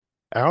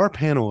Our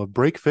panel of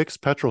break fix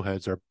petrol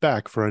heads are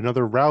back for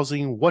another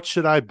rousing what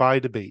should I buy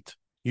debate.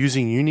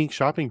 Using unique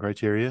shopping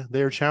criteria,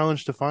 they are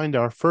challenged to find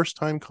our first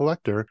time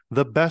collector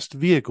the best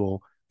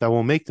vehicle that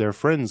will make their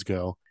friends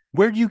go,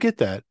 "Where do you get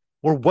that?"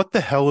 Or "What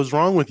the hell is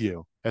wrong with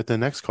you?" at the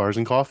next Cars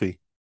and Coffee.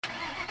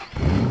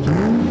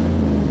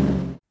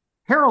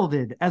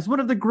 Heralded as one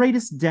of the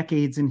greatest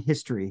decades in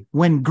history,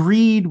 when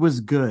greed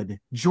was good,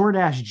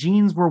 Jordache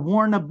jeans were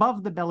worn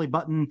above the belly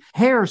button,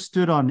 hair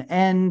stood on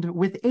end.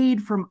 With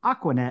aid from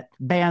Aquanet,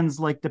 bands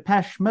like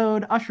Depeche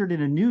Mode ushered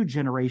in a new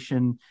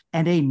generation,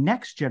 and a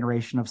next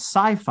generation of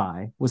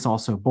sci-fi was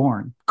also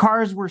born.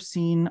 Cars were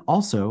seen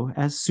also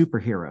as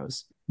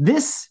superheroes.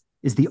 This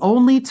is the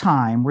only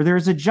time where there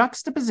is a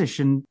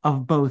juxtaposition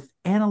of both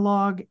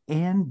analog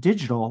and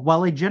digital,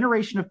 while a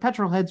generation of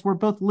petrolheads were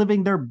both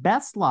living their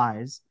best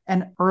lives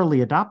and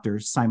early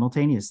adopters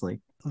simultaneously.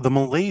 The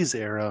Malaise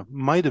era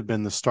might have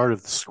been the start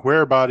of the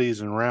square bodies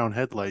and round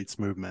headlights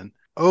movement.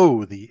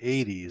 Oh, the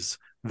 80s.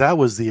 That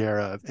was the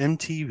era of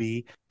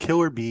MTV,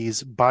 killer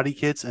bees, body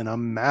kits, and a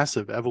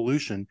massive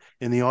evolution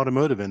in the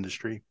automotive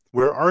industry,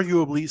 where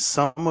arguably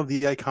some of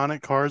the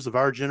iconic cars of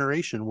our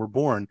generation were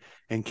born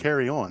and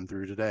carry on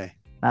through today.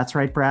 That's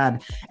right,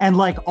 Brad. And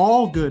like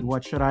all good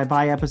What Should I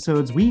Buy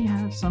episodes, we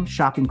have some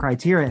shopping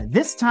criteria.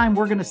 This time,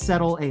 we're going to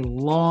settle a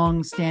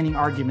long-standing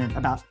argument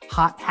about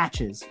hot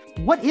hatches.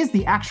 What is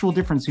the actual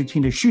difference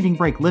between a shooting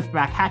brake,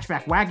 liftback,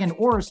 hatchback wagon,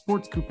 or a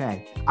sports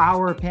coupe?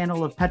 Our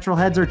panel of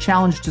petrolheads are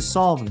challenged to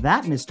solve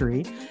that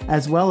mystery,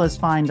 as well as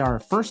find our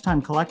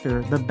first-time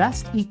collector the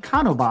best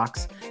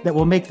Econobox that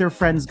will make their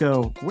friends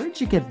go, "Where'd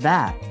you get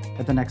that?"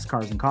 at the next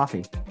Cars and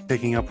Coffee.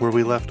 Picking up where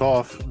we left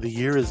off, the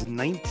year is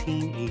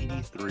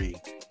 1983,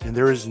 and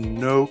there is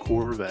no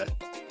Corvette.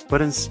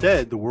 But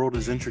instead, the world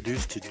is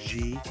introduced to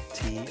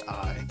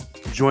GTI.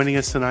 Joining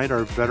us tonight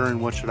are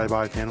veteran What Should I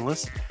Buy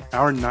panelists,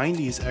 our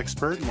 90s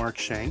expert, Mark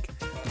Shank,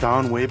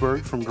 Don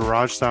Wayberg from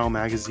Garage Style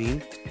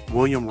Magazine,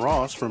 William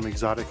Ross from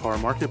Exotic Car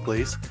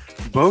Marketplace,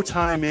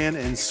 Bowtie Man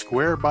and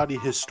Square Body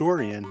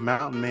historian,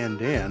 Mountain Man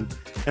Dan,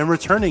 and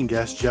returning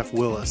guest, Jeff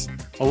Willis,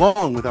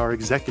 along with our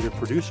executive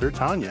producer,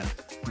 Tanya.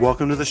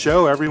 Welcome to the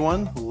show,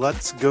 everyone.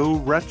 Let's go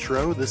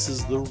retro. This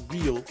is the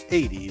real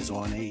 80s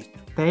on 8.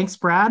 Thanks,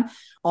 Brad.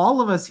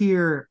 All of us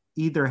here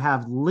either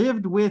have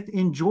lived with,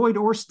 enjoyed,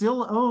 or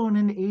still own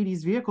an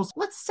 80s vehicle. So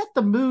let's set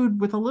the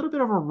mood with a little bit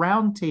of a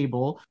round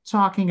table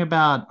talking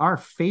about our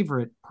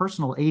favorite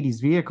personal 80s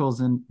vehicles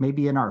and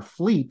maybe in our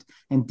fleet.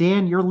 And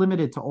Dan, you're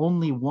limited to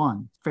only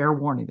one. Fair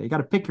warning. You got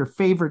to pick your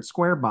favorite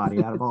square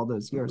body out of all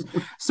those years.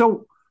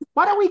 So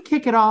why don't we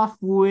kick it off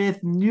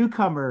with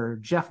newcomer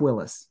Jeff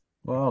Willis?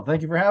 Well,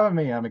 thank you for having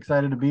me. I'm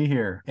excited to be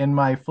here. In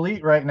my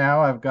fleet right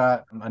now, I've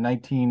got a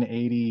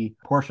 1980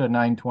 Porsche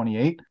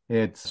 928.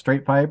 It's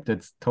straight piped.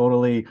 It's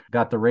totally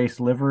got the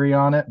race livery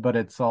on it, but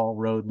it's all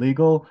road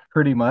legal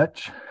pretty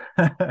much.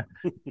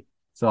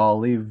 So I'll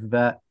leave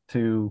that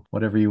to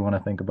whatever you want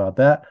to think about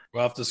that.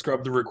 We'll have to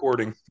scrub the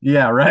recording.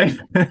 Yeah, right.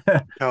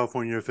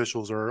 California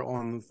officials are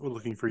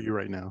looking for you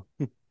right now.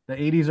 The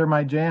 80s are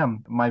my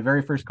jam. My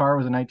very first car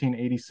was a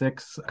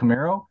 1986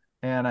 Camaro.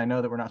 And I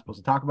know that we're not supposed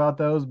to talk about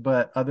those,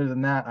 but other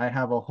than that, I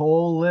have a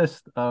whole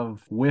list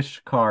of wish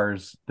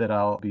cars that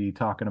I'll be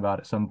talking about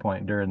at some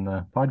point during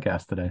the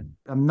podcast today.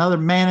 Another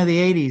man of the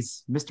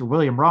 80s, Mr.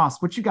 William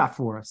Ross. What you got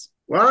for us?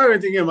 Well, I don't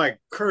even think of my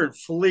current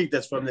fleet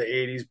that's from the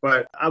 80s,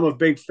 but I'm a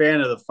big fan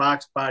of the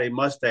Fox body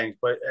Mustangs.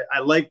 But I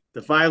like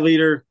the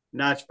 5-liter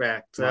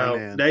notchback.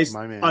 So nice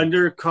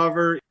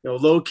undercover,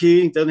 low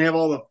key. Doesn't have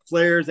all the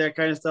flares, that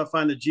kind of stuff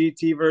on the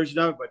GT version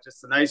of it, but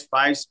just a nice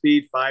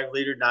 5-speed,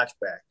 5-liter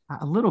notchback.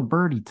 A little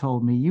birdie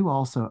told me you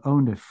also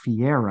owned a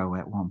Fiero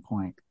at one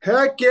point.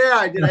 Heck yeah,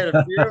 I did. I had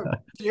a Fiero.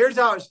 Here's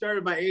how it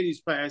started my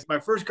 80s class. My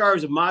first car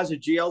was a Mazda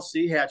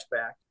GLC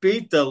hatchback.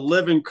 Beat the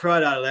living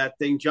crud out of that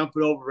thing,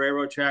 jumping over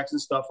railroad tracks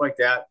and stuff like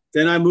that.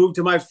 Then I moved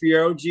to my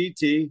Fiero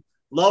GT.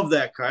 Love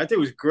that car. I think it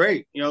was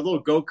great. A little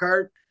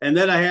go-kart. And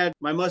then I had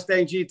my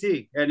Mustang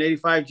GT, had an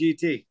 85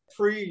 GT.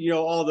 Free,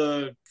 all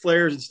the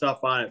flares and stuff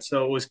on it.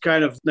 So it was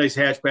kind of nice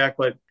hatchback,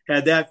 but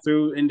had that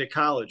through into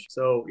college.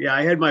 So yeah,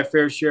 I had my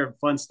fair share of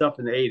fun stuff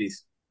in the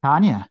 80s.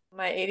 Tanya.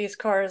 My 80s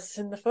car is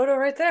in the photo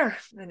right there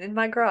and in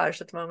my garage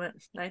at the moment.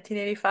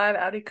 1985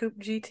 Audi Coupe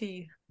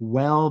GT.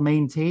 Well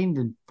maintained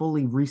and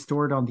fully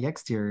restored on the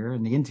exterior,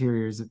 and the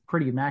interior is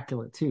pretty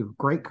immaculate too.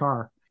 Great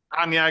car.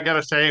 Anya, I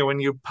gotta say,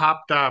 when you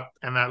popped up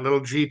and that little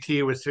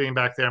GT was sitting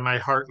back there, my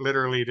heart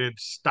literally did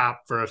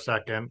stop for a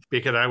second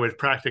because I was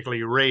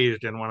practically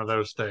raised in one of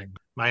those things.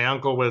 My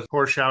uncle was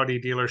Porsche Audi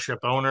dealership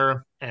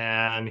owner,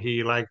 and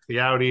he liked the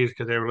Audis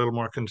because they were a little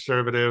more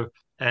conservative.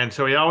 And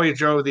so he always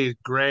drove these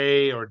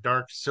gray or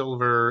dark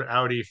silver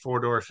Audi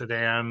four-door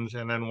sedans.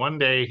 And then one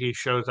day he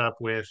shows up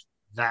with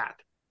that.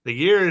 The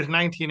year is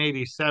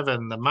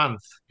 1987. The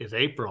month is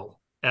April.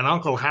 And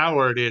Uncle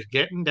Howard is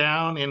getting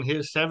down in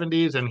his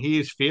 70s and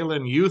he's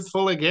feeling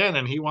youthful again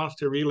and he wants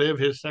to relive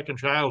his second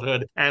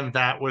childhood. And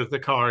that was the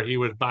car he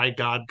was, by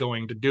God,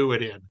 going to do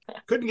it in.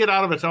 Couldn't get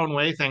out of its own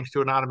way thanks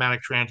to an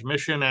automatic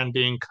transmission and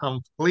being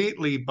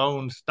completely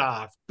bone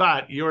stock.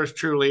 But yours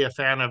truly, a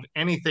fan of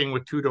anything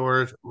with two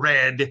doors,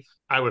 red.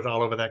 I was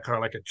all over that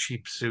car like a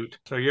cheap suit.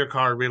 So your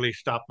car really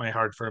stopped my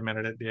heart for a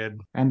minute. It did.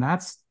 And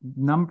that's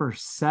number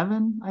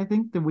 7, I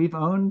think, that we've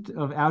owned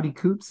of Audi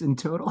coupes in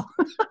total.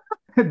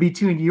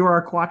 Between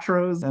UR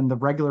Quattros and the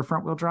regular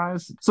front wheel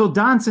drives. So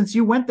Don, since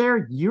you went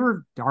there,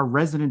 you're our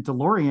resident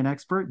DeLorean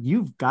expert.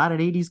 You've got an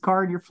 80s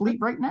car in your fleet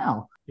right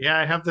now. Yeah,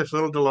 I have this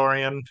little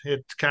DeLorean.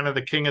 It's kind of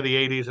the king of the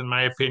 80s, in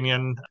my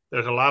opinion.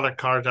 There's a lot of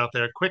cars out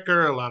there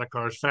quicker, a lot of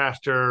cars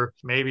faster,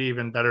 maybe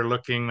even better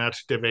looking.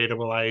 That's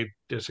debatable. I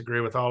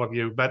disagree with all of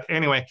you. But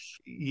anyway,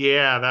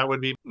 yeah, that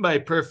would be my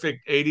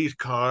perfect 80s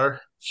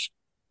car.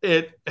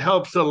 It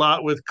helps a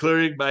lot with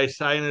clearing my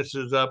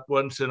sinuses up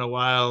once in a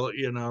while.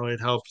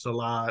 It helps a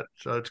lot.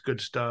 So it's good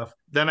stuff.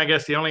 Then I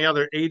guess the only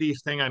other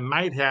 80s thing I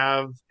might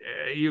have,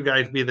 you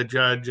guys be the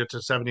judge, it's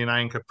a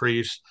 79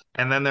 Caprice.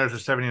 And then there's a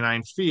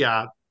 79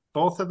 Fiat.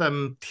 Both of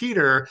them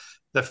teeter.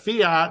 The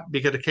Fiat,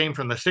 because it came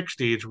from the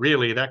 60s,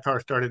 really, that car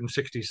started in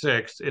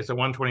 66. It's a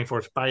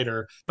 124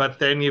 Spider. But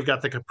then you've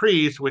got the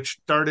Caprice, which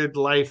started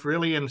life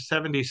really in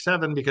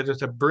 77 because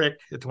it's a brick.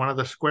 It's one of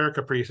the square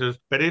Caprices.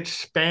 But it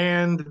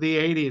spanned the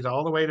 80s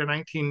all the way to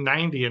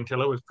 1990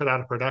 until it was put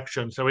out of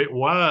production. So it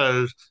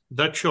was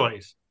the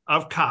choice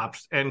of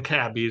cops and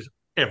cabbies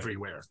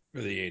everywhere.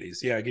 For the 80s.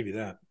 Yeah, I give you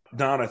that.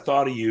 Don, I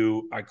thought of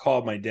you. I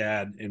called my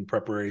dad in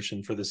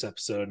preparation for this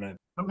episode. And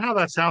somehow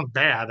that sounds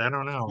bad. I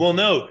don't know. Well,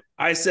 no.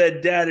 I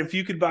said, Dad, if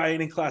you could buy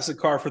any classic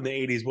car from the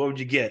 80s, what would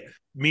you get?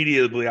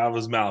 Immediately out of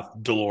his mouth,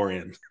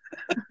 DeLorean.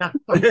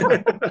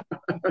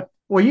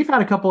 Well, you've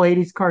had a couple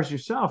 80s cars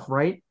yourself,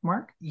 right,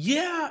 Mark?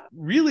 Yeah,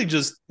 really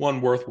just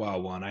one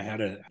worthwhile one. I had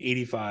an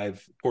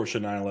 85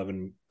 Porsche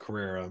 911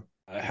 Carrera.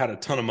 I had a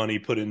ton of money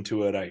put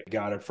into it. I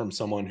got it from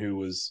someone who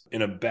was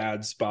in a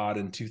bad spot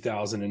in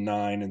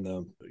 2009 in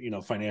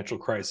the financial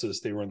crisis.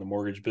 They were in the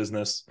mortgage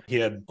business. He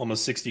had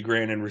almost 60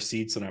 grand in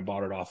receipts and I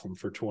bought it off him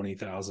for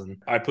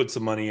 20,000. I put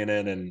some money in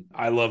it and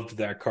I loved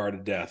that car to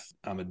death.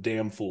 I'm a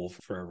damn fool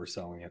for forever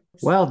selling it.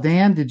 Well,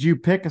 Dan, did you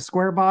pick a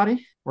square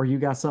body or you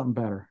got something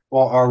better?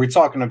 Well, are we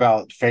talking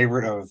about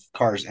favorite of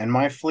cars in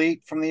my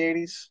fleet from the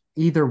 80s?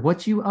 Either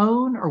what you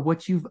own or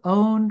what you've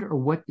owned or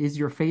what is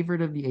your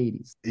favorite of the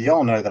 80s?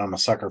 Y'all know that I'm a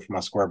sucker for my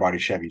square body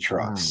Chevy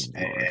trucks.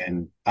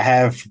 And I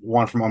have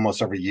one from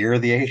almost every year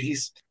of the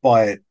 80s.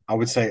 But I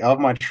would say of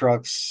my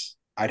trucks,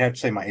 I'd have to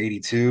say my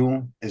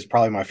 82 is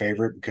probably my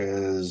favorite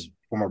because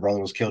when my brother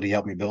was killed, he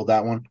helped me build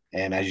that one.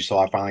 And as you saw,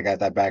 I finally got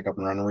that back up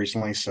and running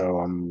recently. So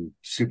I'm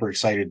super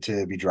excited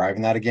to be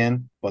driving that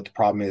again. But the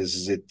problem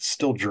is it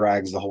still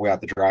drags the whole way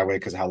out the driveway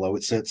because of how low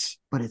it sits.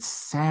 But it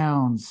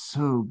sounds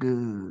so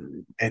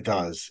good. It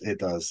does. It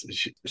does.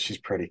 She's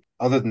pretty.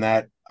 Other than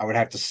that, I would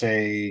have to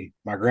say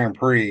my Grand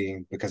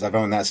Prix because I've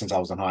owned that since I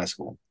was in high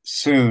school.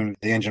 Soon,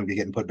 the engine will be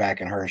getting put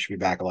back in her and she'll be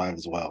back alive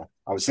as well.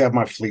 I would say of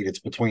my fleet, it's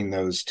between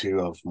those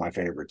two of my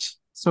favorites.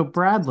 So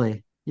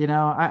Bradley,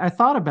 I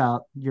thought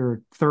about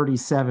your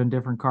 37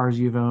 different cars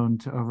you've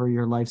owned over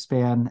your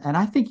lifespan, and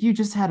I think you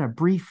just had a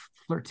brief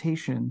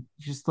flirtation,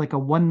 just like a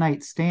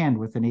one-night stand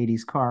with an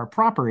 80s car, a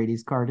proper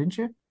 80s car, didn't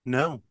you?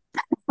 No.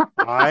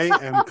 I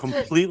am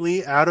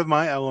completely out of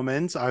my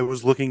element. I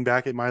was looking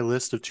back at my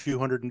list of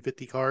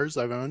 250 cars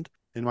I've owned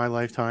in my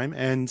lifetime,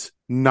 and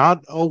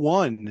not a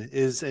one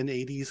is an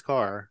 80s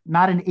car.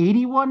 Not an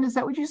 81? Is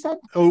that what you said?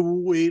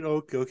 Oh, wait.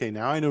 Okay.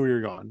 Now I know where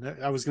you're going.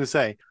 I was going to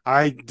say,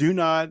 I do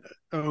not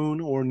own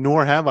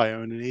nor have I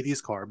owned an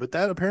 80s car, but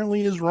that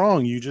apparently is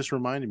wrong. You just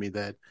reminded me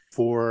that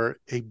for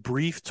a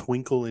brief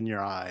twinkle in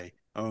your eye,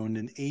 owned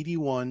an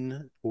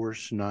 81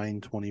 Porsche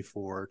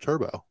 924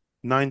 Turbo.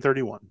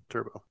 931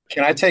 Turbo.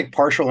 Can I take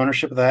partial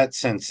ownership of that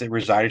since it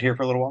resided here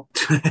for a little while?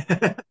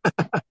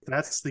 If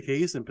that's the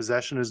case and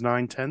possession is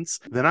 9/10,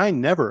 then I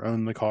never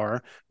owned the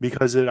car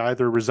because it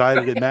either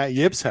resided at Matt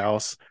Yip's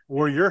house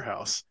or your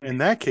house. In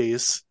that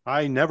case,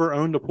 I never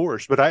owned a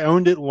Porsche, but I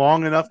owned it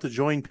long enough to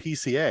join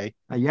PCA.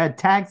 You had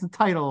tags and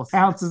titles,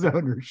 counts as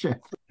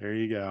ownership. There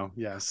you go.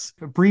 Yes.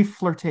 A brief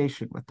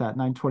flirtation with that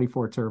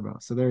 924 Turbo.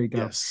 So there you go.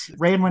 Yes.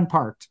 Ran when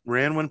parked.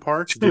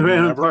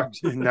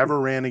 Never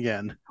ran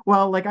again.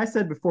 Well, like I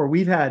said before,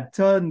 we've had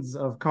tons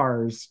of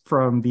cars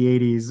from the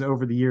 80s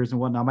over the years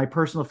and whatnot. My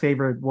personal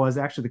favorite was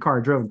actually the car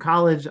I drove in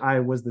college. I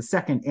was the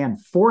second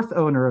and fourth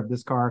owner of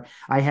this car.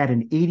 I had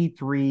an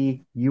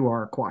 83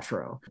 UR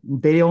Quattro.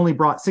 They only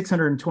brought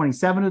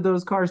 627 of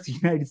those cars to the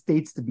United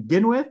States to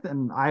begin with.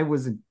 And I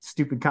was a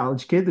stupid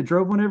college kid that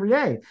drove one every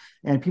day.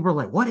 And people are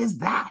like, what is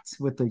that?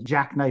 With the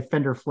jackknife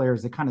fender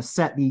flares that kind of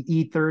set the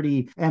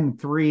E30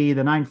 M3,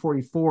 the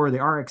 944,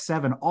 the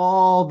RX-7,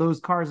 all those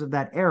cars of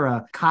that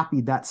era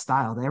copied that that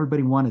style.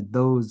 Everybody wanted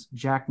those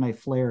jackknife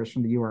flares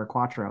from the UR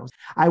Quattros.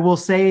 I will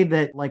say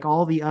that like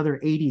all the other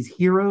 80s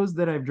heroes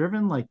that I've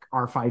driven, like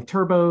R5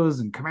 turbos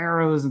and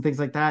Camaros and things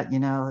like that,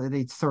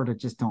 they sort of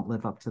just don't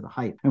live up to the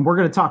hype. And we're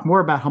going to talk more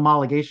about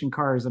homologation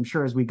cars, I'm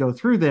sure, as we go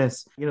through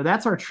this.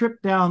 That's our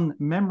trip down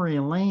memory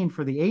lane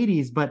for the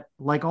 80s. But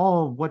like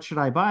all What Should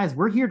I Buys,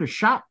 we're here to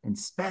shop and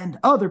spend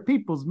other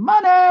people's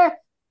money.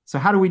 So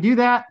how do we do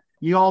that?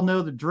 You all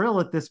know the drill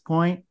at this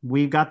point.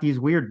 We've got these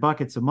weird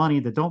buckets of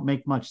money that don't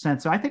make much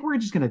sense. So I think we're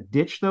just going to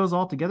ditch those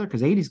altogether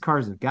because 80s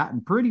cars have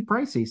gotten pretty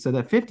pricey. So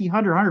that 50,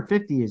 100,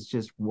 150 is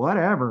just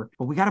whatever.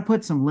 But we got to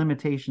put some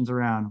limitations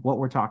around what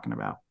we're talking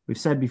about. We've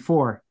said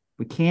before,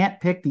 we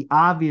can't pick the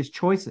obvious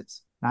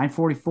choices.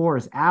 944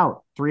 is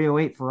out.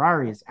 308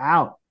 Ferrari is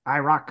out.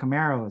 IROC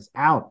Camaro is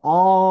out.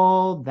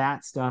 All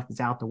that stuff is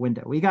out the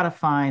window. We got to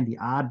find the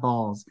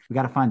oddballs. We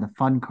got to find the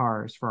fun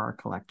cars for our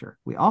collector.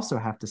 We also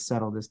have to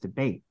settle this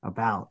debate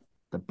about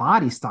the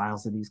body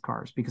styles of these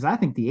cars, because I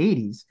think the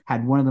 80s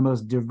had one of the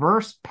most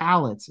diverse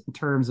palettes in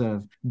terms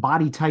of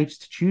body types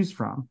to choose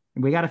from.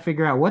 And we got to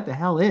figure out what the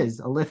hell is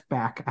a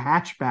liftback, a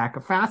hatchback,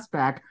 a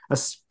fastback, a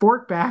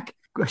sportback,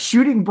 a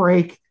shooting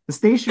brake, the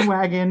station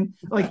wagon.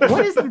 Like,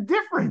 what is the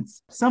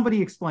difference?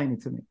 Somebody explain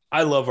it to me.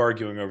 I love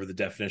arguing over the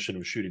definition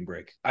of shooting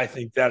brake. I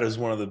think that is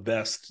one of the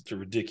best to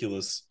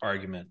ridiculous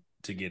argument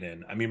to get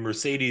in. I mean,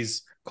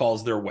 Mercedes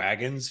calls their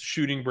wagons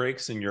shooting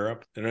brakes in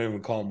Europe. They don't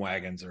even call them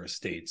wagons or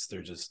estates.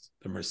 They're just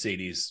the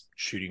Mercedes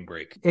shooting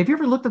brake. Have you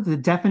ever looked at the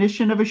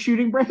definition of a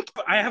shooting brake?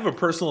 I have a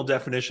personal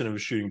definition of a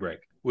shooting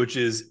brake, which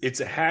is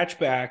it's a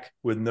hatchback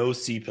with no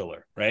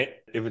C-pillar, right?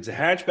 If it's a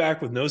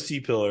hatchback with no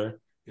C-pillar,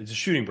 it's a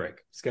shooting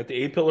brake. It's got the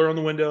A-pillar on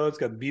the window. It's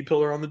got the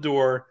B-pillar on the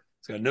door.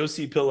 It's got no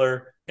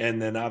C-pillar.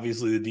 And then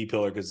obviously the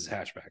D-pillar because it's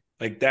hatchback.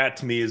 Like that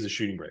to me is a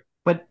shooting brake.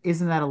 But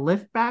isn't that a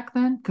liftback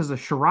then? Because a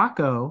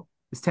Scirocco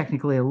is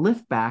technically a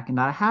liftback and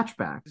not a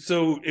hatchback.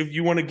 So if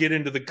you want to get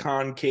into the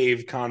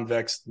concave,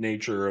 convex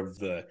nature of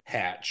the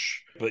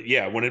hatch. But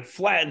yeah, when it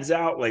flattens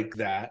out like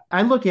that.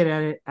 I look at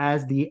it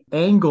as the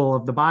angle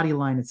of the body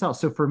line itself.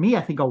 So for me,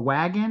 I think a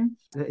wagon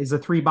is a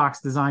 3-box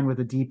design with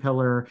a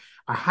D-pillar.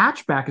 A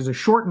hatchback is a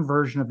shortened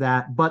version of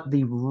that, but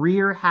the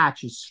rear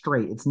hatch is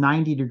straight. It's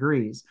 90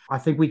 degrees. I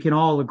think we can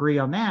all agree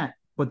on that.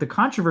 But the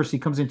controversy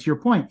comes into your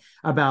point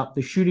about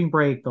the shooting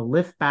brake, the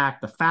lift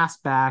back, the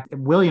fast back.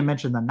 William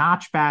mentioned the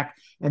notch back.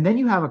 And then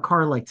you have a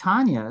car like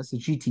Tanya's, a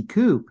GT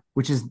Coupe,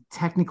 which is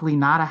technically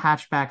not a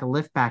hatchback, a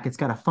lift back. It's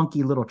got a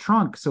funky little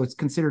trunk. So it's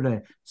considered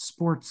a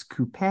sports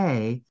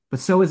coupe. But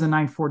so is a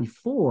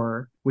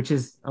 944, which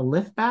is a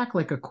liftback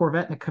like a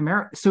Corvette and a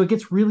Camaro. So it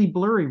gets really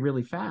blurry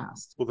really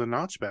fast. Well, the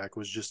notchback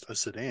was just a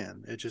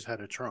sedan. It just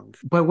had a trunk.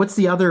 But what's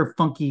the other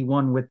funky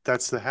one with?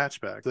 That's the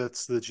hatchback.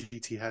 That's the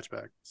GT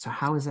hatchback. So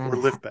how is that? Or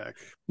liftback.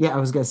 Yeah, I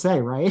was going to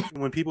say, right?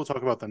 When people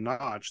talk about the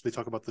notch, they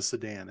talk about the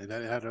sedan. It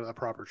had a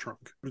proper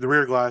trunk. The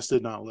rear glass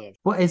did not lift.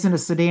 Well, isn't a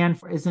sedan,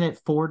 isn't it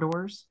 4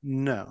 doors?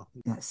 No.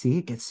 Yeah, see,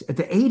 it gets the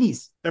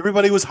 80s.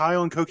 Everybody was high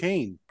on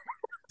cocaine.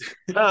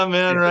 Oh,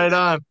 man, right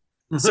on.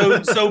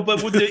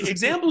 But with the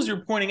examples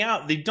you're pointing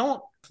out, they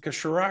don't, like a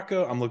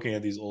Scirocco, I'm looking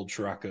at these old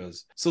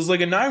Scirocco's. So it's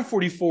like a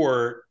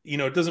 944,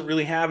 it doesn't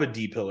really have a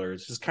D-pillar.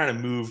 It's just kind of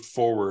moved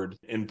forward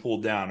and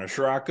pulled down. A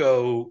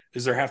Scirocco,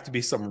 does there have to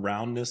be some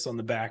roundness on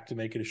the back to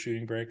make it a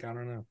shooting brake? I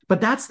don't know.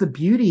 But that's the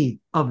beauty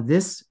of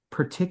this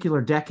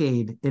particular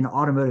decade in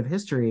automotive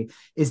history,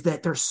 is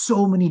that there's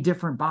so many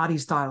different body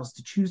styles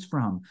to choose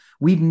from.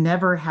 We've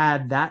never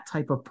had that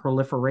type of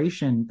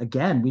proliferation.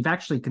 Again, we've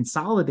actually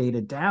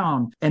consolidated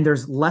down, and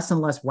there's less and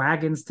less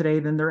wagons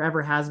today than there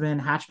ever has been.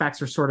 Hatchbacks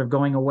are sort of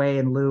going away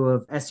in lieu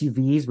of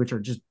SUVs, which are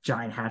just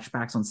giant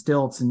hatchbacks on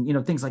stilts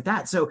and things like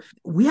that. So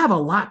we have a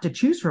lot to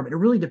choose from. It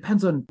really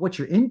depends on what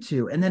you're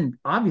into. And then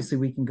obviously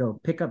we can go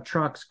pickup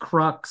trucks,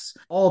 Crux,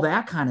 all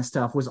that kind of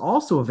stuff was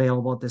also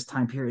available at this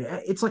time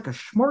period. It's like a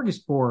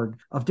smorgasbord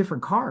of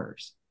different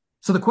cars.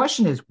 So the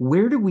question is,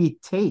 where do we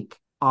take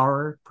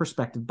our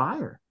prospective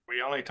buyer?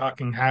 We only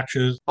talking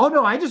hatches? Oh,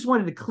 no, I just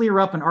wanted to clear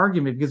up an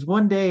argument because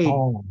one day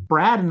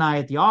Brad and I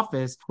at the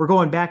office were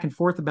going back and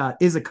forth about,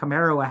 is a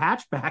Camaro a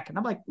hatchback? And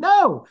I'm like,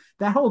 no,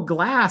 that whole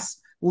glass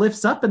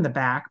lifts up in the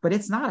back, but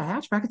it's not a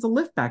hatchback. It's a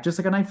liftback, just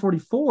like a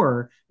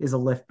 944 is a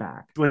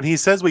liftback. When he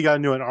says we got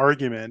into an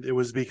argument, it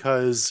was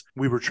because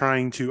we were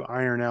trying to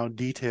iron out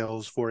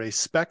details for a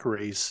spec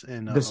race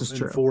in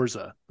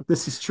Forza.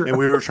 This is true. And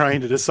we were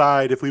trying to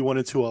decide if we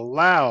wanted to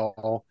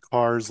allow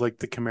cars like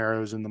the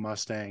Camaros and the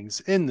Mustangs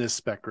in this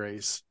spec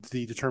race.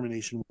 The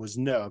determination was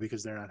no,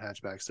 because they're not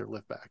hatchbacks, they're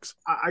liftbacks.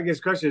 I guess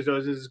the question is, though,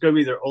 is this going to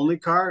be their only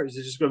car? Is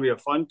it just going to be a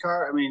fun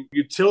car? I mean,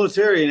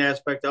 utilitarian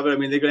aspect of it, I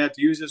mean, they're going to have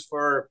to use this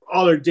for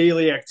all their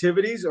daily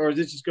activities, or is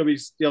this just going to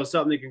be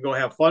something they can go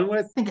have fun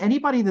with? I think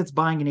anybody that's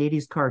buying an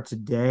 80s car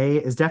today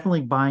is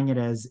definitely buying it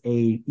as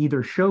a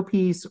either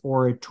showpiece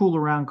or a tool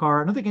around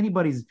car. I don't think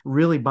anybody's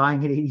really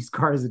buying an 80s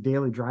car as a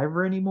daily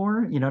driver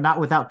anymore, not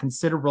without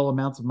considerable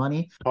amounts of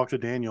money. Talk to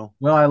Daniel.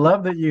 Well, I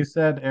love that you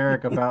said,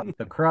 Eric, about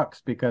the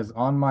Crux, because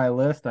on my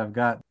list I've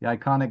got the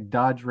iconic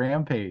Dodge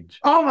Rampage.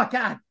 Oh my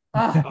God.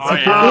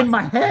 Yeah. In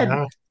my head.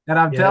 And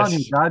I'm telling you,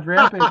 Yes. Dodge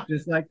Rampage,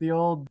 just like the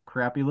old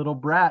crappy little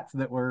brats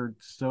that were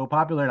so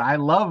popular. And I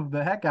love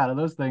the heck out of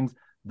those things.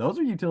 Those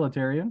are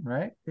utilitarian,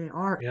 right? They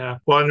are. Yeah.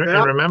 Well, and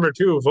remember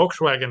too,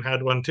 Volkswagen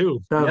had one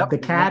too. The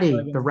caddy,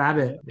 Volkswagen. the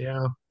rabbit.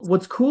 Yeah.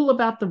 What's cool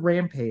about the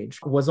Rampage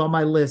was on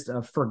my list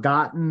of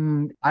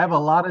forgotten. I have a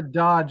lot of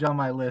Dodge on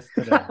my list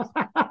today.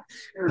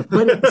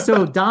 But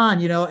so Don,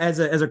 as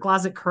a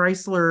closet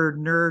Chrysler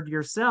nerd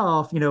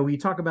yourself, we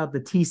talk about the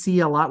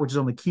TC a lot, which is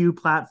on the Q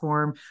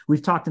platform.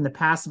 We've talked in the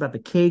past about the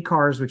K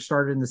cars, which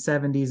started in the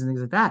 70s and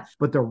things like that.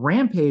 But the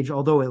Rampage,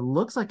 although it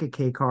looks like a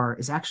K car,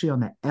 is actually on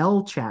the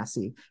L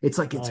chassis. It's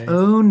like its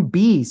own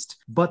beast,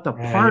 but the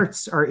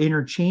parts are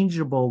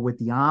interchangeable with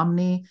the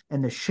Omni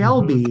and the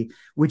Shelby,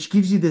 which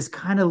gives you this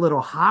kind of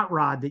little hot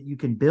rod that you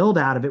can build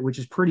out of it, which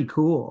is pretty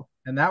cool.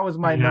 And that was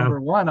my number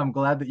one. I'm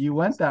glad that you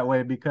went that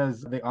way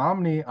because the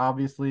Omni,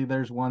 obviously,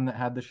 there's one that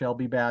had the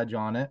Shelby badge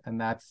on it, and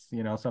that's,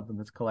 something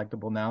that's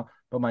collectible now.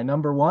 But my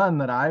number one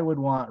that I would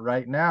want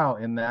right now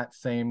in that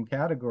same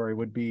category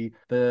would be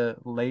the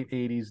late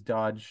 80s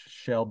Dodge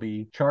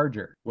Shelby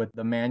Charger with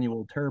the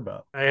manual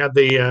turbo. I had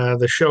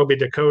the Shelby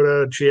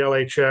Dakota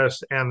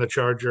GLHS and the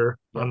Charger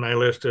on my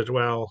list as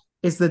well.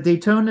 Is the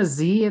Daytona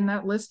Z in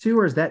that list too,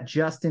 or is that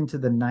just into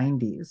the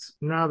 90s?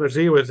 No, the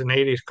Z was an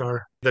 80s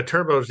car. The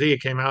Turbo Z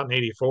came out in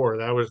 84.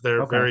 That was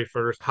their very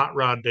first hot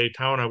rod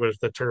Daytona was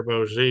the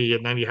Turbo Z.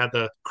 And then you had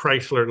the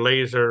Chrysler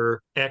Laser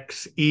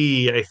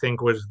XE, I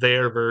think was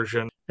their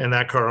version. And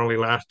that car only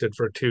lasted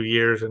for 2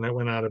 years and it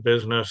went out of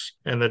business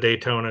and the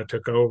Daytona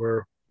took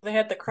over. They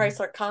had the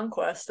Chrysler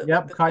Conquest.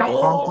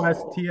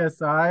 Conquest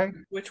TSI.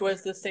 Which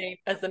was the same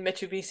as the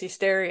Mitsubishi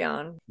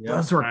Starion. Yep.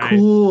 Those were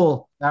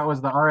cool. That was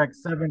the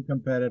RX-7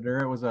 competitor.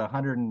 It was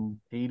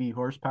 180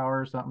 horsepower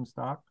or something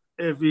stock.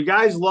 If you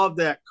guys love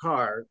that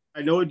car,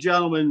 I know a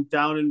gentleman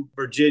down in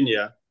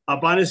Virginia.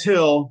 Up on his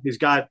hill, he's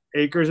got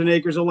acres and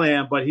acres of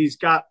land, but he's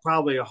got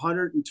probably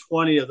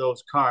 120 of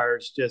those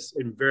cars just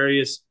in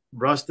various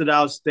rusted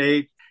out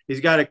state. He's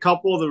got a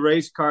couple of the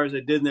race cars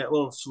that did in that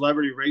little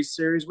celebrity race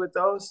series with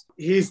those.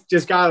 He's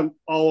just got them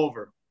all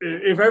over.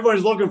 If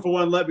everyone's looking for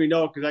one, let me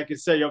know because I can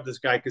set you up this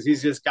guy because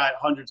he's just got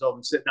hundreds of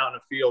them sitting out in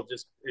the field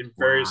just in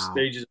various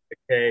stages of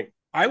decay.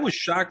 I was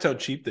shocked how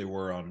cheap they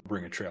were on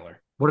Bring a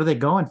Trailer. What are they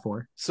going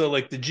for? So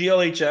like the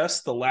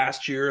GLHS, the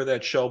last year of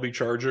that Shelby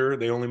Charger,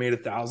 they only made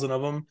 1,000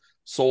 of them,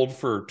 sold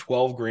for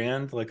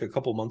 $12,000 like a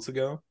couple months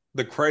ago.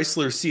 The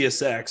Chrysler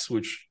CSX,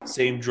 which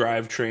same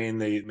drivetrain,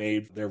 they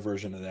made their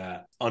version of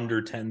that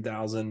under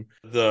 10,000.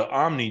 The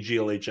Omni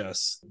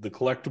GLHS, the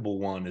collectible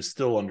one, is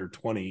still under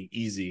 20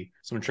 easy.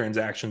 Some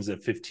transactions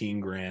at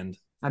 $15,000.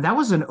 And that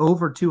was an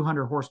over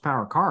 200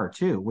 horsepower car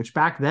too, which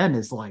back then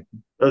is like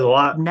there's a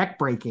lot neck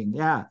breaking.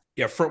 Yeah.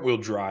 Yeah, front wheel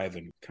drive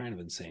and kind of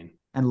insane.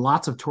 And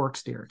lots of torque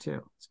steer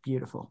too. It's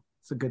beautiful.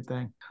 It's a good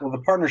thing. Well, the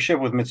partnership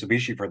with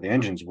Mitsubishi for the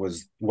engines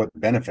was what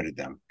benefited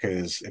them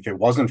because if it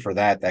wasn't for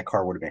that, that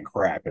car would have been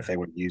crap if they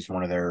would have used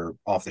one of their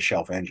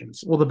off-the-shelf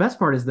engines. Well, the best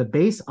part is the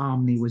base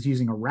Omni was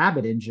using a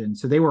Rabbit engine,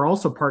 so they were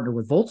also partnered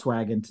with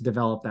Volkswagen to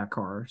develop that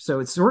car. So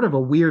it's sort of a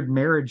weird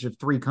marriage of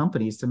three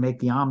companies to make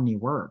the Omni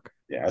work.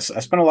 Yeah, I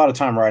spent a lot of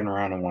time riding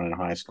around in one in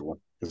high school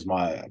because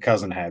my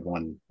cousin had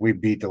one. We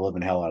beat the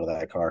living hell out of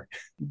that car.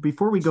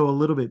 Before we go a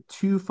little bit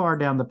too far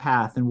down the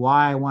path and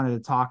why I wanted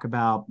to talk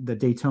about the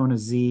Daytona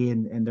Z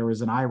and there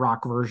was an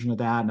IROC version of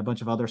that and a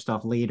bunch of other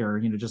stuff later,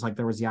 just like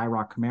there was the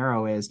IROC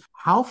Camaro is,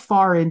 how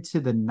far into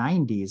the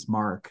 90s,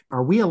 Mark,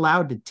 are we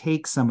allowed to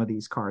take some of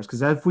these cars?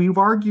 Because as we've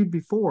argued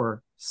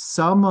before,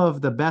 some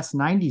of the best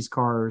 90s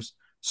cars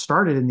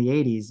started in the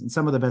 80s and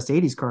some of the best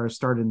 80s cars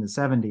started in the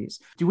 70s.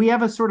 Do we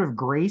have a sort of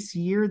grace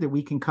year that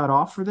we can cut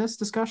off for this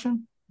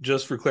discussion?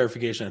 Just for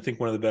clarification, I think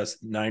one of the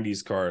best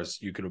 90s cars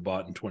you could have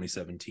bought in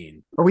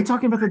 2017. Are we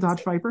talking about the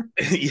Dodge Viper?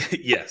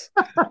 Yes.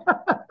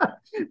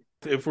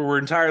 If it were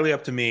entirely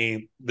up to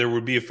me, there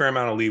would be a fair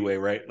amount of leeway,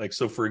 right? Like,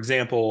 so for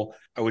example,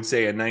 I would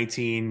say a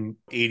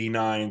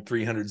 1989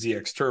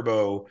 300ZX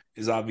Turbo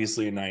is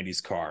obviously a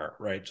 90s car,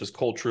 right? Just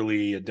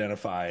culturally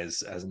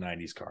identifies as a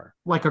 90s car.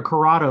 Like a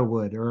Corrado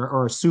would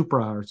or a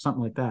Supra or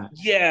something like that.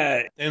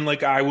 Yeah. And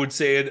like I would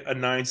say a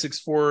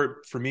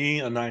 964, for me,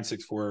 a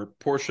 964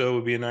 Porsche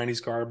would be a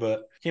 90s car,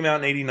 but came out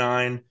in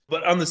 89.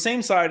 But on the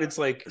same side, it's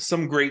like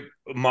some great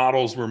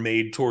models were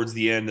made towards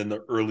the end in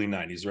the early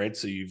 90s, right?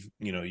 So you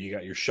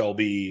got your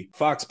Shelby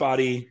Fox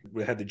body,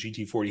 we had the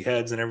GT40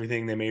 heads and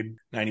everything they made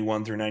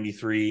 91 through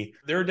 93.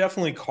 There are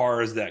definitely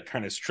cars that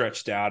kind of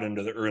stretched out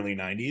into the early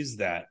 90s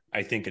that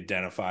I think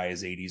identify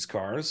as 80s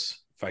cars,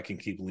 if I can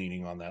keep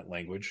leaning on that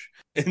language.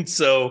 And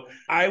so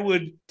I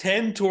would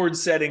tend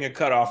towards setting a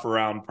cutoff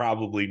around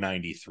probably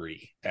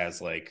 93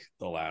 as like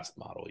the last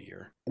model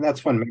year. And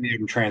that's when many of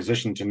them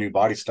transitioned to new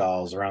body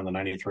styles around the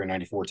 93,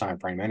 94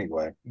 timeframe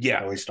anyway.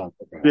 Yeah. At least on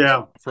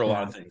for a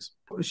lot of things.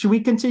 Should we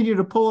continue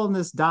to pull on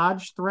this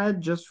Dodge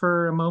thread just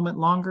for a moment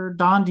longer?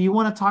 Don, do you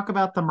want to talk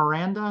about the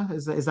Miranda?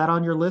 Is that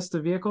on your list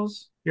of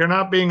vehicles? You're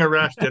not being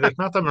arrested. It's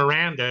not the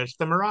Miranda, it's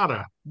the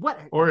Murata. What?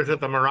 Or is it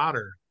the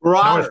Marauder?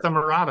 Marauder. No, it's the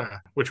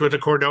Murata, which was a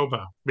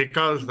Cordoba.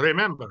 Because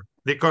remember,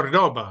 the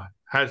Cordoba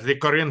has the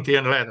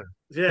Corinthian leather.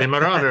 Yeah. The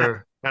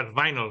Marauder That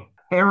vinyl.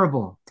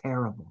 Terrible,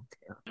 terrible,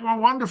 terrible. They were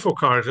wonderful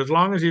cars. As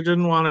long as you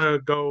didn't want to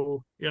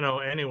go,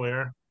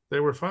 anywhere, they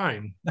were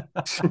fine.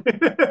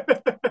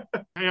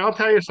 Hey, I'll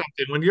tell you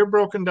something. When you're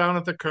broken down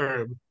at the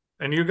curb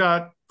and you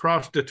got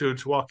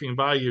prostitutes walking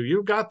by you,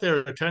 you got their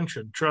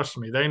attention. Trust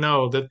me. They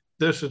know that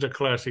this is a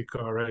classic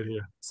car right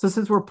here. So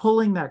since we're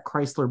pulling that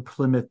Chrysler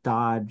Plymouth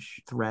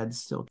Dodge thread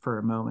still for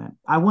a moment,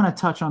 I want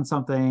to touch on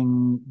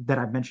something that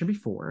I've mentioned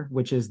before,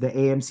 which is the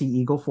AMC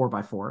Eagle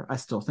 4x4. I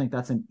still think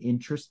that's an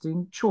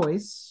interesting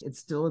choice. It's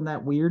still in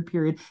that weird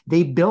period.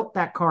 They built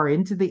that car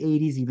into the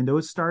 80s, even though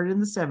it started in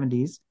the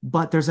 70s.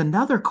 But there's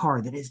another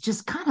car that is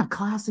just kind of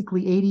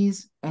classically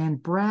 80s.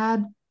 And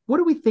Brad, what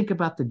do we think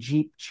about the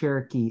Jeep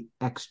Cherokee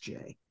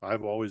XJ?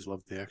 I've always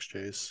loved the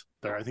XJs.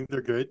 I think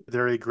they're good.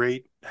 They're a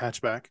great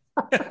hatchback.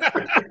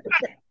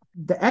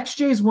 The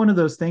XJ is one of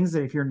those things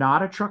that if you're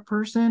not a truck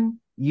person,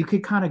 you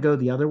could kind of go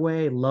the other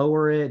way,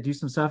 lower it, do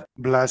some stuff.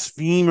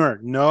 Blasphemer.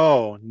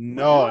 No,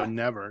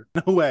 never.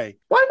 No way.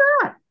 Why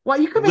not? Why,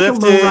 you could make a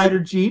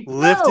lowrider Jeep.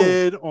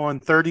 Lifted on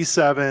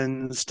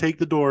 37s, take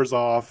the doors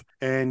off,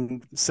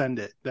 and send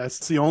it.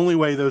 That's the only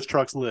way those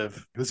trucks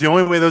live. It's the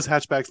only way those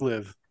hatchbacks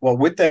live. Well,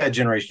 with that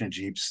generation of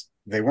Jeeps,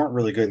 they weren't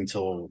really good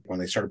until when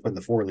they started putting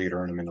the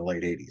 4-liter in them in the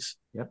late 80s.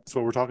 Yep. That's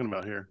what we're talking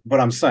about here. But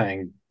I'm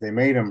saying they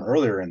made them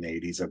earlier in the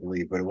 80s, I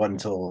believe, but it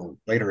wasn't until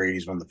later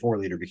 80s when the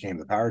 4-liter became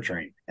the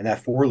powertrain. And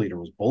that 4-liter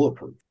was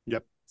bulletproof.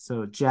 Yep.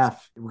 So,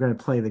 Jeff, we're going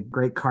to play the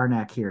great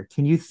Karnak here.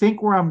 Can you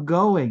think where I'm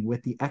going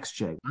with the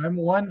XJ? I'm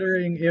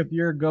wondering if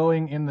you're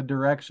going in the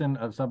direction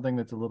of something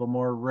that's a little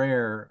more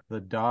rare, the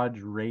Dodge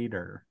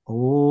Raider.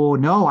 Oh,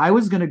 no, I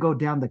was going to go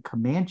down the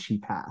Comanche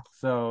path.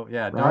 So,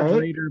 yeah, Right? Dodge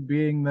Raider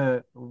being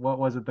the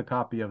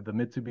copy of the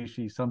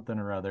Mitsubishi something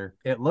or other.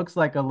 It looks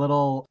like an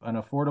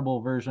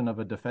affordable version of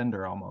a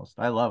Defender almost.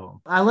 I love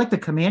them. I like the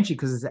Comanche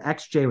because it's an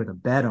XJ with a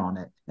bed on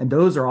it. And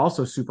those are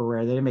also super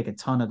rare. They didn't make a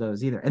ton of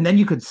those either. And then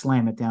you could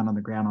slam it down on the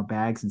ground on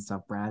bags and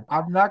stuff, Brad.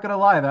 I'm not going to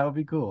lie, that would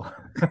be cool.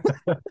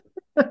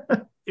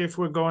 If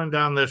we're going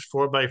down this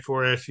 4x4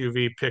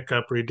 SUV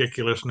pickup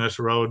ridiculousness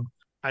road,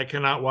 I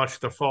cannot watch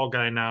The Fall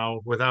Guy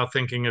now without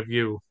thinking of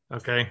you.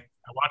 Okay.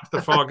 I watch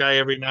The Fall Guy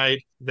every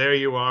night. There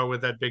you are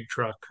with that big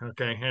truck.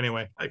 Okay.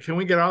 Anyway, can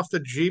we get off the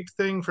Jeep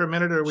thing for a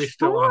minute, or are we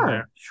still on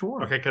there?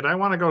 Sure. Okay. Because I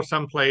want to go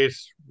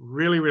someplace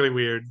really, really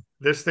weird.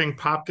 This thing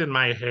popped in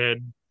my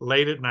head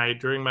late at night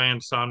during my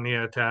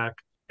insomnia attack.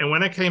 And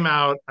when it came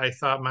out, I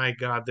thought, my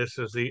God, this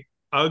is the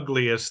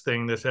ugliest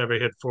thing that's ever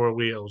hit four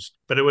wheels.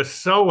 But it was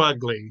so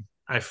ugly,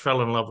 I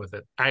fell in love with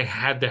it. I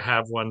had to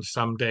have one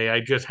someday. I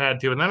just had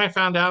to. And then I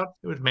found out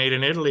it was made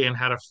in Italy and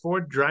had a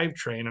Ford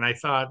drivetrain. And I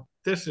thought,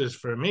 this is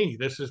for me.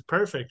 This is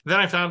perfect. Then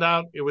I found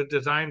out it was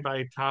designed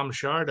by Tom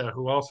Sharda,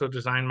 who also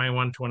designed my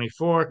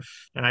 124.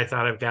 And I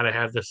thought, I've got to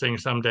have this thing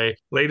someday.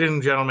 Ladies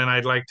and gentlemen,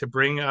 I'd like to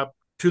bring up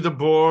to the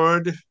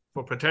board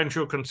for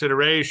potential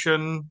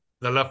consideration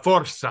the La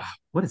Forza.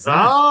 What is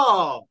that?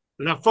 Oh,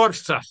 La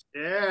Forza,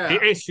 yeah. the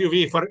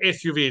SUV for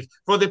SUVs,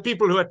 for the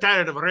people who are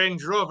tired of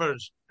Range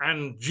Rovers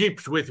and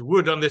Jeeps with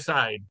wood on the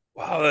side.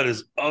 Wow, that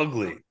is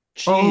ugly.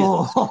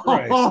 Jesus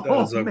Christ,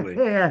 that is ugly.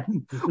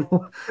 Man.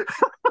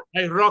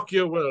 I rock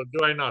your world,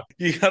 do I not?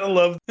 You gotta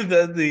love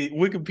that the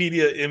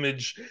Wikipedia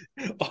image,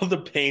 all the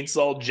paint's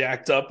all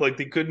jacked up. Like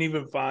they couldn't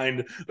even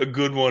find a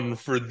good one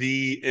for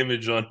the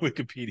image on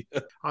Wikipedia.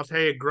 I'll tell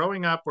you,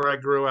 growing up where I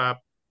grew up,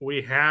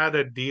 we had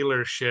a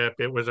dealership.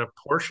 It was a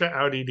Porsche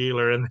Audi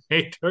dealer, and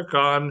they took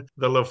on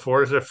the La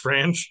Forza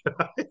franchise.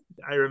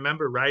 I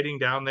remember riding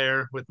down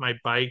there with my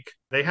bike.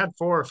 They had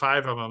 4 or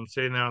 5 of them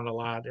sitting there on the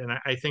lot. And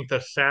I think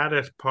the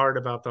saddest part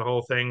about the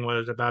whole thing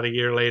was about a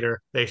year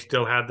later, they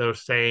still had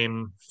those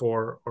same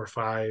 4 or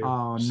 5.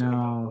 Oh,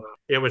 no.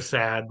 It was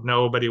sad.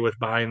 Nobody was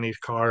buying these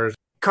cars.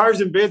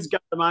 Cars and Bids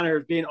got them on here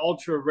as being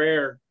ultra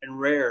rare and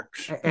rare.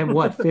 And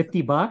what,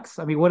 $50?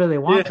 I mean, what do they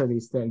want for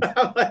these things?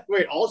 I'm like,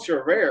 wait,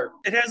 ultra rare?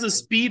 It has a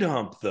speed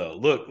hump, though.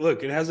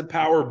 Look, it has a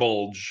power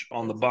bulge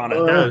on the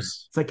bonnet. It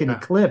does. It's like an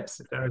eclipse.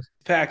 It does.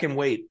 Pack and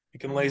weight. You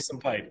can lay some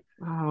pipe.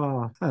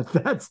 Oh,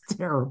 that's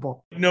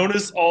terrible.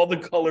 Notice all the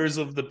colors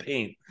of the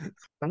paint.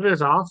 That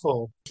is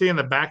awful. See, in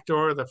the back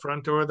door, the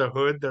front door, the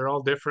hood, they're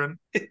all different.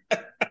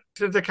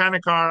 This is the kind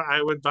of car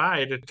I would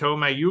buy to tow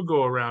my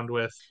Yugo around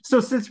with.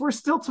 So since we're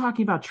still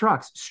talking about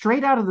trucks,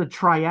 straight out of the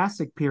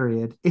Triassic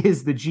period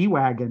is the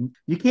G-Wagon.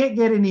 You can't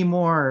get any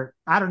more,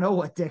 I don't know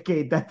what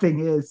decade that thing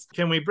is.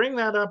 Can we bring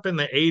that up in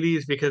the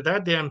 80s? Because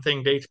that damn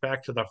thing dates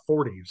back to the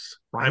 40s.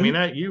 Right? I mean,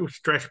 that you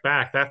stretch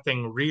back, that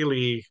thing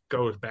really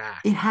goes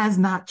back. It has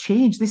not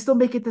changed. They still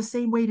make it the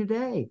same way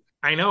today.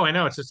 I know,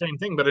 it's the same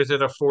thing, but is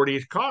it a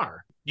 40s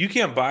car? You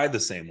can't buy the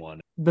same one.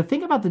 The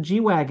thing about the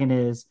G-Wagon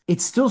is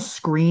it still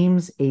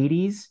screams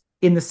 80s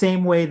in the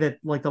same way that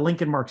like the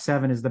Lincoln Mark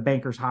 7 is the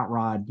banker's hot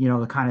rod,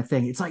 the kind of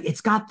thing. It's like it's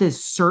got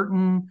this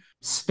certain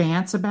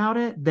stance about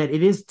it that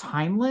it is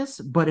timeless,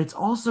 but it's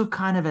also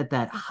kind of at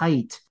that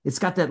height. It's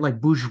got that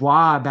like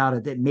bourgeois about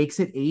it that makes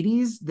it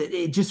 80s, that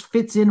it just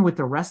fits in with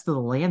the rest of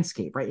the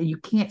landscape, right? And you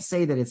can't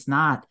say that it's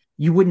not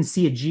you wouldn't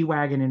see a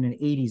G-Wagon in an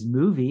 80s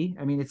movie.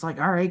 I mean, it's like,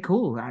 all right,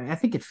 cool. I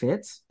think it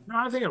fits. No,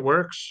 I think it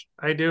works.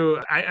 I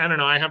do. I don't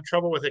know. I have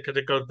trouble with it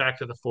because it goes back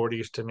to the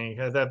 40s to me.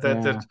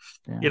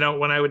 Yeah.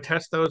 When I would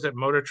test those at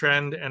Motor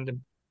Trend,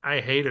 and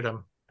I hated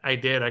them. I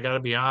did. I got to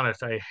be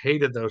honest. I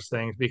hated those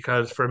things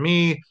because for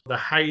me, the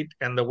height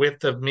and the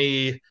width of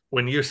me,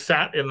 when you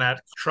sat in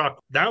that truck,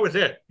 that was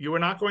it. You were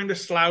not going to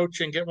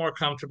slouch and get more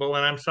comfortable.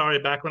 And I'm sorry,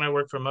 back when I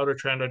worked for Motor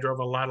Trend, I drove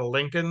a lot of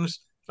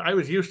Lincolns. So I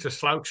was used to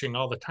slouching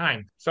all the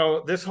time.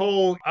 So this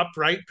whole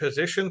upright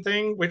position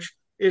thing, which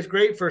is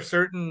great for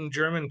certain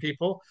German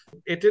people,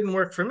 it didn't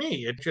work for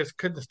me. It just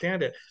couldn't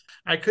stand it.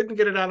 I couldn't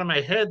get it out of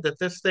my head that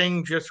this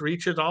thing just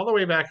reaches all the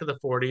way back to the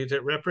 40s.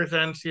 It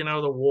represents,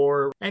 the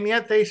war, and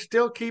yet they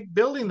still keep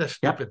building this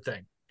stupid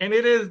thing. And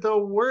it is the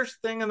worst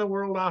thing in the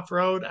world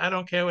off-road. I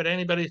don't care what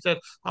anybody says.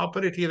 I'll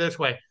put it to you this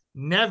way.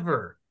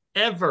 Never,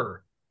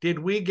 ever did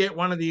we get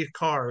one of these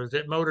cars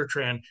at Motor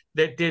Trend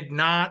that did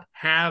not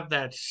have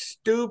that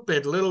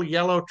stupid little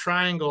yellow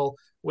triangle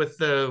with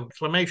the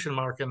exclamation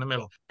mark in the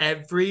middle.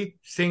 Every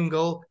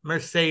single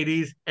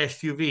Mercedes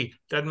SUV.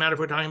 Doesn't matter if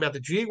we're talking about the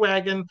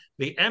G-Wagon,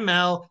 the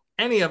ML,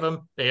 any of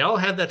them, they all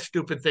had that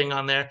stupid thing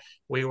on there.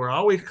 We were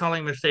always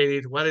calling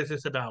Mercedes, what is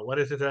this about? What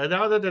is this about?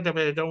 No,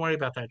 don't worry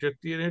about that.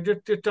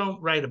 Just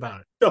don't write about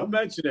it. Don't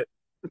mention it.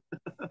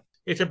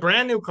 It's a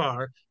brand new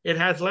car. It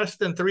has less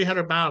than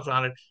 300 miles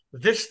on it.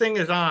 This thing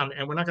is on,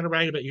 and we're not going to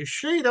write about it. You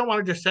sure you don't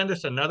want to just send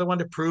us another one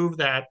to prove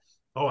that,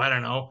 I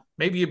don't know,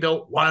 maybe you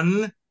built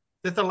one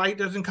that the light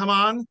doesn't come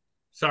on?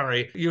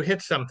 Sorry, you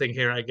hit something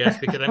here, I guess,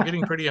 because I'm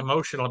getting pretty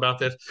emotional about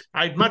this.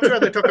 I'd much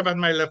rather talk about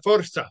my La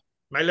Forza.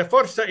 My La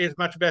Forza is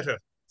much better.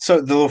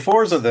 So the La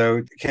Forza,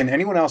 though, can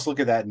anyone else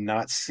look at that and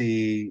not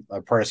see a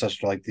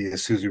predecessor like the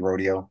Isuzu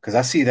Rodeo? Because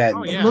I see that.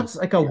 It looks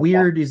like a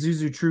weird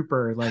Isuzu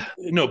Trooper. Like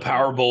no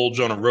power bulge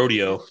on a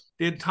rodeo.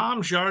 Did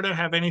Tom Jarda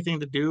have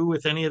anything to do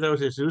with any of those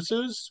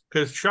Isuzus?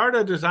 Because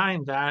Jarda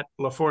designed that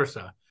La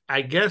Forza.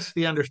 I guess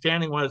the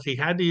understanding was he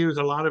had to use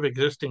a lot of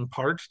existing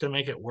parts to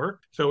make it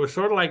work. So it was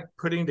sort of like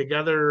putting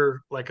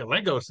together like a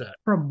Lego set.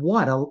 From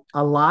what?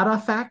 A Lada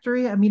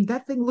factory? I mean,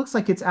 that thing looks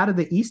like it's out of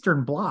the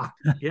Eastern Bloc.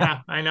 Yeah,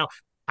 I know.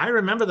 I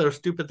remember those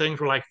stupid things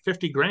were like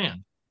 50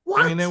 grand.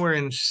 What? I mean, they were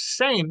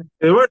insane.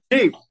 They weren't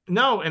cheap.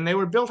 No, and they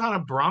were built on a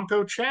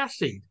Bronco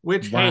chassis,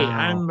 which, hey,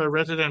 I'm a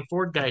resident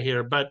Ford guy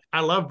here, but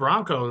I love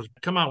Broncos.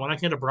 Come on, when I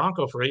can get a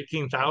Bronco for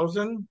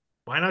 $18,000,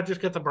 why not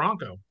just get the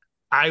Bronco?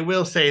 I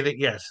will say that,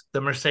 yes,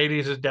 the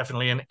Mercedes is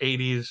definitely an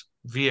 80s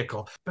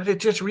vehicle, but it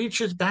just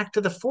reaches back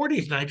to the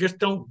 40s, and I just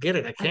don't get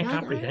it. I can't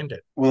comprehend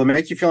it. Will it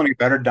make you feel any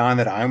better, Don,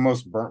 that I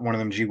almost burnt one of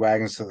them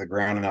G-Wagons to the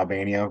ground in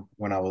Albania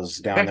when I was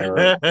down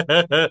there?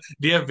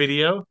 Do you have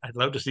video? I'd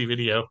love to see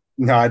video.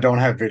 No, I don't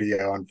have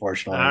video,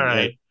 unfortunately. All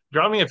right.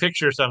 Draw me a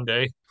picture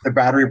someday. The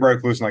battery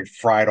broke loose and like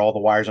fried all the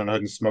wires on the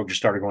hood, and smoke just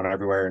started going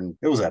everywhere, and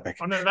it was epic.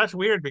 Oh no, that's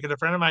weird because a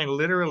friend of mine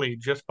literally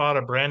just bought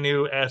a brand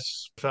new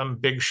some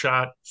big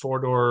shot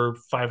 4-door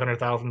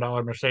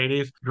 $500,000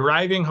 Mercedes.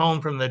 Driving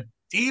home from the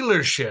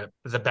dealership,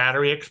 the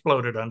battery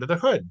exploded under the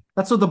hood.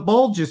 That's what the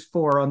bulge is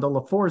for on the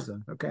La Forza.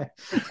 Okay.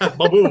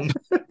 Boom.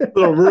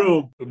 The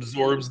room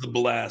absorbs the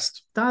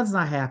blast. Don's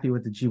not happy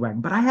with the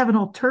G-Wagon, but I have an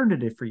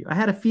alternative for you. I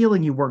had a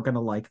feeling you weren't going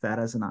to like that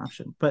as an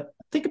option, but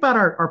think about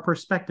our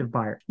prospective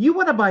buyer. You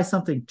want to buy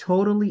something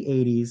totally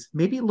 80s.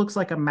 Maybe it looks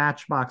like a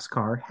Matchbox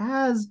car,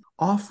 has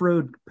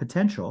off-road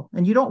potential,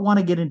 and you don't want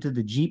to get into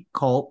the Jeep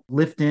cult,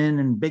 lift in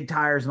and big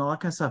tires and all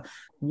that kind of stuff.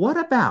 What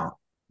about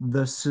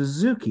the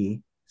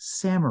Suzuki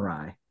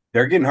Samurai?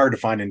 They're getting hard to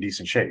find in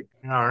decent shape.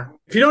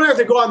 If you don't have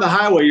to go on the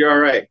highway, you're all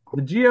right.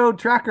 The Geo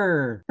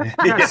Tracker.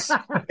 Yes.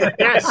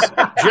 Yes.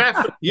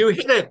 Jeff, you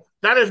hit it.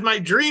 That is my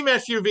dream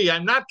SUV.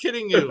 I'm not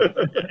kidding you.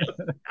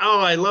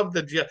 I love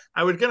the Geo.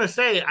 I was going to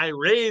say I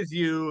raised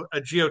you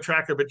a Geo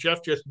Tracker, but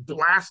Jeff just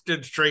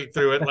blasted straight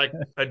through it like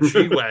a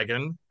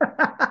G-Wagon.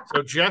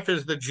 So Jeff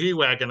is the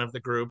G-Wagon of the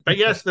group. But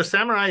yes, the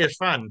Samurai is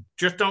fun.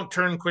 Just don't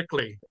turn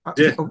quickly.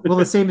 Well,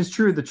 the same is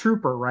true. The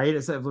Trooper, right?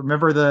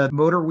 Remember the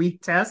Motor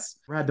Week tests?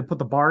 We had to put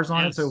the bars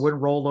on it so it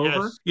wouldn't roll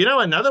over. You know,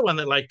 another one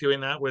that liked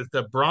doing that was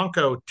the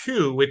Bronco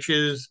 2, which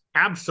is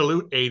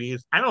absolute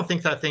 80s. I don't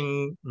think that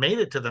thing made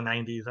it to the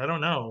 90s. I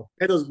don't know.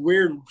 Had those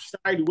weird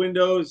side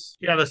windows.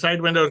 Yeah, the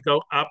side windows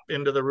go up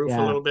into the roof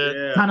a little bit.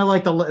 Yeah. Kind of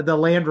like the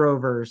Land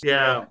Rovers.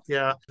 Yeah.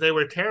 They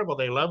were terrible.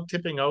 They loved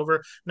tipping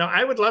over. Now,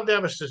 I would love to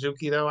have a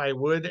Suzuki, though. I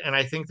would. And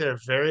I think they're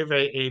very,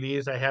 very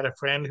 80s. I had a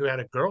friend who had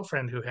a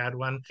girlfriend who had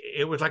one.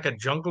 It was like a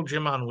jungle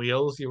gym on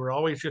wheels. You were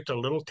always just a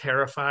little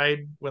terrified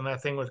when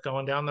that thing was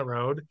going down the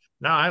road.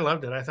 No, I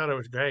loved it. I thought it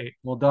was great.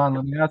 Well, Don,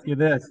 let me ask you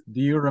this.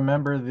 Do you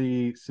remember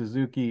the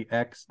Suzuki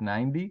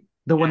X90?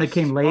 The one that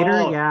came later?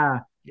 Oh. Yeah.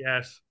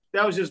 Yes.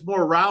 that was just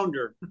more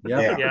rounder.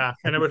 Yeah. Yeah,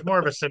 and it was more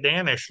of a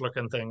sedanish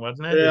looking thing,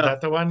 wasn't it? Is Yeah.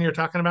 that the one you're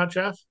talking about,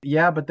 Jeff?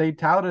 Yeah, but they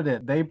touted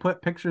it. They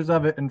put pictures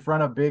of it in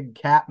front of big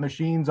cat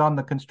machines on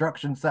the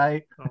construction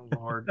site. Oh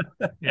Lord.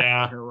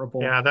 Yeah.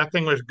 Terrible. Yeah, that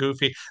thing was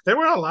goofy. There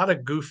were a lot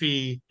of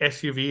goofy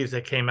SUVs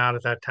that came out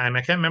at that time.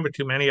 I can't remember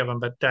too many of them,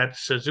 but that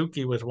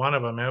Suzuki was one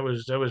of them. It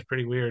was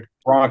pretty weird.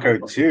 Bronco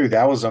too,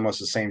 that was almost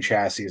the same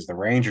chassis as the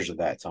Rangers at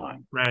that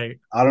time. Right.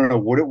 I don't know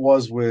what it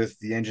was with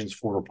the engines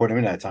Ford were putting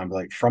them in that time, but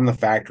like from the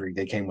factory,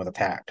 they came with a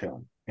tap to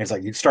them. And it's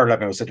like you'd start it up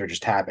and it would sit there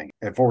just tapping.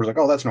 And Ford was like,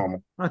 oh, that's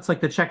normal. Well, it's like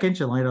the check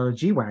engine light on a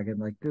G-Wagon,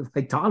 like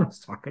Don was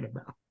talking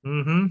about.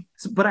 Mm-hmm.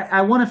 But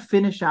I want to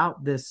finish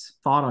out this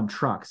thought on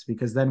trucks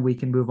because then we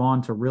can move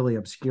on to really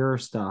obscure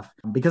stuff.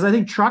 Because I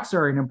think trucks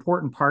are an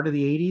important part of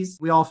the 80s.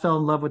 We all fell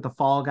in love with the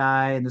Fall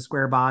Guy and the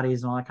square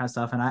bodies and all that kind of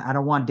stuff. And I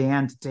don't want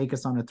Dan to take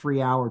us on a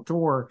 3-hour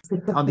tour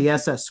on the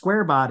SS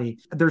square body.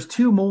 There's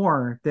two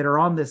more that are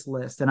on this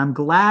list. And I'm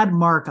glad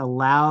Mark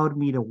allowed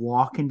me to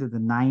walk into the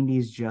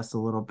 90s just a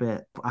little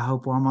bit. I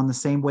hope I'm on the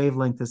same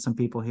wavelength as some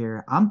people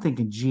here. I'm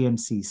thinking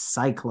GMC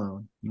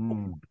Cyclone.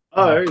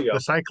 Oh, there you go. The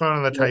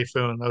Cyclone and the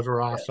Typhoon, those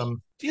were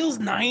awesome. Feels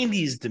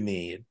 90s to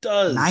me. It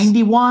does.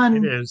 91.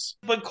 It is.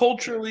 But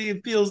culturally,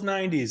 it feels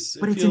 90s.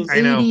 But It it's feels,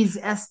 an 80s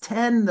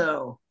S10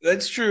 though.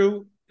 That's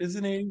true. Is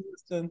it 80s?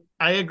 Then?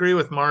 I agree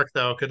with Mark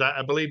though, because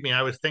I believe me,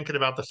 I was thinking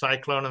about the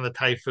Cyclone and the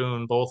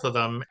Typhoon, both of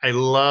them. I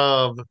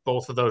love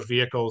both of those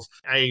vehicles.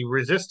 I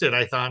resisted.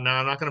 I thought, no,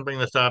 I'm not going to bring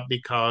this up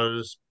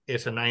because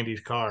it's a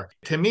 90s car.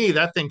 To me,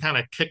 that thing kind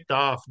of kicked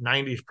off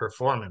 90s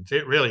performance.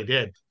 It really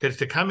did. Because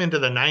to come into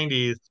the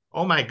 90s,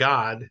 oh my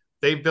God,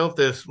 they built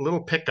this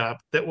little pickup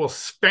that will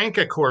spank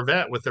a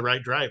Corvette with the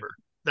right driver.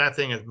 That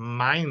thing is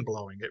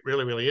mind-blowing. It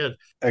really, really is.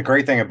 A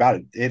great thing about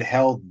it, it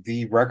held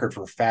the record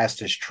for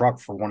fastest truck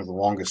for one of the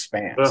longest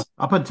spans. Yeah.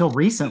 Up until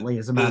recently,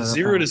 as a matter The of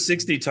 0 to fact.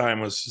 60 time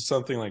was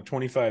something like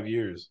 25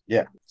 years.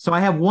 So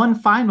I have one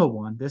final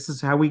one. This is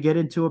how we get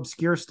into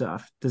obscure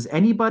stuff. Does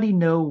anybody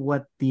know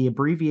what the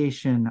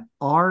abbreviation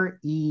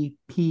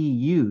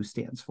REPU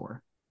stands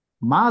for?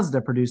 Mazda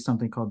produced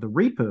something called the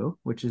Repu,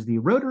 which is the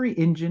rotary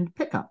engined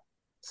pickup.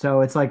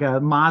 So it's like a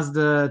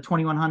Mazda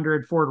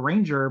 2100 Ford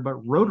Ranger, but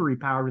rotary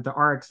powered with the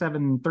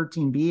RX-7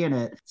 13B in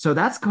it. So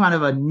that's kind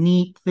of a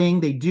neat thing.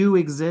 They do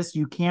exist.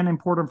 You can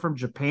import them from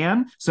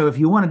Japan. So if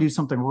you want to do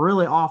something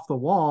really off the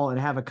wall and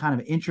have a kind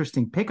of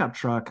interesting pickup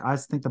truck, I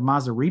think the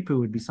Mazda Repu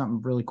would be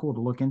something really cool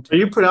to look into. Are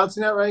you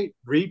pronouncing that right?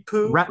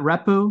 Repu?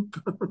 Repu?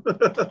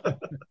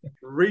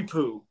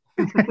 Repu.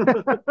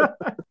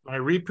 My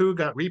Repu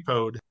got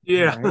repoed.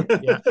 Yeah. Right?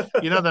 Yeah.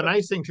 You know, the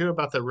nice thing too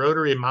about the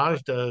rotary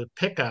Mazda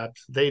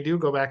pickups, they do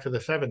go back to the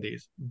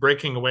 70s,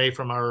 breaking away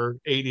from our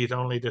 80s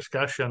only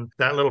discussion.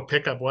 That little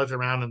pickup was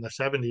around in the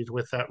 70s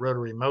with that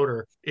rotary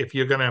motor. If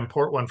you're going to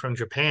import one from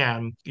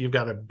Japan, you've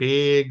got a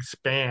big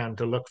span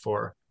to look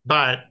for.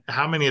 But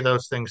how many of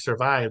those things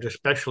survived,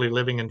 especially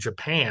living in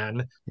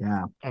Japan?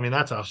 Yeah, I mean,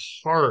 that's a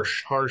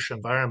harsh, harsh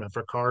environment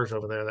for cars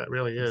over there. That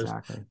really is.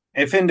 exactly.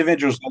 If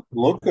individuals like the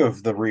look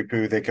of the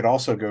Repu, they could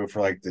also go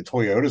for like the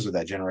Toyotas of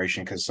that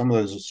generation because some of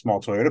those small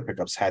Toyota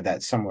pickups had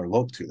that similar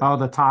look to them. Oh,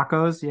 the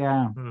tacos?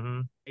 Yeah.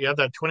 Mm-hmm. Yeah,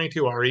 that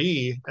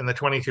 22RE and the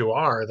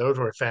 22R, those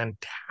were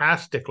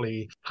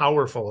fantastically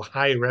powerful,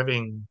 high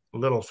revving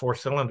little four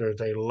cylinders.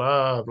 They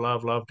love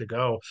to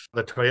go.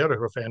 The Toyotas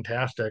were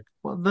fantastic.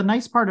 Well, the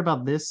nice part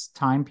about this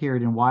time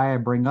period and why I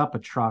bring up a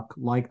truck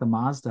like the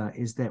Mazda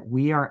is that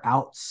we are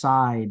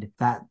outside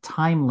that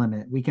time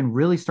limit. We can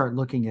really start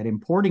looking at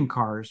importing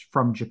cars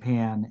from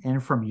Japan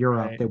and from Europe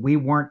Right. that we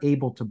weren't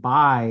able to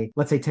buy,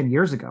 let's say 10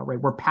 years ago, right?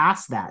 We're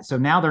past that. So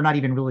now they're not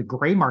even really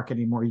gray market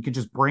anymore. You could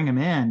just bring them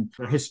in.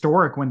 They're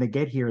historic when they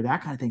get here,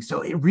 that kind of thing.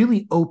 So it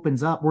really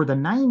opens up where the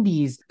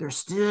 90s, they're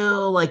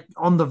still like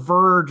on the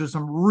verge of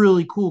some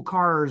really cool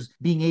cars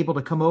being able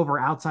to come over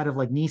outside of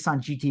like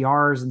Nissan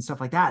GTRs and stuff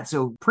like that.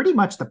 So pretty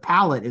much the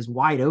palette is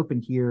wide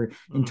open here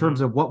in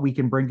terms of what we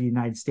can bring to the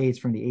United States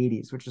from the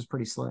 80s, which is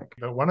pretty slick.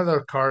 But one of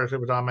those cars that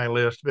was on my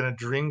list, been a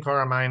dream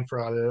car of mine for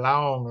a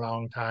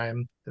long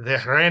time,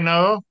 the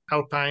Renault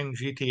Alpine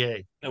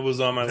GTA. It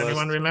was on my Does list.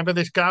 anyone remember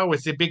this car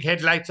with the big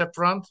headlights up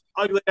front?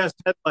 Ugly ass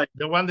headlight.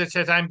 The one that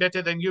says, I'm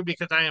better than you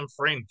because I am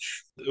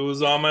French. It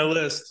was on my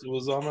list. It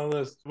was on my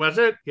list. Was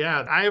it?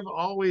 Yeah. I've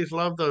always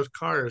loved those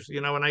cars.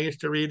 You know, when I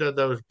used to read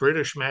those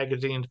British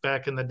magazines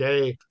back in the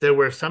day, there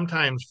were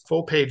sometimes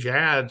full page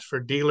ads for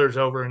dealers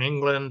over in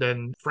England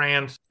and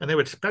France, and they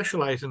would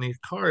specialize in these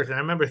cars. And I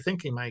remember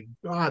thinking, my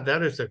God,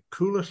 that is the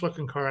coolest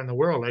looking car in the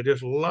world. I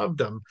just loved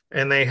them.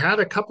 And they had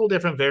a couple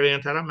different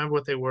variants. I don't remember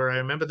what they were. I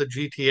remember the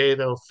GTA,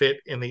 though, fit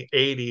in the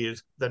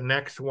 80s. The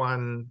next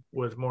one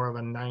was more of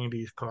a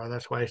 90s car.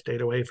 That's why I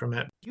stayed away from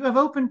it. You have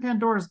opened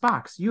Pandora's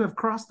box. You have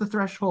crossed the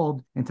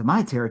threshold into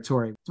my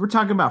territory. We're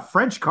talking about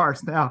French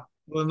cars now.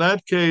 Well, in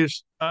that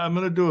case, I'm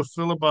going to do a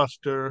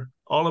filibuster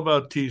all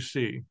about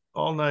TC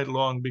all night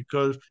long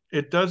because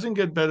it doesn't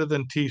get better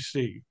than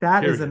TC.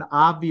 That is period. an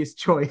obvious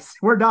choice.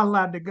 We're not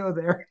allowed to go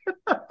there.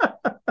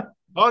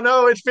 Oh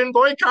no, it's been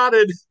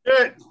boycotted.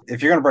 It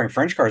if you're going to bring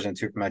French cars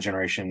into it from that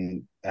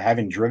generation,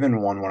 having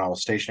driven one when I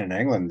was stationed in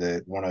England,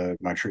 that one of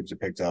my troops had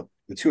picked up,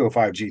 the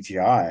 205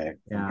 GTI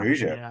from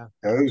Peugeot. Yeah.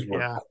 Those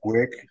were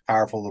quick,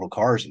 powerful little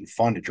cars and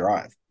fun to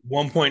drive.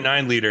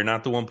 1.9 liter,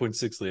 not the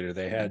 1.6 liter.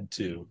 They had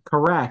two.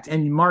 Correct.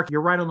 And Mark,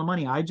 you're right on the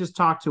money. I just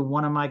talked to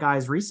one of my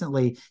guys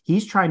recently.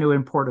 He's trying to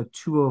import a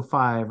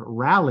 205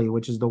 Rally,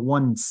 which is the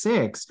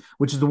 1.6,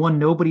 which is the one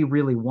nobody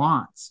really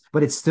wants,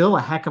 but it's still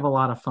a heck of a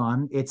lot of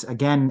fun. It's,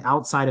 again,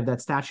 outside of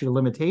that statute of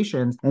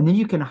limitations. And then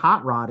you can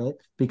hot rod it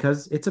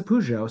because it's a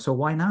Peugeot. So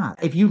why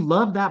not? If you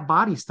love that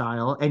body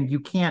style and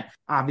you can't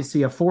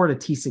obviously afford a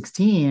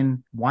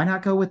T16, why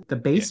not go with the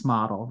base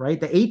model,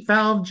 right? The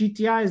 8-valve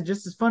GTI is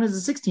just as fun as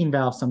a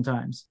 16-valve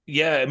sometimes.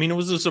 Yeah, I mean, it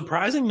was a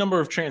surprising number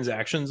of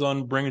transactions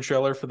on Bring a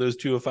Trailer for those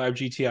 205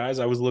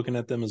 GTIs. I was looking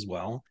at them as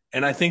well.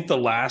 And I think the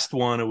last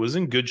one, it was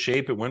in good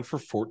shape. It went for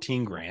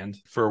 14 grand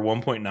for a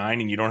 1.9,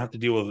 and you don't have to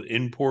deal with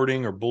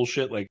importing or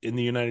bullshit like in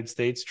the United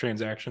States.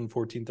 Transaction,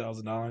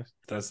 $14,000.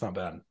 That's not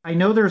bad. I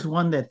know there's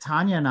one that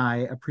Tanya and I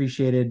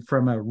appreciated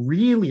from a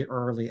really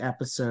early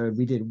episode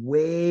we did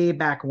way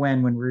back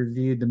when we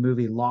reviewed the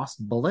movie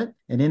Lost Bullet.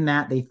 And in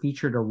that, they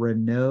featured a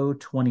Renault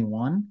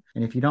 21.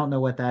 And if you don't know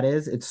what that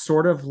is, it's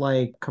sort of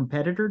like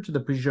competitor to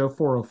the Peugeot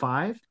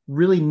 405.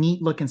 Really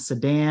neat looking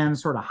sedan,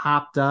 sort of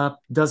hopped up,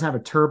 does have a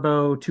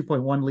turbo,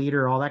 2.1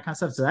 liter, all that kind of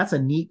stuff. So that's a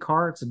neat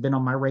car. It's been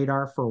on my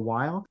radar for a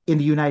while. In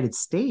the United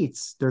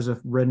States, there's a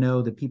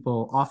Renault that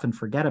people often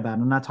forget about.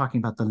 I'm not talking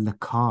about the Le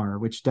Car,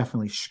 which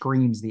definitely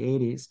screams the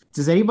 80s.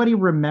 Does anybody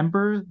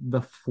remember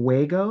the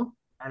Fuego?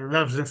 I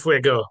love the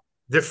Fuego.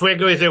 The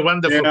Fuego is a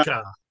wonderful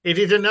car. It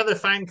is another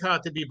fine car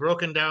to be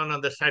broken down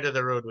on the side of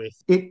the road with.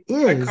 It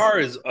is. That car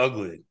is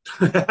ugly.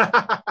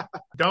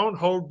 Don't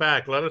hold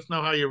back. Let us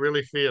know how you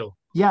really feel.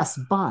 Yes,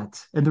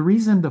 and the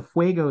reason the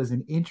Fuego is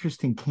an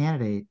interesting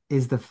candidate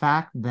is the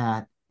fact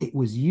that it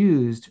was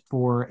used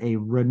for a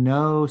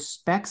Renault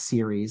spec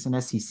series, an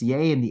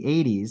SCCA in the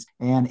 80s,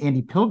 and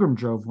Andy Pilgrim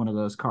drove one of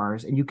those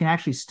cars, and you can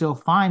actually still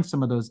find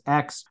some of those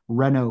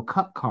ex-Renault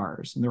Cup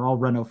cars, and they're all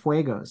Renault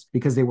Fuegos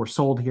because they were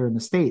sold here in the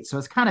States. So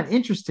it's kind of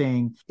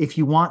interesting if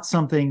you want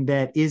something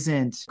that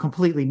isn't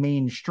completely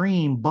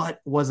mainstream,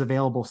 but was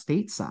available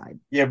stateside.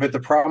 Yeah, but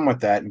the problem with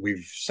that, and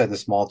we've said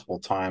this multiple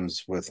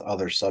times with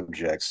other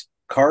subjects,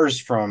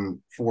 cars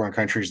from foreign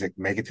countries that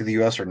make it to the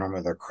U.S. are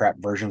normally their crap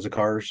versions of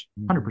cars.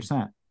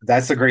 100%.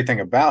 That's the great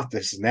thing about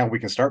this. Now we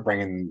can start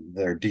bringing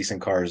their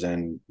decent cars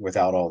in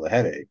without all the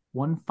headache.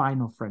 One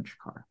final French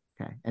car.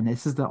 Okay. And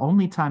this is the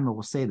only time I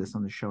will say this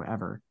on the show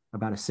ever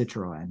about a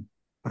Citroën,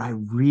 but I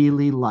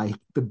really like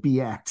the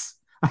BX.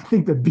 I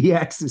think the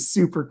BX is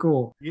super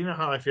cool. You know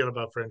how I feel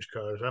about French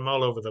cars. I'm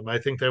all over them. I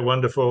think they're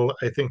wonderful.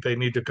 I think they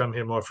need to come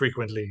here more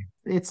frequently.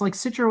 It's like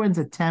Citroën's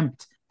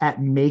attempt at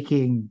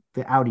making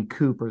the Audi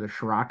Coupe or the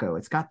Scirocco.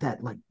 It's got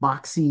that like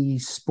boxy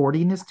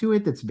sportiness to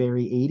it that's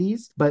very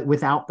 80s, but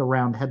without the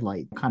round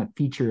headlight kind of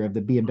feature of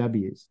the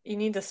BMWs. You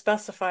need to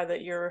specify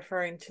that you're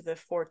referring to the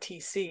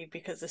 4TC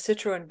because the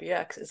Citroën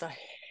BX is a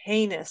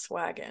heinous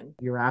wagon.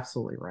 You're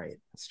absolutely right.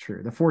 That's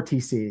true. The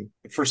 4TC.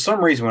 For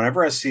some reason,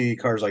 whenever I see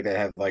cars like that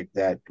have like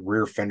that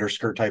rear fender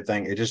skirt type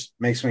thing, it just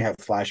makes me have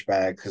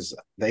flashbacks because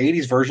the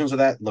 80s versions of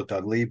that looked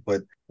ugly,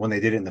 but when they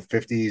did it in the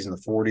 50s and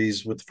the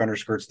 40s with the fender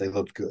skirts, they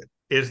looked good.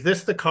 Is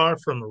this the car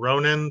from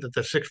Ronin that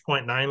the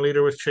 6.9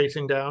 liter was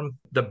chasing down?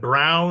 The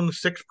brown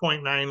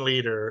 6.9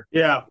 liter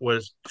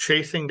was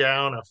chasing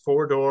down a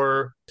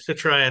four-door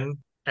Citroën,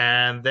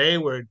 and they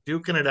were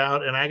duking it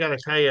out. And I got to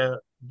tell you,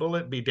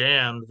 bullet be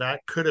damned, that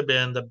could have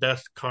been the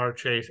best car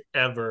chase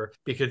ever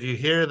because you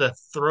hear the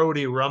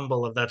throaty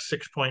rumble of that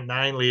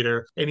 6.9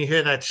 liter and you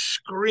hear that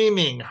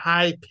screaming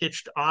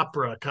high-pitched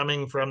opera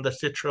coming from the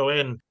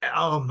Citroën.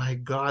 Oh my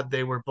God,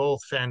 they were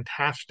both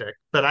fantastic.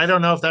 But I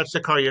don't know if that's the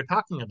car you're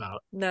talking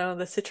about. No,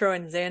 the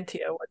Citroën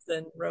Xantia was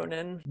in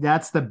Ronin.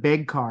 That's the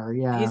big car,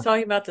 yeah. He's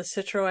talking about the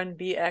Citroën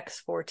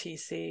BX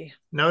 4TC.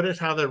 Notice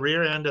how the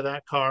rear end of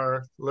that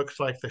car looks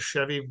like the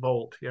Chevy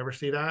Bolt. You ever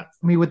see that?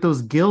 I mean, with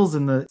those gills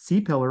in the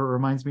C-pillar, it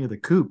reminds me of the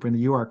coupe in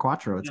the UR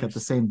Quattro. It's got the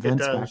same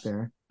vents back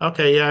there.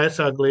 Okay, yeah, it's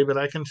ugly, but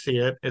I can see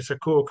it. It's a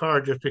cool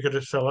car just because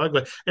it's so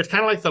ugly. It's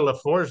kind of like the La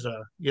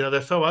Forza. You know,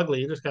 they're so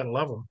ugly, you just got to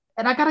love them.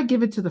 And I got to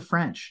give it to the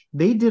French.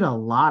 They did a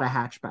lot of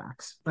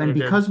hatchbacks. And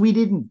because we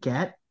didn't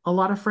get a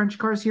lot of French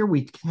cars here,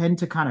 we tend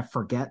to kind of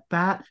forget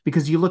that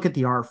because you look at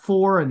the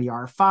R4 and the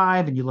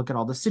R5 and you look at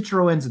all the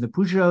Citroëns and the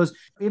Peugeots,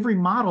 every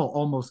model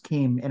almost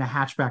came in a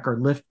hatchback or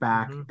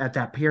liftback at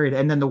that period.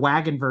 And then the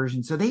wagon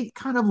version. So they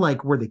kind of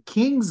like were the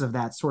kings of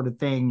that sort of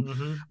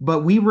thing.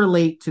 But we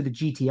relate to the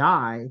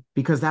GTI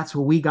because that's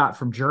what we got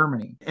from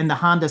Germany and the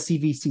Honda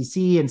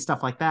CVCC and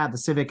stuff like that, the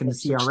Civic and the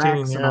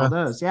CRX and all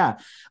those. Yeah.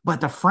 But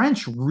the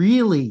French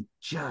really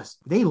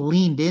they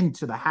leaned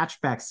into the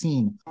hatchback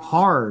scene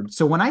hard.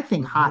 So when I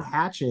think hot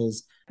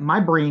hatches,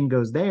 my brain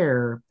goes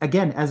there.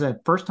 Again, as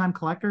a first-time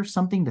collector,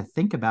 something to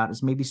think about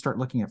is maybe start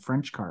looking at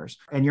French cars.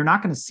 And you're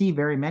not going to see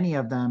very many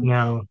of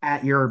them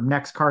at your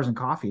next Cars and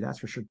Coffee, that's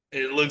for sure.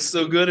 It looks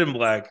so good in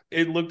black.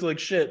 It looked like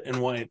shit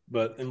in white,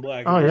 but in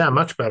black. Oh, yeah,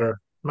 much better.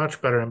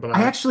 Much better in black.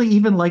 I actually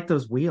even like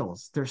those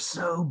wheels. They're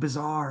so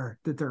bizarre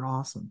that they're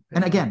awesome.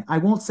 And again, I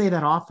won't say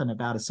that often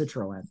about a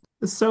Citroën.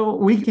 So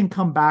we can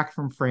come back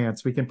from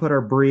France. We can put our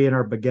Brie and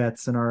our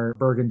baguettes and our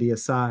Burgundy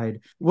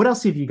aside. What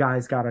else have you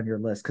guys got on your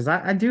list? Because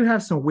I do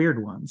have some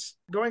weird ones.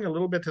 Going a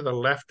little bit to the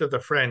left of the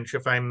French,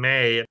 if I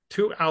may,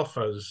 two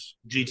Alphas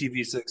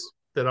GTV6.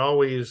 that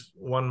always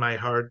won my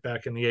heart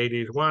back in the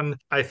 80s. One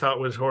I thought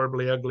was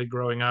horribly ugly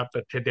growing up,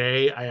 but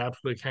today I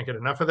absolutely can't get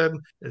enough of them.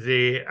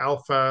 The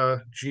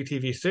Alpha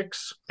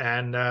GTV6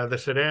 and the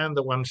sedan,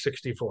 the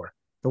 164.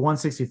 The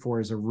 164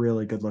 is a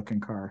really good looking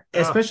car,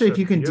 Oh, especially it's if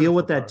you a can deal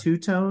with beautiful that car.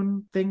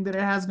 two-tone thing that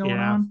it has going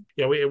on.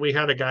 Yeah, we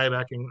had a guy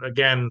back in,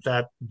 again,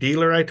 that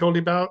dealer I told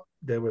you about.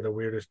 They were the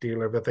weirdest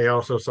dealer, but they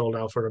also sold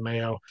Alfa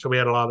Romeo. So we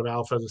had a lot of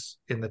Alphas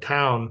in the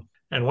town.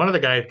 And one of the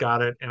guys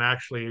got it, and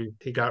actually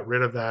he got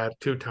rid of that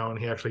two-tone.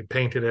 He actually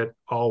painted it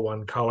all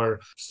one color.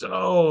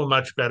 So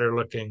much better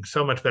looking,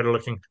 so much better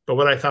looking. But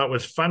what I thought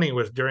was funny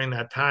was during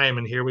that time,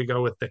 and here we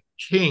go with the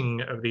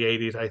king of the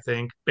 80s, I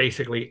think,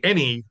 basically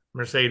any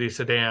Mercedes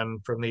sedan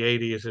from the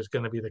 80s is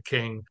going to be the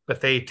king. But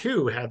they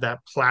too had that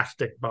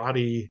plastic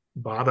body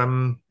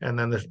bottom and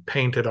then this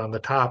painted on the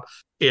top.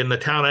 In the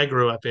town I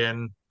grew up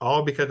in,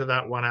 all because of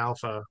that one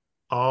Alpha,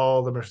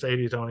 all the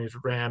Mercedes owners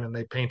ran and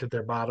they painted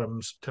their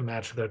bottoms to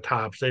match their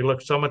tops. They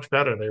looked so much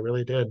better. They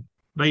really did.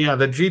 But yeah,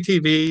 the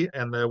GTV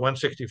and the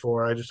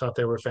 164, I just thought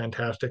they were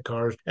fantastic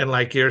cars. And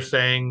like you're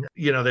saying,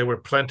 they were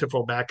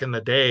plentiful back in the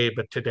day,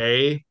 but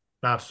today,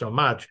 not so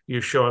much. You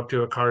show up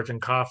to a Cars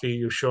and Coffee,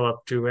 you show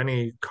up to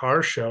any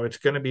car show, it's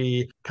going to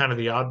be kind of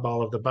the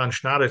oddball of the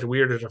bunch. Not as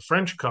weird as a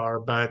French car,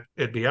 but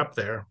it'd be up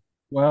there.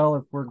 Well,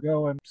 if we're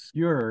going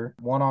obscure,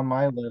 one on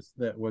my list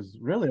that was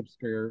really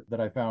obscure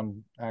that I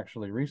found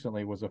actually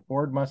recently was a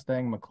Ford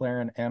Mustang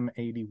McLaren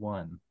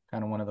M81.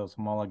 Kind of one of those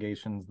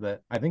homologations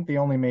that I think they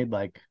only made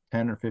like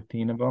 10 or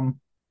 15 of them.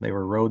 They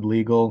were road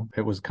legal.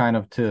 It was kind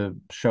of to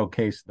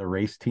showcase the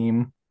race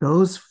team.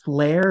 Those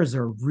flares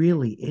are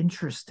really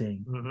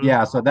interesting. Mhm.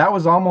 Yeah, so that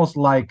was almost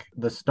like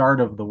the start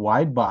of the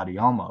wide body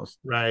almost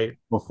Right.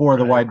 before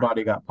the Right. wide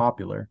body got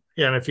popular.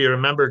 Yeah, and if you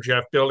remember,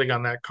 Jeff, building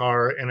on that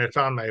car, and it's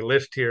on my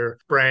list here,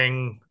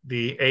 sprang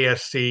the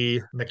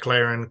ASC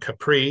McLaren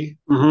Capri.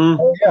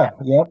 Mm-hmm. Oh, yeah.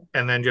 Yep.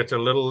 And then just a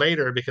little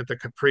later, because the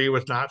Capri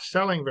was not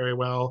selling very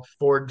well,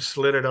 Ford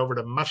slid it over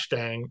to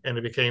Mustang and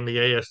it became the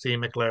ASC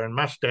McLaren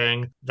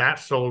Mustang. That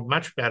sold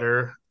much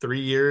better. 3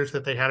 years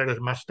that they had it as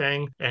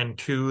Mustang and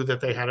 2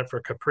 that they had it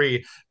for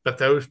Capri. But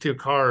those two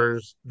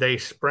cars, they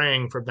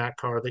sprang from that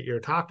car that you're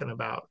talking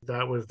about.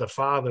 That was the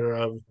father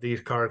of these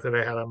cars that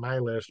I had on my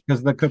list.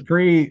 Because the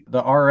Capri,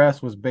 the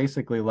RS was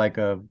basically like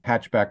a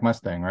hatchback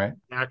Mustang, right?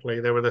 Exactly.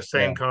 They were the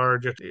same Yeah. car,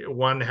 just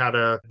one had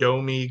a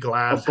domey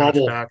glass A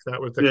bubble. hatchback. That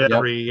was the Yeah.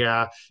 Capri,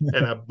 yeah,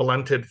 and a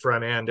blunted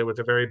front end. It was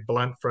a very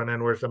blunt front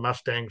end, whereas the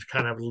Mustangs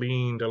kind of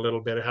leaned a little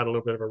bit. It had a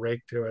little bit of a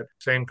rake to it.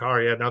 Same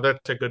car, yeah. No,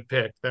 that's a good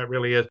pick. That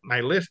really is. My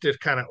list is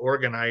kind of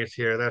organized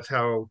here. That's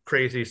how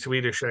crazy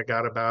Swedish I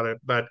got about it.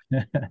 But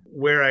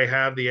where I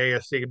have the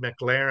ASC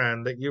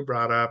McLaren that you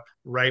brought up,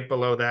 right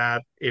below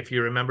that, if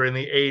you remember in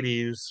the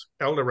 80s,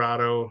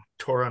 Eldorado,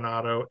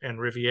 Toronado, and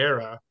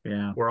Riviera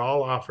Yeah. were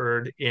all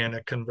offered in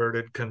a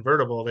converted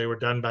convertible. They were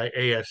done by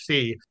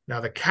ASC.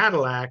 Now, the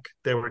Cadillac,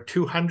 there were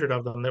 200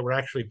 of them that were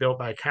actually built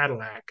by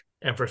Cadillac.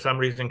 And for some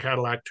reason,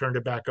 Cadillac turned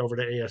it back over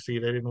to ASC.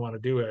 They didn't want to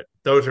do it.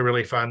 Those are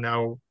really fun.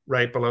 Now,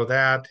 right below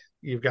that,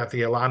 you've got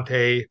the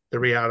Elante, the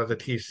Riata, the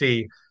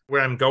TC.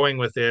 Where I'm going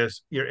with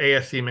this, your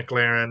ASC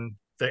McLaren,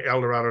 the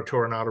Eldorado,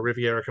 Toronado,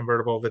 Riviera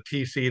convertible, the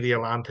TC, the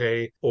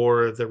Elante,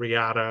 or the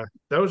Riata.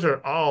 Those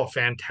are all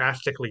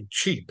fantastically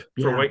cheap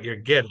for Yeah. what you're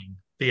getting.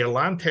 The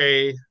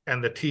Elante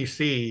and the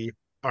TC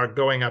are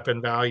going up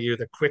in value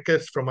the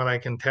quickest from what I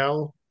can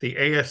tell. The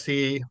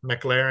ASC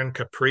McLaren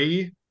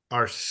Capri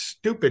are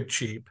stupid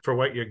cheap for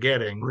what you're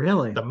getting.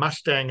 Really? The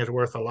Mustang is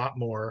worth a lot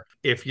more.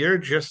 If you're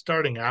just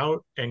starting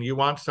out and you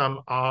want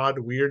some odd,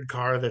 weird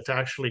car that's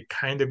actually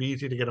kind of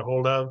easy to get a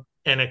hold of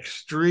and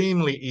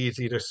extremely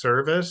easy to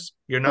service,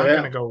 you're not Yeah.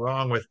 going to go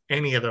wrong with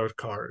any of those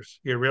cars.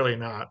 You're really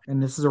not.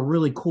 And this is a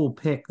really cool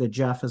pick that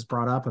Jeff has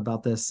brought up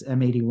about this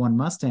M81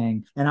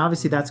 Mustang. And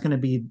obviously that's going to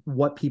be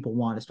what people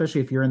want, especially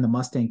if you're in the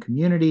Mustang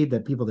community, the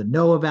people that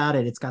know about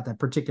it. It's got that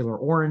particular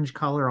orange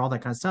color, all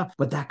that kind of stuff.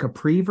 But that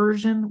Capri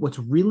version, what's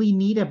really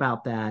neat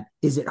about that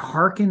is it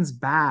harkens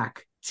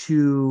back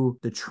to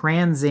the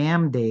Trans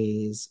Am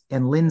days,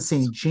 and Lynn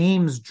St.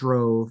 James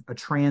drove a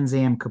Trans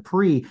Am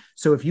Capri.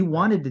 So if you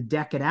wanted to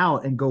deck it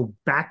out and go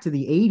back to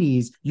the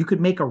 80s, you could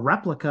make a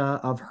replica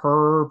of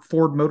her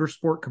Ford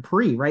Motorsport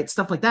Capri, right?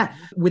 Stuff like that.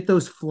 With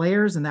those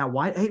flares and that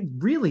wide, it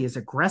really is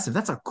aggressive.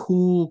 That's a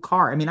cool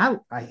car. I mean, I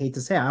hate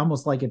to say, I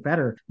almost like it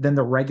better than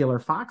the regular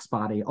Fox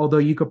body, although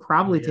you could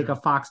probably take a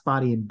Fox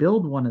body and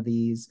build one of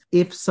these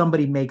if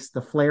somebody makes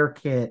the flare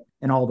kit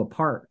and all the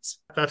parts.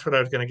 That's what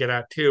I was going to get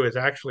at too, is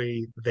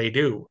actually they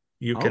do.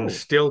 You can Oh.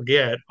 still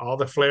get all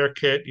the flare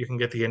kit. You can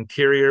get the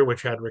interior,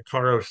 which had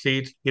Recaro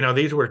seats.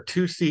 These were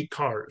two-seat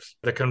cars,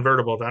 the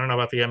convertibles. I don't know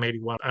about the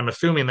M81. I'm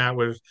assuming that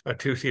was a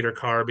two-seater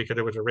car because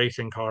it was a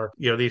racing car.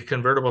 These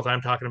convertibles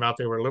I'm talking about,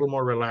 they were a little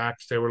more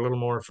relaxed. They were a little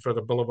more for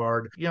the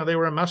boulevard. They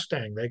were a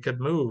Mustang. They could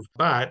move,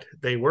 but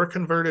they were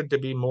converted to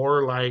be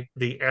more like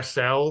the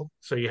SL.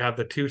 So you have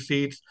the two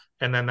seats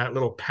and then that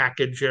little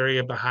package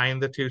area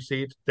behind the two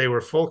seats. They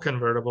were full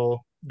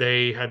convertible.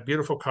 They had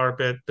beautiful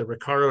carpet, the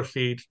Recaro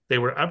seats. They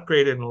were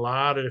upgraded in a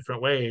lot of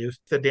different ways.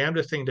 The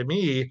damnedest thing to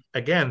me,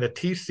 again, the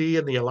TC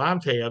and the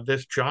Elante of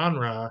this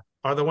genre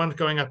are the ones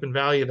going up in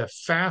value the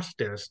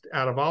fastest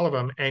out of all of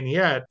them. And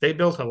yet they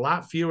built a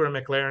lot fewer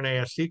McLaren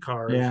ASC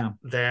cars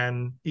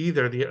than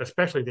either,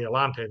 especially the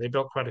Elante. They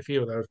built quite a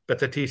few of those. But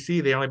the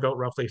TC, they only built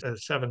roughly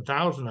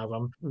 7,000 of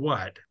them.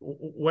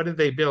 What did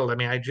they build? I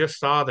mean, I just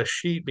saw the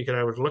sheet because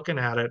I was looking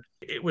at it.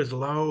 It was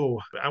low.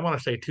 I want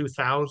to say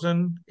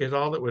 2,000 is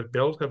all that was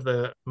built of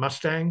the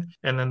Mustang.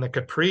 And then the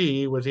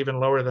Capri was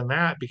even lower than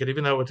that because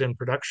even though it was in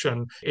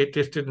production, it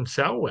just didn't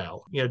sell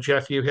well.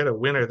 Jeff, you hit a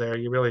winner there.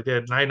 You really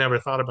did. And I never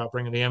thought about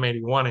bringing the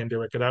M81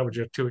 into it because that was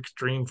just too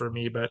extreme for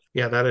me. But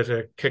yeah, that is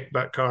a kick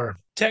butt car.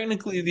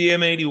 Technically, the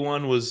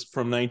M81 was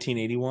from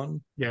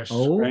 1981. Yes.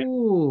 Oh. Right?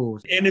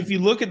 And if you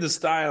look at the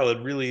style, it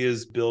really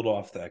is built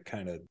off that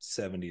kind of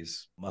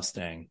 70s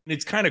Mustang.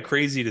 It's kind of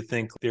crazy to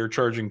think they're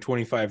charging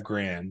 25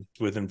 grand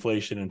with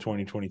inflation in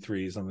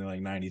 2023, something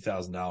like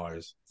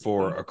 $90,000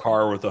 for a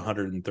car with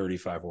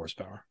 135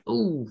 horsepower.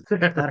 Ooh,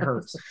 that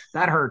hurts.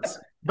 That hurts.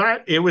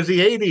 But it was the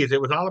 80s.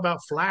 It was all about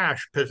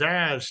flash,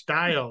 pizzazz,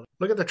 style.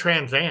 Look at the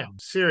Trans Am.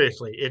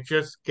 Seriously, it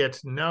just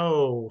gets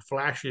no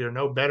flashier,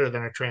 no better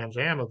than a Trans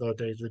Am of those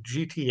days. The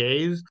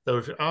GTAs,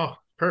 those,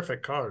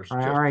 perfect cars. All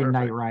right,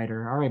 Knight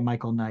Rider. All right,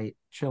 Michael Knight.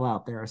 Chill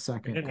out there a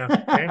second.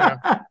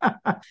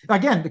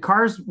 Again, the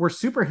cars were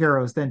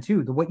superheroes then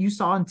too. What you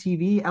saw on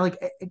TV,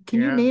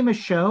 can you name a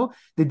show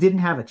that didn't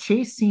have a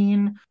chase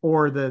scene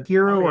or the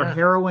hero or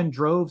heroine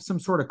drove some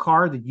sort of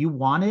car that you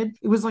wanted?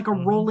 It was like a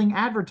rolling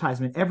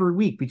advertisement every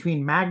week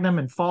between Magnum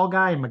and Fall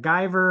Guy and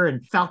MacGyver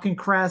and Falcon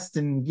Crest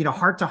and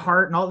Heart to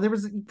Heart and all. There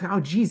was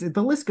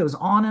the list goes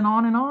on and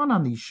on and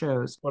on these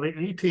shows. Well, the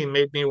E-Team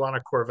made me want a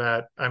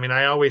Corvette. I mean,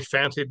 I always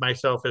fancied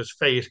myself as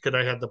Face because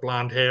I had the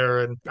blonde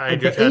hair and I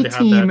just had to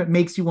have that.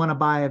 Makes you want to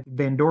buy a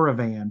Vandora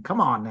van. Come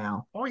on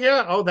now. Oh,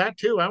 yeah. Oh, that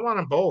too. I want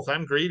them both.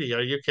 I'm greedy.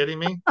 Are you kidding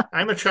me?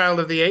 I'm a child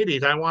of the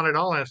 80s. I want it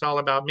all, and it's all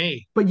about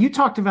me. But you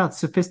talked about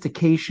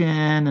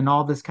sophistication and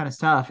all this kind of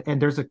stuff.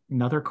 And there's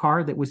another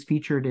car that was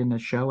featured in the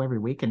show every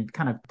week. And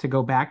kind of to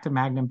go back to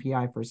Magnum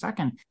PI for a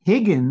second,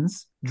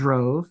 Higgins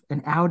drove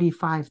an Audi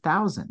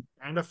 5000.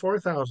 And a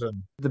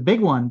 4000. The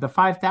big one, the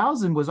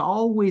 5000, was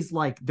always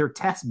like their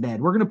test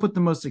bed. We're going to put the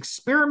most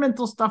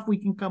experimental stuff we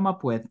can come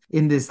up with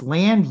in this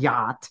land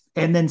yacht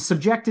and then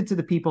subject it to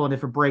the people. And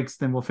if it breaks,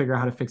 then we'll figure out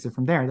how to fix it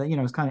from there. That,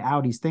 it's kind of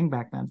Audi's thing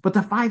back then. But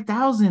the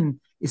 5000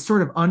 is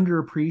sort of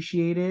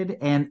underappreciated.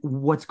 And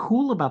what's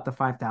cool about the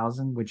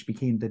 5000, which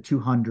became the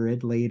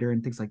 200 later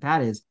and things like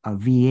that, is a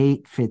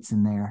V8 fits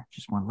in there.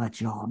 Just want to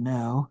let you all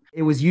know.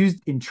 It was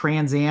used in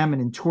Trans Am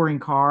and in touring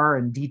car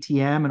and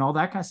DTM and all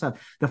that kind of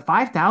stuff. The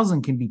 5000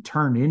 can be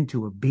turned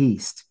into a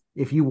beast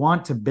if you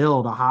want to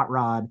build a hot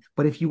rod.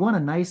 But if you want a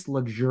nice,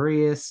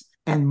 luxurious,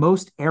 and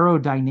most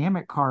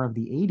aerodynamic car of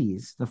the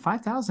 80s, the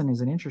 5000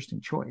 is an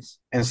interesting choice.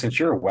 And since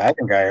you're a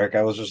wagon guy, Eric,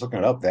 I was just looking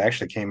it up. They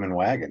actually came in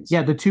wagons.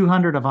 Yeah, the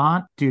 200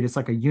 Avant, dude, it's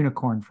like a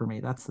unicorn for me.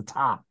 That's the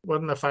top.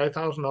 Wasn't the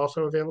 5000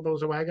 also available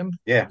as a wagon?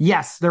 Yeah.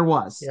 Yes, there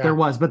was.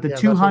 But the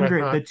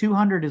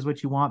 200 is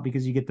what you want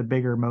because you get the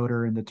bigger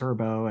motor and the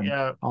turbo and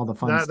all the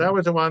fun stuff. That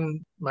was the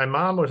one. My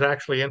mom was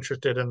actually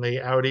interested in the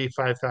Audi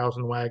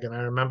 5000 wagon. I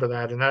remember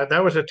that. And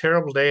that was a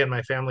terrible day in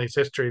my family's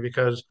history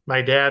because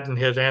my dad and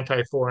his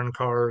anti-foreign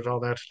cars, all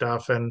that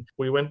stuff. And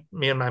we went,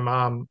 me and my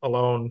mom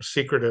alone,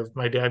 secretive.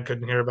 My dad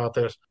couldn't hear about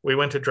this. We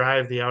went to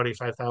drive the Audi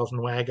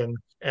 5000 wagon.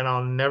 And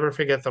I'll never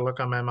forget the look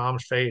on my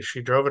mom's face.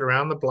 She drove it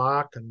around the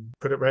block and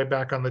put it right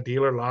back on the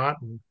dealer lot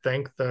and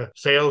thanked the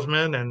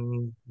salesman.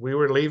 And we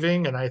were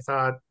leaving. And I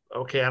thought,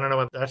 okay, I don't know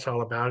what that's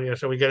all about.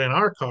 So we get in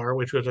our car,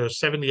 which was a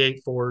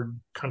 78 Ford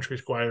Country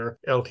Squire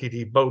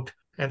LTD boat.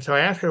 And so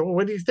I asked her, well,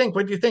 what do you think?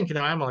 What do you think?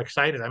 I'm all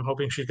excited. I'm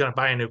hoping she's going to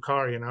buy a new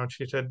car, And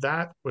she said,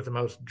 that was the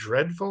most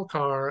dreadful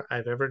car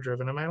I've ever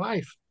driven in my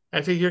life.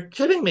 I said, you're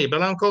kidding me,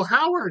 but Uncle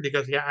Howard. He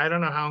goes, yeah, I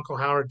don't know how Uncle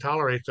Howard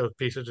tolerates those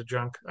pieces of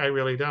junk. I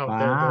really don't.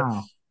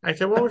 Wow. I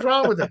said, what was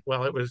wrong with it?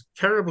 Well, it was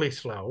terribly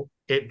slow.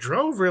 It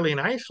drove really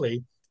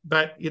nicely.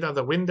 But,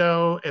 the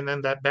window and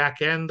then that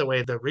back end, the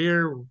way the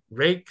rear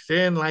rakes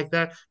in like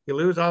that, you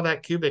lose all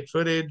that cubic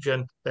footage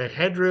and the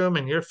headroom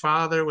and your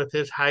father with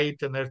his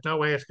height, and there's no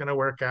way it's going to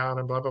work out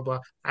and blah, blah, blah.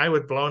 I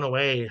was blown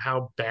away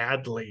how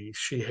badly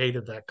she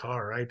hated that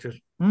car. I just,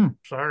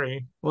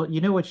 sorry. Well, you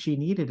know what she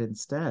needed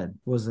instead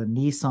was a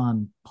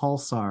Nissan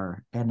Pulsar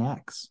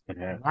NX.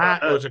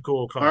 That was a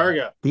cool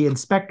car. The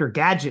Inspector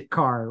Gadget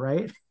car,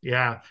 right?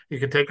 Yeah, you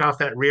could take off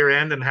that rear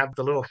end and have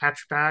the little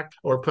hatchback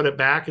or put it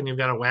back and you've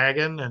got a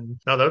wagon. And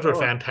no, those were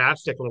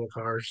fantastic little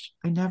cars.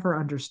 I never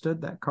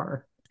understood that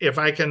car. If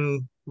I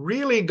can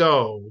Really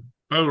go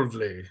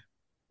boldly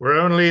where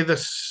only the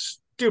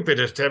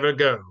stupidest ever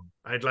go.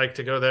 I'd like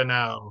to go there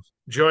now.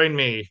 Join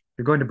me.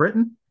 You're going to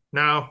Britain?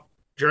 No,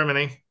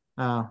 Germany.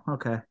 Oh,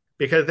 okay.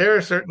 Because there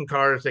are certain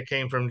cars that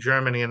came from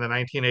Germany in the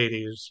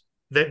 1980s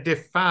that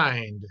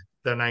defined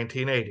the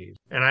 1980s.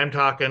 And I'm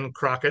talking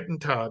Crockett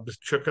and Tubbs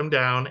took them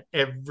down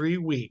every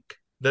week.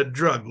 The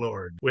drug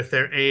lord with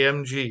their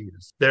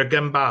AMGs, their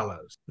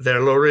Gambalas,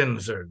 their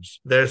Lorenzers,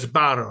 their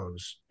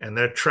Sbarros, and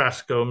their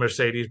Trasco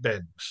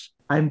Mercedes-Benz.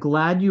 I'm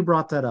glad you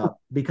brought that up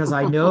because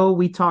I know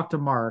we talked to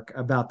Mark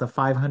about the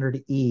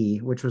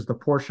 500E, which was the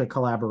Porsche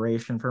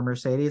collaboration for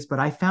Mercedes, but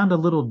I found a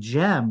little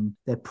gem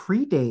that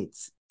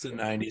predates. It's a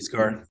 90s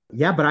car.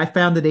 Yeah, but I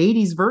found an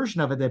 80s version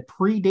of it that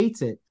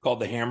predates it. Called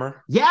the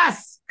Hammer.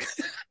 Yes!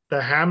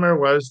 The Hammer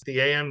was the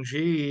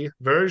AMG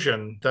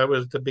version. That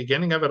was the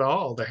beginning of it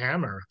all, the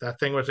Hammer. That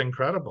thing was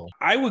incredible.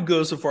 I would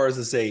go so far as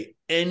to say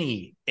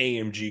any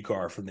AMG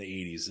car from the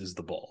 80s is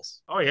the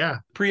balls. Oh, yeah.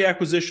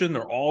 Pre-acquisition,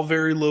 they're all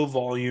very low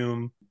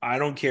volume. I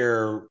don't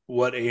care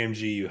what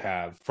AMG you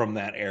have from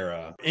that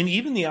era. And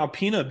even the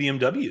Alpina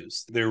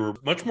BMWs, they were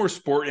much more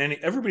sport. And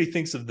everybody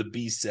thinks of the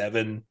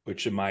B7,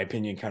 which in my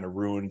opinion kind of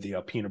ruined the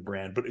Alpina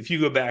brand. But if you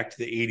go back to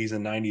the 80s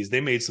and 90s,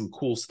 they made some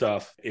cool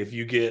stuff. If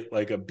you get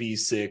like a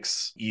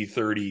B6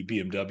 E30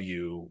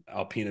 BMW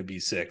Alpina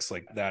B6,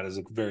 like that is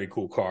a very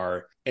cool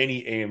car.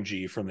 Any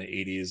AMG from the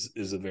 80s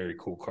is a very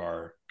cool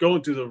car.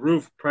 Going through the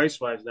roof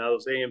price-wise now,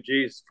 those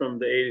AMGs from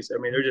the 80s,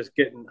 I mean, they're just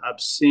getting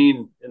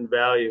obscene in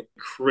value.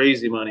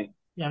 Crazy money.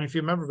 Yeah, and if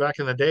you remember back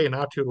in the day,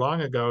 not too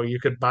long ago,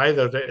 you could buy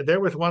those. There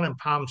was one in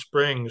Palm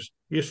Springs.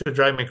 Used to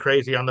drive me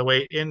crazy on the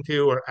way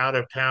into or out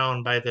of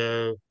town by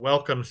the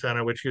Welcome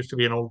Center, which used to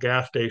be an old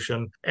gas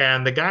station.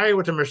 And the guy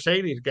was a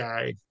Mercedes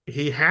guy.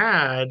 He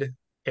had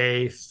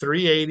a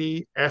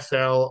 380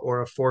 SL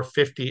or a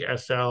 450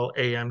 SL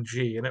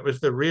AMG, and it was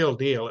the real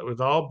deal. It was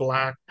all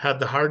black, had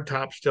the hard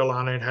top still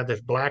on it, had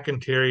this black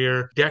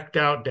interior, decked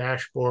out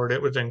dashboard.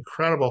 It was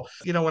incredible.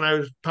 You know, when I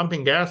was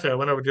pumping gas there, I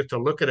went over just to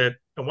look at it.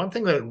 And one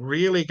thing that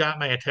really got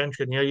my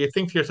attention, you know, you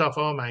think to yourself,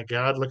 oh my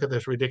God, look at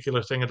this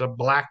ridiculous thing. It's a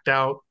blacked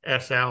out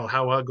SL.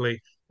 How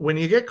ugly. When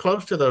you get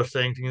close to those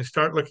things and you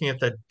start looking at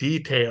the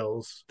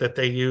details that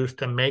they use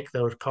to make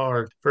those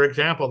cars, for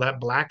example, that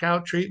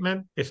blackout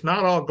treatment, it's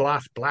not all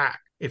gloss black.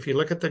 If you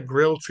look at the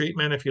grille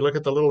treatment, if you look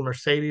at the little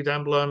Mercedes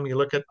emblem, you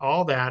look at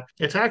all that,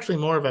 it's actually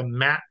more of a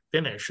matte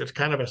finish. It's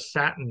kind of a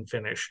satin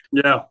finish.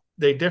 Yeah.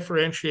 They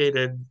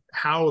differentiated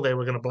how they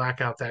were going to black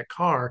out that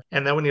car.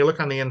 And then when you look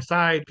on the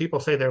inside, people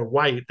say they're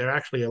white. They're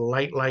actually a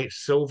light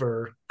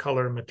silver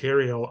color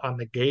material on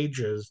the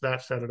gauges.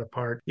 That set it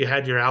apart. You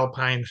had your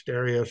Alpine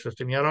stereo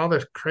system. You had all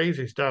this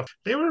crazy stuff.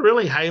 They were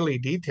really highly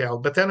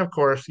detailed. But then, of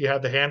course, you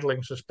had the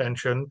handling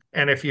suspension.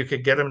 And if you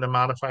could get them to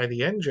modify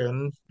the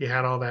engine, you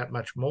had all that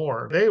much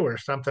more. They were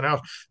something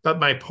else. But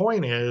my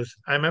point is,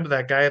 I remember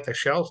that guy at the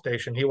Shell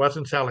station. He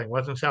wasn't selling.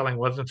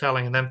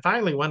 And then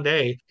finally one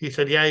day he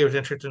said, yeah, he was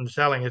interested in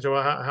selling. He said,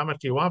 well, how much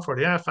do you want for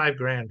it? Yeah,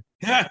 $5,000.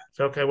 Yeah.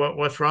 So, okay,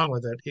 what's wrong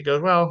with it? He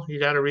goes, well, you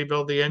got to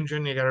rebuild the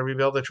engine, you got to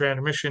rebuild the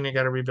transmission, you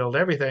got to rebuild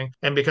everything.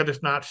 And because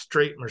it's not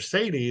straight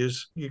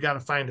Mercedes, you got to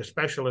find a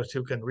specialist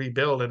who can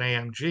rebuild an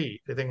AMG.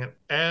 You're thinking,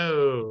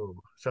 oh,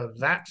 so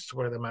that's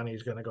where the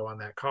money's going to go on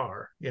that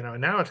car. You know,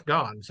 now it's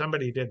gone.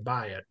 Somebody did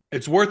buy it.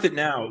 It's worth it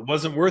now. It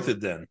wasn't worth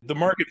it then. The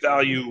market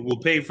value will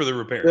pay for the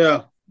repair.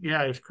 Yeah.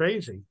 Yeah, it's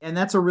crazy. And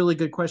that's a really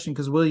good question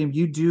because, William,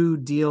 you do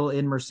deal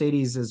in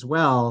Mercedes as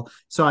well.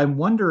 So I'm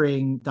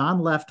wondering,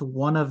 Don left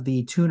one of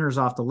the tuners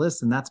off the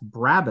list, and that's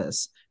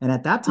Brabus. And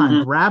at that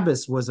time,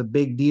 Brabus was a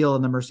big deal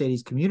in the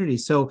Mercedes community.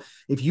 So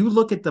if you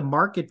look at the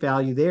market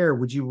value there,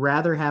 would you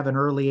rather have an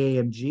early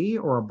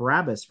AMG or a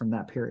Brabus from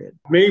that period?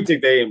 Me,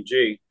 take the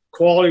AMG.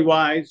 Quality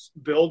wise,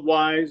 build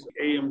wise,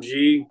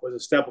 AMG was a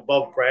step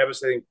above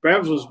Brabus. I think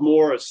Brabus was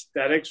more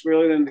aesthetics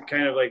really than the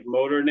kind of like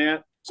motor in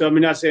that. So I'm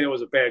not saying it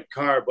was a bad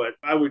car, but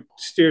I would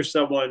steer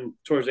someone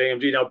towards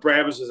AMG. Now,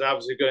 Brabus is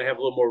obviously going to have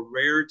a little more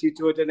rarity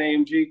to it than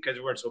AMG because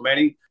there weren't so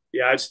many.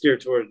 Yeah, I'd steer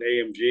towards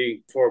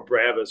AMG for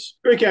Brabus.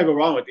 You really can't go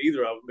wrong with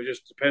either of them. It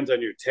just depends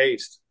on your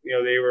taste. You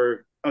know, they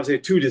were, I would say,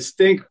 two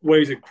distinct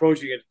ways of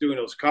approaching it, doing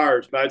those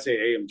cars, but I'd say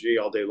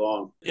AMG all day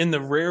long. And the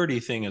rarity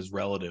thing is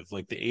relative.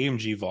 Like the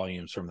AMG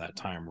volumes from that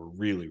time were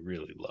really,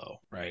 really low,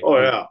 right? Oh,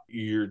 yeah.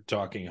 You're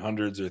talking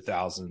hundreds or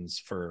thousands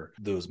for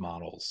those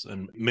models,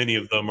 and many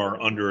of them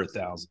are under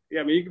 1,000.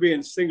 Yeah, I mean, you could be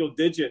in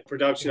single-digit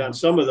production on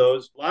some of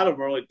those. A lot of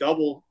them are only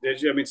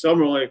double-digit. I mean,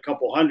 some are only a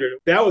couple hundred.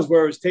 That was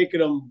where it was taking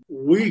them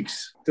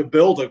weeks to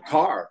build a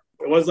car.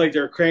 It wasn't like they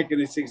were cranking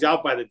these things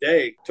out by the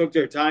day. It took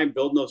their time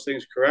building those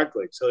things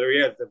correctly. So there,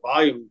 yeah, the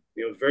volume,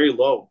 was very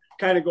low.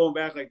 Kind of going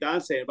back, like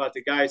Don's saying about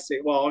the guys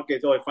saying, well, okay,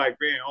 it's only $5,000.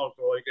 Oh,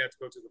 well, you have to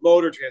go to the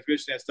motor,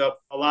 transmission, and stuff.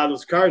 A lot of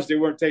those cars, they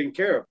weren't taken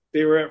care of.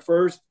 They were at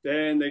first,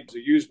 then they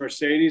used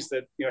Mercedes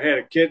that, had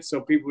a kit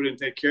so people didn't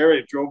take care of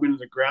it. They drove into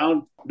the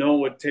ground. No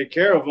one would take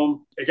care of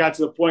them. It got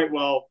to the point,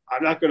 well,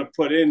 I'm not going to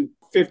put in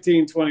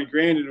 15, 20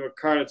 grand into a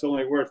car that's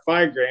only worth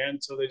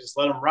 $5,000. So they just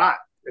let them rot.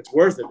 It's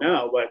worth it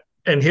now, but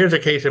And here's a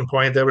case in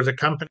point. There was a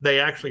company, they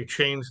actually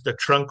changed the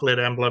trunk lid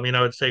emblem.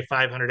 It'd say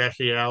 500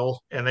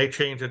 SEL, and they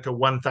changed it to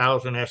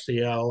 1000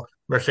 SEL.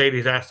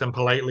 Mercedes asked them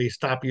politely,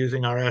 stop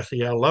using our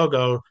SEL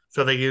logo.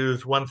 So they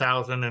used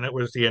 1000, and it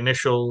was the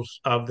initials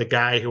of the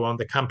guy who owned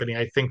the company.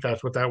 I think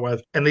that's what that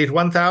was. And these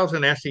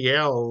 1000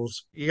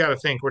 SELs, you got to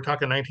think, we're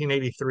talking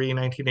 1983,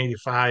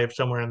 1985,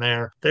 somewhere in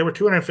there. They were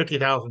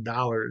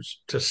 $250,000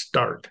 to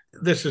start.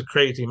 This is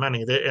crazy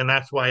money. And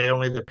that's why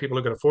only the people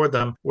who could afford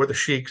them were the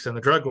sheiks and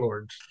the drug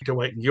lords. To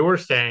what you're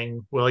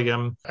saying,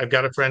 William, I've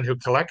got a friend who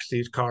collects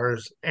these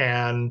cars,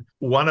 and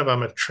one of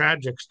them, a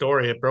tragic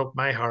story, it broke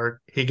my heart.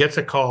 He gets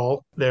a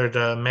call. There's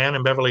a man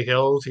in Beverly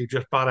Hills. He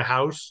just bought a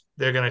house.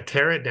 They're going to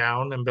tear it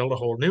down and build a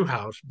whole new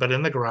house. But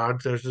in the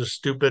garage, there's this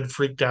stupid,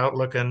 freaked out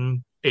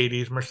looking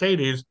 80s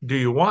Mercedes. Do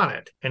you want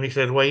it? And he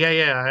said, well,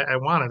 yeah, I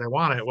want it. I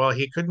want it. Well,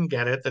 he couldn't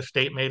get it. The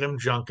state made him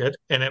junk it.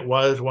 And it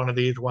was one of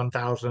these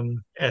 1000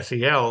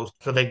 SELs.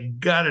 So they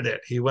gutted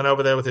it. He went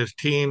over there with his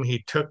team.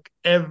 He took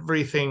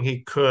everything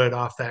he could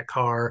off that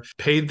car,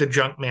 paid the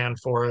junk man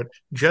for it,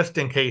 just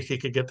in case he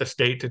could get the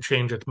state to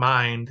change its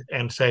mind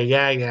and say,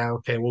 yeah,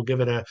 okay, we'll give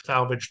it a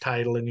salvage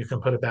title and you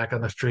can put it back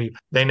on the street.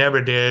 They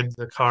never did.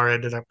 The car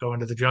ended up going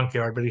to the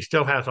junkyard, but he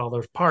still has all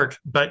those parts.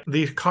 But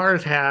these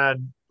cars had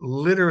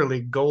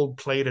literally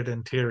gold-plated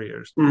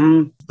interiors.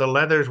 Mm-hmm. The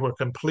leathers were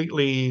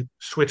completely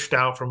switched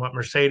out from what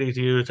Mercedes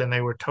used, and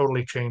they were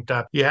totally changed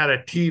up. You had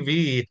a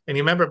TV, and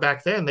you remember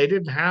back then, they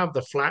didn't have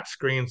the flat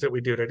screens that we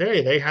do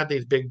today. They had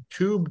these big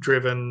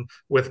tube-driven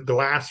with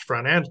glass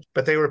front ends,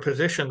 but they were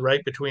positioned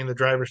right between the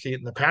driver's seat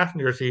and the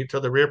passenger seat,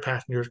 so the rear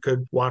passengers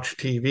could watch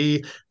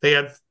TV. They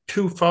had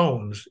 2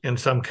 phones in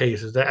some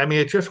cases. I mean,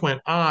 it just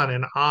went on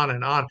and on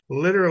and on.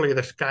 Literally,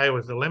 the sky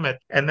was the limit.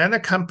 And then a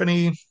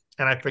company,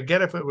 and I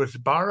forget if it was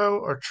Barrow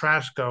or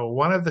Trasco,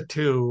 one of the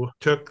two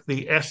took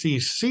the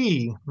SEC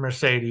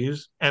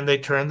Mercedes and they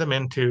turned them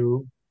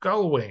into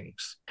gull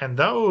wings. And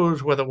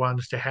those were the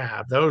ones to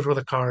have. Those were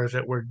the cars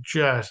that were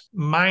just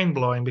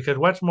mind-blowing, because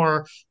what's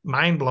more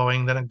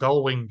mind-blowing than a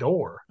gull wing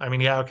door? I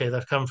mean, yeah, okay,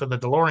 that's coming from the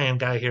DeLorean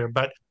guy here,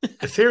 but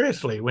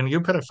seriously, when you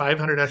put a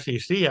 500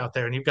 SEC out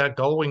there and you've got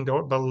gull wing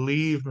door,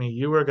 believe me,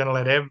 you are going to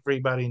let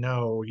everybody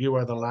know you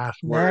are the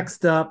last word.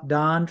 Next up,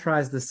 Don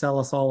tries to sell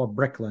us all a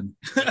Bricklin.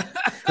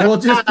 We'll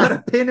just put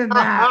a pin in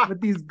that with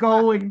these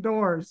gull-wing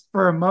doors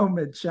for a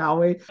moment, shall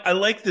we? I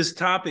like this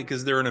topic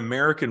because they're an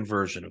American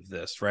version of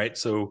this, right?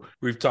 So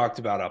we've talked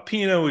about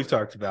Alpina, we've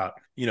talked about,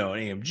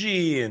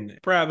 AMG and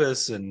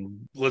Brabus,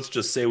 and let's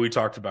just say we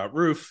talked about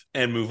Roof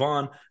and move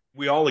on.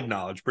 We all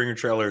acknowledge Bringer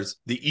Trailers,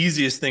 the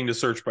easiest thing to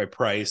search by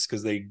price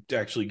because they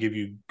actually give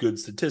you good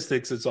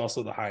statistics. It's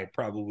also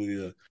probably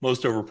the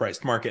most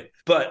overpriced market.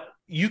 But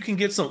you can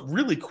get some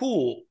really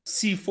cool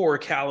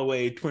C4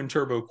 Callaway twin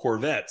turbo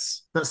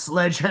Corvettes. The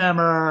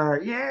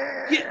Sledgehammer.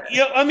 Yeah.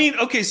 I mean,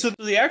 okay, so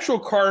the actual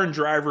car and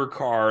driver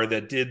car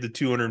that did the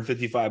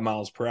 255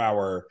 miles per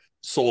hour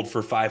sold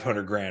for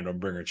 $500,000 on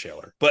Bringer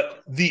Trailer.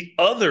 But the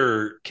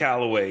other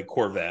Callaway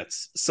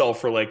Corvettes sell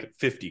for like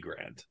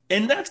 $50,000.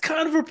 And that's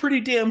kind of a pretty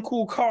damn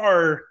cool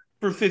car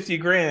for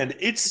 $50,000.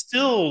 It's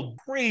still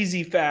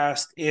crazy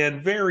fast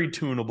and very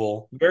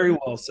tunable, very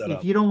well set up.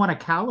 If you don't want a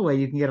Callaway,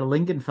 you can get a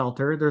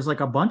Lingenfelter. There's like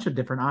a bunch of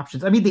different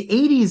options. I mean, the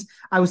 80s,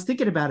 I was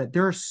thinking about it.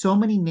 There are so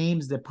many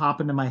names that pop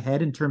into my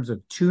head in terms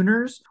of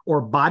tuners or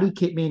body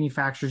kit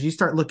manufacturers. You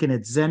start looking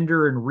at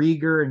Zender and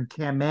Rieger and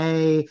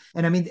Kamei.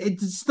 And I mean,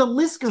 it's the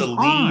list goes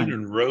on.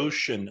 And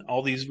Roche and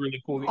all these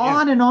really cool.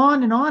 On and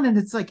on and on. And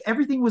it's like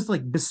everything was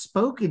like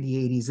bespoke in the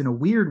 80s in a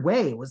weird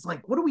way. It was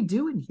like, what are we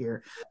doing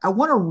here? I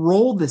want to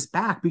roll this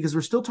back because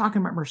we're still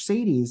talking about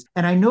Mercedes.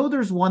 And I know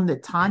there's one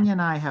that Tanya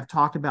and I have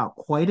talked about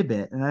quite a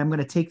bit. And I'm going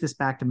to take this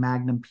back to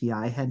Magnum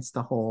PI, hence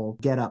the whole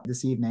get up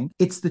this evening.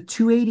 It's the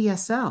 280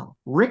 SL.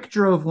 Rick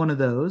drove one of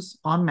those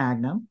on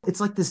Magnum.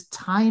 It's like this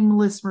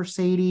timeless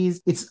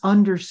Mercedes. It's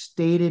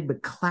understated,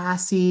 but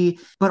classy,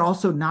 but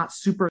also not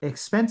super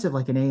expensive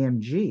like an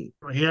AMG.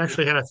 He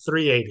actually had a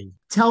 380.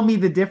 Tell me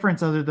the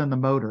difference other than the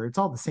motor. It's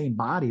all the same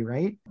body,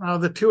 right?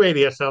 The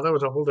 280 SL, that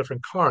was a whole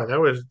different car.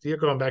 You're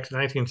going back to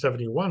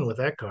 1971 with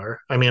that car.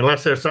 I mean,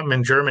 unless there's something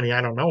in Germany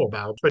I don't know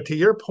about. But to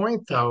your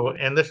point, though,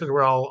 and this is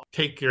where I'll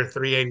take your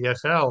 380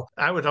 SL,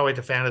 I was always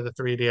a fan of the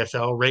 380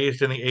 SL,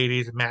 raised in the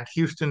 80s. Matt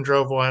Houston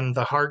drove one.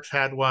 The Hearts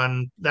had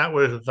one. That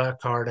was the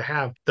car to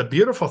have. The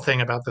beautiful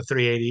thing about the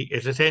 380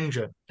 is its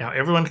engine. Now,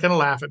 everyone's going to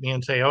laugh at me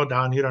and say, oh,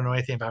 Don, you don't know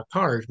anything about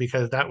cars,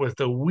 because that was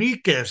the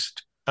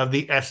weakest of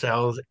the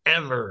SLs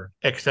ever,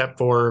 except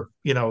for,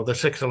 the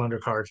 6-cylinder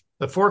cars.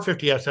 The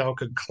 450 SL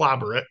could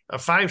clobber it. A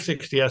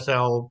 560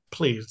 SL,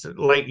 please,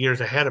 light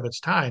years ahead of its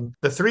time.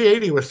 The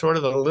 380 was sort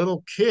of the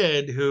little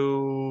kid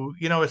who,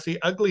 it's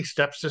the ugly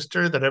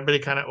stepsister that everybody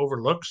kind of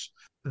overlooks.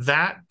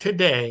 That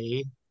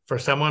today, for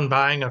someone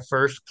buying a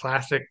first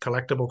classic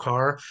collectible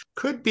car,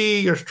 could be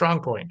your strong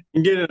point.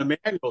 You can get it in a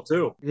manual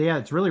too. Yeah,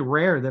 it's really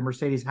rare that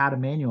Mercedes had a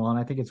manual, and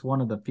I think it's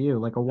one of the few,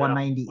 like a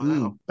 190E.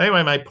 Wow.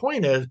 Anyway, my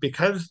point is,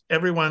 because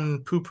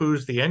everyone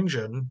poo-poos the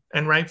engine,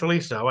 and rightfully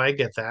so, I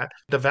get that,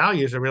 the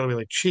values are really,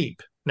 really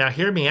cheap. Now,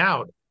 hear me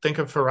out. think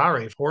of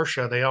Ferrari,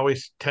 Porsche, they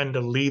always tend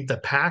to lead the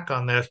pack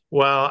on this.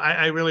 Well,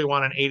 I really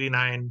want an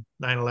 89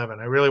 911.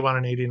 I really want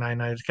an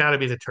 89. It's got to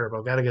be the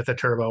turbo, got to get the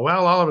turbo.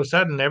 Well, all of a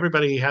sudden,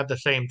 everybody had the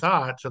same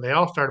thought. So they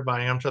all started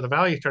buying them. So the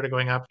value started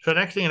going up. So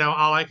next thing you know,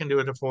 all I can do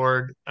is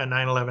afford a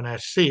 911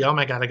 SC. Oh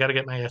my God, I got to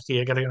get my SC.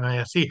 I got to get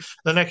my SC.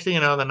 The next thing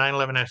you know, the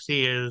 911 SC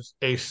is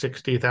a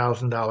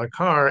 $60,000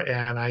 car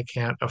and I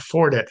can't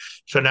afford it.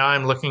 So now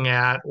I'm looking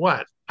at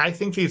what? I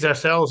think these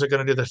SLs are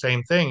going to do the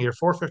same thing. Your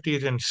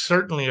 450s and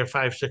certainly your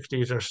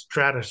 560s are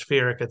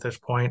stratospheric at this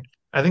point.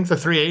 I think the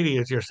 380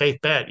 is your safe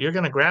bet. You're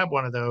going to grab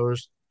one of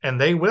those and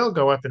they will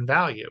go up in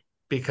value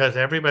because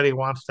everybody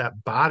wants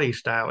that body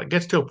style. It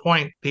gets to a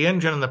point, the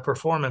engine and the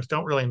performance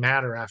don't really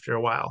matter after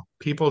a while.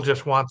 People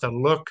just want the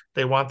look,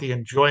 they want the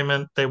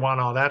enjoyment, they want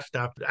all that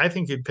stuff. I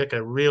think you'd pick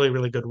a really,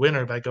 really good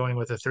winner by going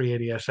with a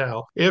 380 SL.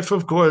 If,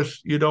 of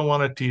course, you don't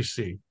want a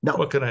TC. No.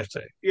 What can I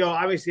say?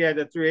 Obviously I had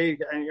the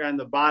 380 on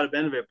the bottom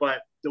end of it, but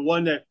the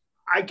one that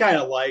I kind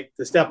of like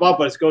to step up,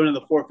 but it's going to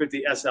the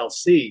 450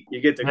 SLC.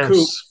 You get the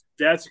coupe.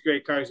 That's a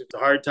great car. It's a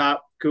hard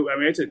top coupe. I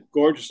mean, it's a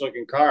gorgeous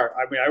looking car.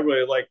 I mean, I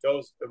really like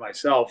those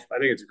myself. I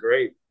think it's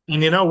great.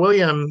 And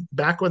William,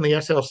 back when the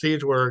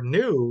SLCs were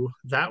new,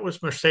 that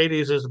was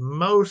Mercedes's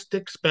most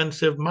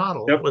expensive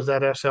model. Yep. Was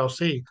that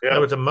SLC. Yep. That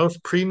was the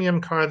most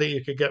premium car that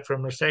you could get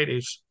from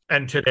Mercedes.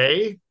 And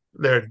today,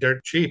 they're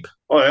dirt cheap.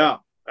 Oh, yeah.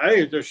 I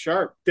think they're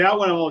sharp. That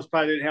one almost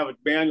probably didn't have a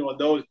manual in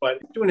those, but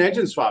do an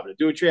engine swap,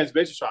 do a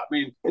transmission swap. I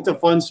mean, it's a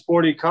fun,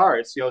 sporty car.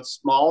 It's it's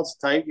small, it's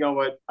tight.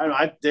 But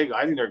I think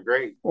they're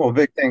great. Well, a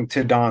big thing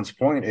to Don's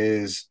point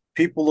is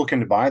people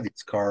looking to buy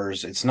these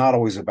cars. It's not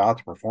always about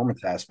the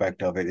performance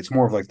aspect of it. It's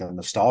more of like the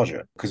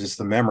nostalgia because it's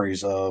the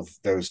memories of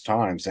those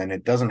times, and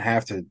it doesn't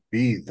have to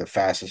be the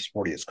fastest,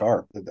 sportiest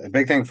car. The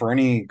big thing for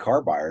any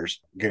car buyers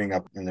getting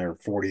up in their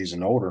 40s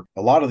and older,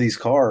 a lot of these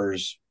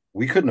cars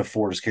we couldn't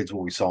afford as kids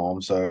when we saw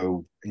them.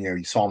 So,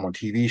 you saw them on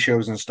TV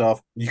shows and stuff.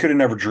 You could have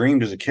never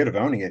dreamed as a kid of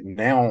owning it.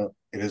 Now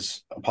it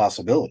is a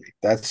possibility.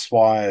 That's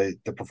why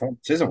the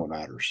performance isn't what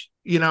matters.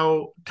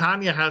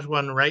 Tanya has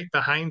one right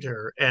behind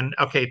her. And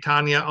okay,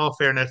 Tanya, all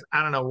fairness,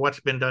 I don't know what's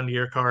been done to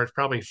your car. It's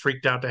probably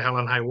freaked out to hell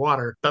and high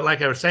water. But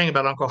like I was saying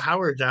about Uncle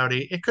Howard's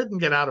Audi, it couldn't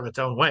get out of its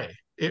own way.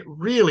 It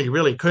really,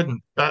 really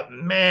couldn't. But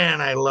man,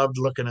 I loved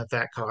looking at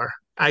that car.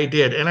 I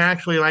did. And I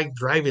actually liked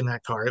driving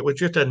that car. It was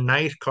just a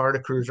nice car to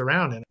cruise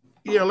around in.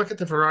 Look at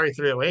the Ferrari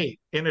 308.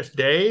 In its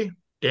day,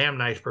 damn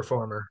nice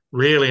performer.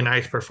 Really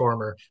nice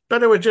performer.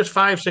 But it was just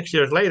 5-6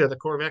 years later, the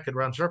Corvette could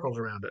run circles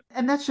around it.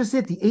 And that's just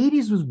it. The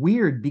 80s was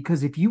weird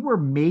because if you were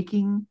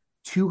making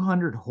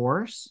 200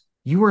 horse,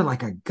 you were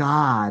like a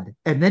god.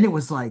 And then it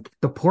was like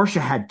the Porsche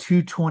had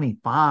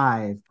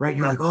 225, right?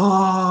 You're like,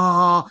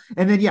 oh.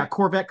 And then,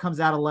 Corvette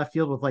comes out of left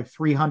field with like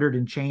 300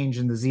 and change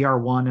and the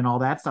ZR1 and all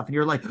that stuff. And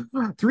you're like,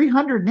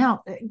 300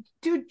 now.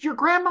 Dude, your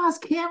grandma's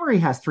Camry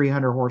has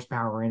 300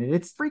 horsepower in it.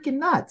 It's freaking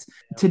nuts.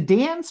 To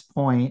Dan's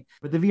point,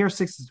 but the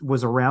VR6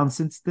 was around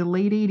since the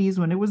late 80s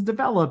when it was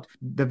developed.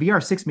 The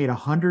VR6 made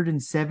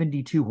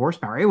 172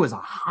 horsepower. It was a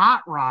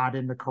hot rod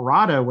in the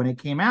Corrado when it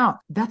came out.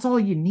 That's all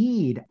you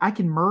need. I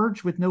can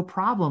merge with no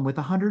problem with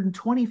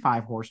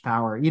 125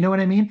 horsepower. You know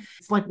what I mean?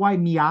 It's like why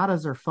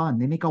Miatas are fun.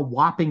 They make a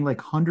whopping like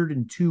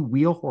 102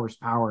 wheel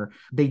horsepower.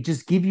 They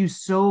just give you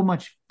so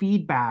much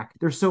feedback.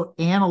 They're so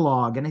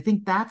analog. And I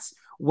think that's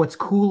what's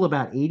cool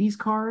about 80s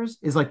cars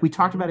is like we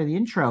talked about in the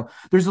intro,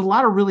 there's a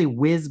lot of really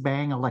whiz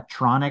bang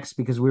electronics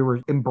because we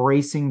were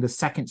embracing the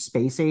second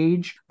space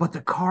age, but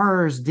the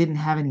cars didn't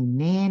have any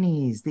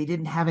nannies. They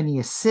didn't have any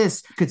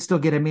assists. Could still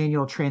get a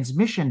manual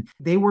transmission.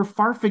 They were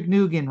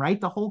Farfignugan, right?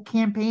 The whole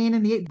campaign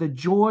and the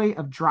joy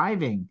of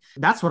driving.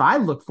 That's what I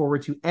look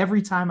forward to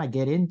every time I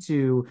get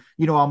into,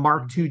 a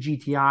Mark II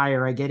GTI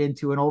or I get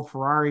into an old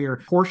Ferrari or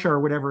Porsche or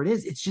whatever it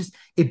is. It's just,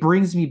 it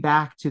brings me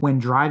back to when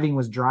driving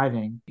was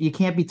driving. You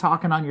can't be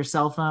talking on your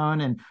cell phone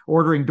and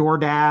ordering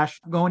DoorDash,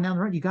 going down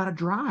the road. You got to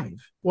drive.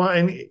 Well,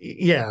 and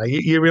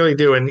you really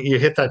do. And you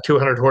hit that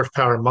 200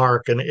 horsepower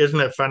mark. And isn't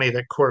it funny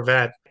that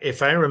Corvette,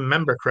 if I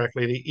remember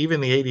correctly, even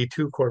the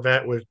 82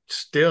 Corvette was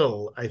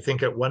still, I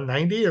think, at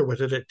 190 or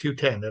was it at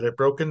 210? Had it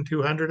broken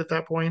 200 at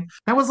that point?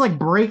 That was like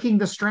breaking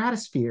the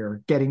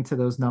stratosphere, getting to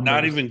those numbers.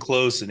 Not even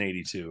close in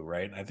 82,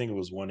 right? I think it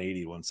was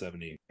 180,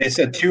 170. It's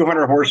at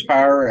 200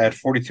 horsepower at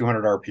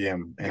 4,200 RPM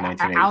in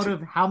 1982. Out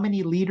of how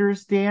many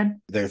liters,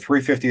 Dan? The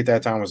 350 at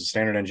that time was a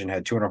standard engine,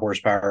 had 200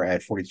 horsepower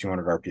at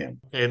 4,200 RPM.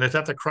 And is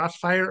that the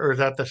Crossfire or is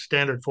that the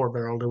standard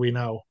 4-barrel? Do we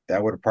know?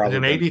 That would have probably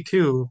in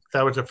 82,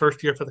 that was the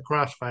first year for the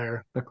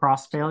Crossfire. The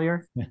cross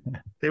failure?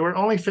 They were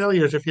only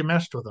failures if you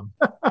messed with them.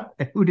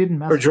 Who didn't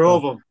mess or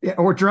drove them? Yeah,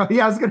 or drove.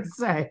 Yeah, I was going to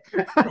say.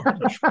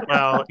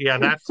 Well, yeah,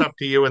 that's up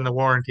to you in the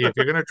warranty. If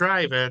you're going to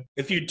drive it.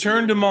 If you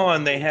turned them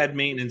on, they had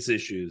maintenance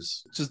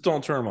issues. Just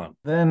don't turn them on.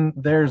 Then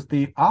there's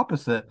the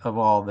opposite of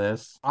all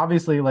this.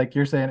 Obviously, like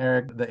you're saying,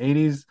 Eric, the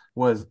 80s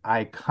was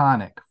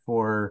iconic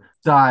for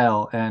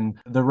style and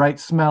the right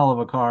smell of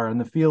a car and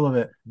the feel of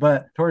it.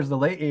 But towards the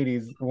late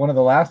 80s, one of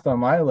the last on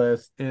my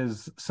list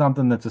is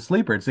something that's a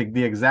sleeper. It's like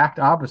the exact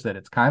opposite.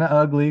 It's kind of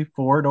ugly,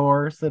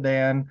 four-door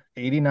sedan,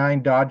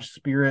 89 Dodge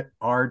Spirit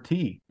RT.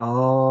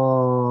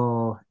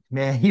 Oh,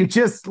 man, you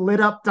just lit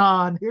up,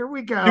 Don. Here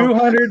we go.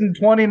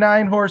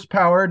 229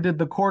 horsepower, did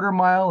the quarter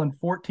mile in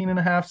 14 and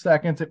a half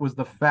seconds. It was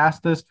the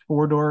fastest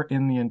four-door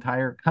in the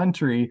entire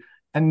country,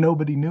 and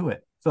nobody knew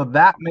it. So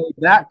that made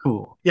that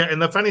cool. Yeah, and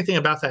the funny thing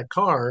about that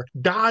car,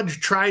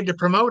 Dodge tried to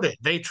promote it.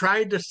 They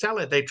tried to sell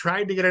it. They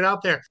tried to get it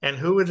out there. And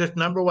who was its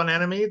number one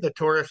enemy? The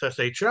Taurus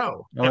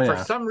SHO. Oh, and yeah.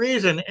 for some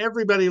reason,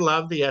 everybody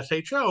loved the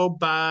SHO,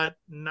 but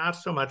not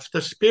so much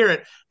the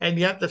Spirit. And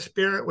yet the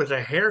Spirit was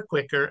a hair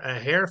quicker, a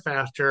hair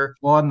faster.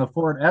 Well, and the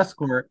Ford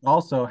Escort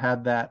also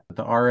had that,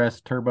 the RS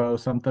Turbo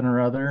something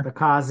or other. The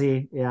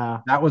Kazi,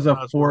 yeah. That was a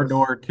Cosworth.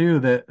 four-door too.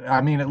 That,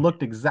 I mean, it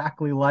looked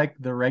exactly like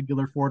the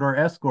regular four-door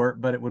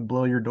Escort, but it would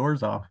blow your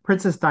doors off.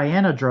 Princess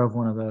Diana drove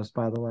one of those,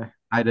 by the way.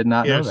 I did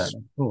not know Yes.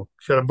 that. Cool.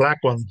 She had a black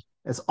one.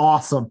 It's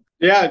awesome.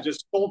 Yeah,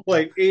 just full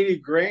plate, 80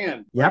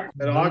 grand. Yep.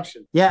 At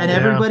auction. Yeah, and Yeah.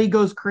 everybody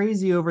goes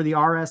crazy over the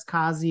RS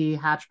Kazi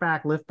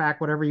hatchback, liftback,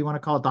 whatever you want to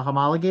call it, the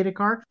homologated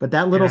car. But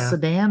that little Yeah.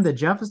 sedan that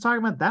Jeff is talking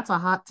about, that's a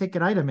hot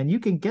ticket item. And you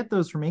can get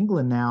those from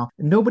England now.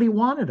 Nobody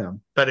wanted them.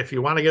 But if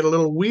you want to get a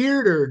little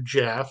weirder,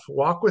 Jeff,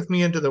 walk with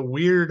me into the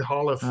Weird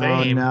Hall of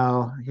Fame. Oh,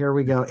 no. Here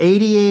we go.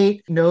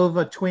 88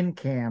 Nova twin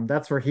cam.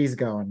 That's where he's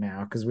going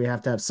now because we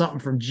have to have something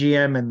from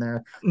GM in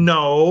there.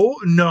 No,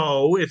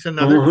 it's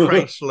another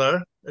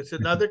Chrysler. It's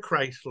another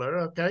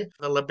Chrysler, okay?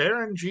 The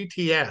LeBaron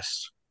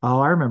GTS.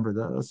 Oh, I remember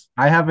those.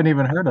 I haven't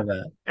even heard of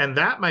that. And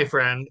that, my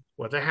friend,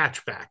 was a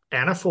hatchback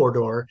and a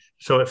four-door.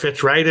 So it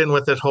fits right in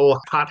with this whole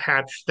hot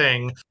hatch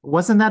thing.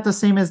 Wasn't that the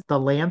same as the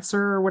Lancer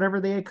or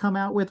whatever they had come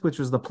out with, which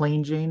was the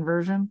plain Jane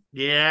version?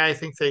 Yeah, I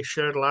think they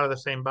shared a lot of the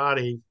same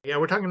body. Yeah,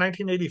 we're talking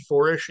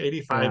 1984-ish,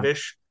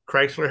 85-ish.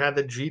 Chrysler had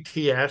the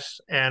GTS,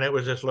 and it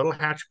was this little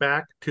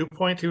hatchback,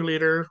 2.2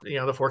 liter,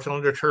 the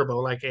four-cylinder turbo,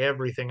 like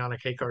everything on a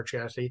K-car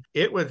chassis.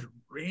 It was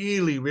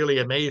really, really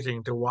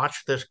amazing to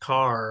watch this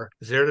car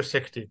 0 to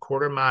 60,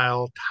 quarter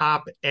mile,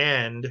 top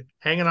end,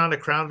 hanging on to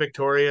Crown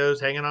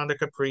Victorias, hanging on to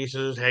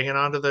Caprices, hanging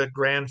on to the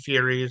Grand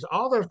Furies,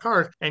 all those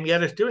cars, and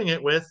yet it's doing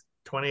it with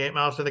 28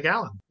 miles to the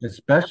gallon.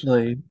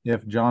 Especially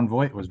if John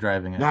Voight was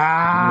driving it.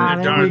 Ah,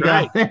 You're there darn we go.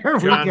 right. There we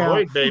John go.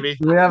 Voight, baby.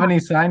 Do we have any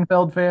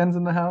Seinfeld fans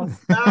in the house?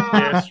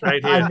 Yes,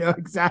 right I here. know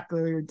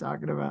exactly what you're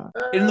talking about.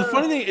 And the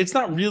funny thing, it's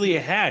not really a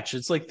hatch.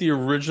 It's like the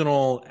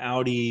original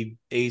Audi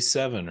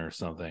A7 or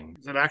something.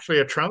 Is it actually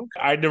a trunk?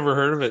 I'd never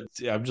heard of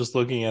it. I'm just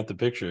looking at the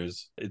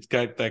pictures. It's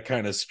got that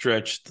kind of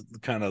stretched,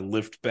 kind of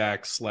lift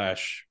back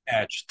 /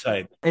 hatch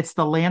type. It's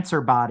the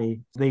Lancer body.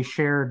 They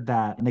shared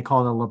that and they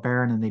called it a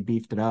LeBaron and they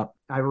beefed it up.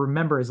 I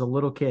remember as a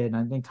little kid, and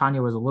I think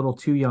Tanya was a little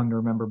too young to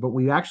remember, but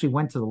we actually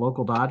went to the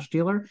local Dodge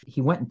dealer.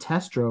 He went and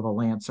test drove a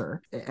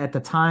Lancer. At the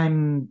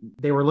time,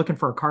 they were looking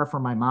for a car for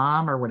my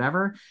mom or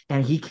whatever,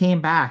 and he came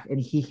back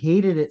and he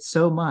hated it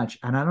so much.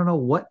 And I don't know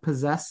what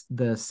possessed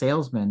the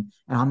salesman,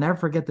 and I'll never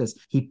forget this.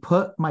 He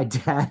put my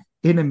dad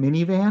in a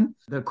minivan.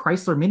 The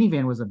Chrysler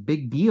minivan was a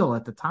big deal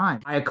at the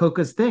time.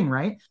 Iacocca's thing,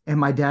 right? And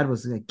my dad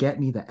was like, get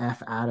me the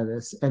F out of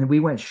this. And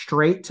we went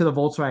straight to the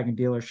Volkswagen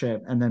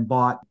dealership and then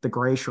bought the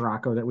gray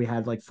Scirocco that we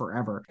had like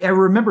forever. I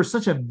remember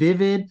such a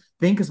vivid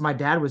thing because my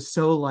dad was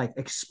so like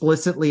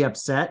explicitly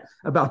upset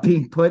about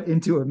being put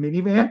into a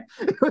minivan.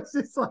 It was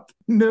just like,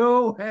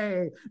 no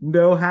way,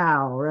 no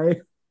how, right?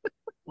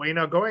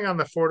 Well, going on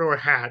the four-door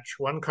hatch,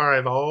 one car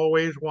I've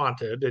always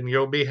wanted, and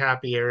you'll be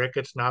happy, Eric,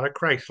 it's not a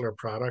Chrysler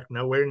product,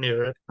 nowhere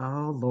near it.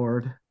 Oh,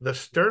 Lord. The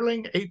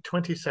Sterling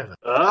 827.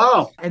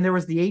 Oh, And there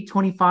was the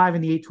 825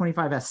 and the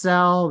 825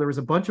 SL. There was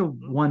a bunch of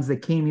ones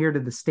that came here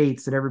to the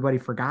States that everybody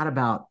forgot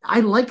about.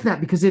 I like that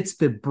because it's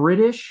the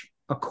British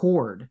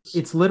Accord.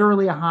 It's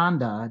literally a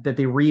Honda that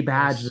they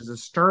rebadged as a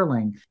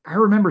Sterling. I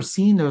remember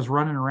seeing those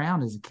running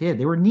around as a kid.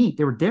 They were neat.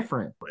 They were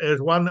different.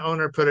 As one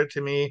owner put it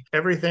to me,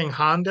 everything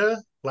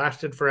Honda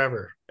lasted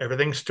forever.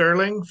 Everything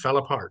Sterling fell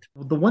apart.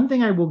 The one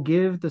thing I will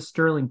give the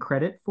Sterling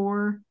credit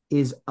for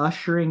is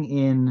ushering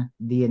in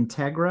the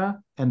Integra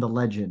and the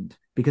Legend,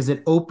 because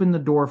it opened the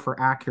door for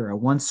Acura.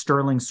 Once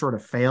Sterling sort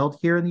of failed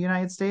here in the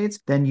United States,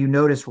 then you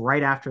notice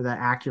right after that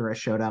Acura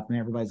showed up and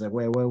everybody's like,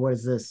 wait, what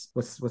is this?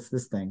 What's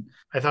this thing?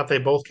 I thought they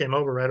both came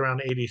over right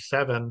around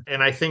 87.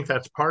 And I think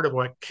that's part of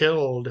what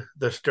killed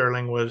the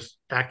Sterling was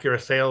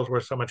Acura sales were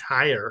so much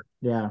higher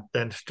Yeah.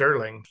 than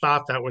Sterling.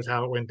 Thought that was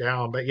how it went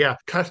down. But yeah,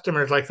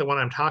 customers like the one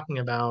I'm talking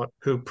about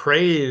who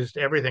praised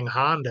everything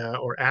Honda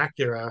or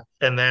Acura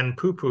and then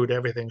poo-pooed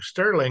everything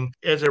Sterling.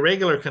 As a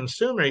regular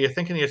consumer, you're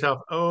thinking to yourself,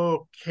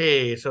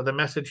 okay, so the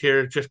message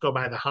here is just go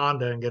buy the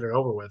Honda and get it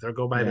over with, or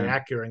go buy the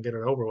Acura and get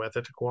it over with.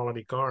 It's a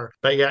quality car.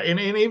 But yeah, and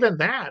even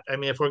that, I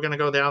mean, if we're going to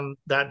go down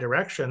that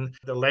direction,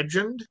 the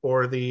Legend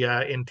or the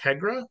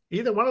Integra,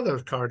 either one of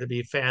those cars would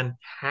be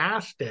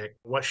fantastic.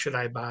 What should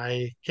I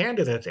buy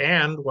candidates?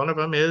 And one of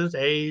them is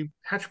a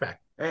hatchback.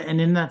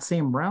 And in that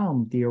same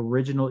realm, the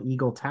original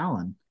Eagle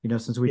Talon.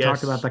 Since we Yes.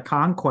 talked about the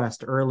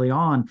Conquest early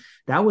on,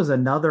 that was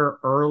another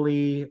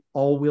early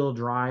all-wheel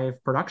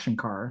drive production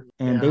car.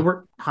 And they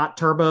were hot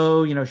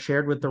turbo,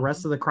 shared with the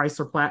rest of the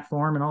Chrysler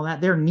platform and all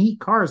that. They're neat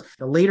cars.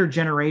 The later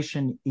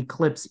generation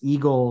Eclipse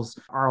Eagles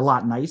are a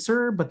lot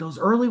nicer, but those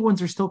early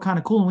ones are still kind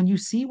of cool. And when you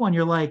see one,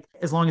 you're like,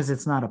 as long as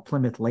it's not a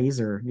Plymouth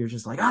Laser, you're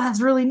just like, oh,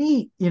 that's really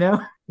neat,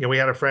 We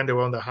had a friend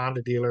who owned a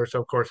Honda dealer. So,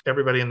 of course,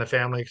 everybody in the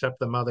family, except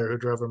the mother who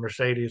drove a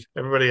Mercedes,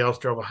 everybody else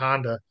drove a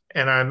Honda.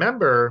 And I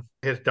remember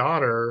his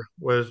daughter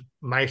was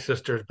my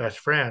sister's best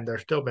friend. They're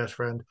still best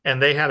friends.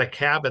 And they had a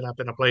cabin up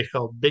in a place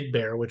called Big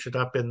Bear, which is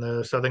up in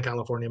the Southern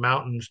California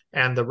mountains.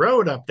 And the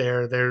road up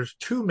there, there's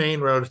two main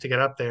roads to get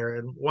up there.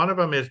 And one of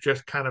them is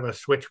just kind of a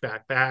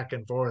switchback back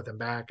and forth and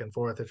back and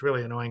forth. It's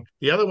really annoying.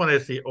 The other one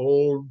is the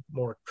old,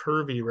 more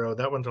curvy road.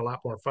 That one's a lot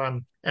more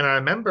fun. And I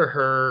remember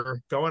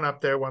her going up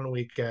there one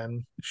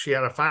weekend. She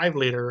had a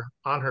 5-liter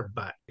on her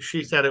butt.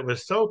 She said it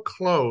was so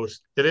close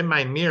that in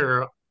my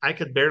mirror, I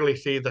could barely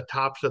see the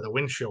tops of the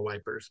windshield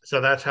wipers.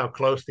 So that's how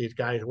close these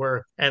guys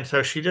were. And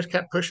so she just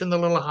kept pushing the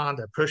little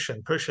Honda,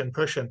 pushing.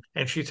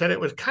 And she said it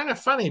was kind of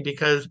funny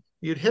because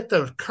you'd hit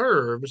those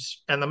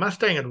curves and the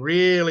Mustang would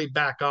really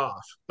back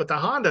off. But the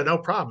Honda, no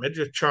problem. It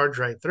just charged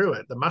right through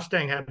it. The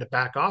Mustang had to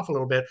back off a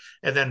little bit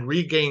and then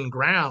regain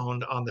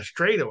ground on the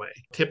straightaway.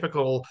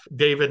 Typical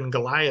David and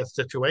Goliath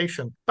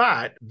situation.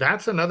 But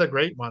that's another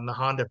great one, the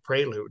Honda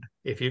Prelude.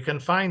 If you can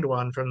find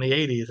one from the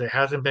 80s, it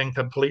hasn't been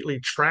completely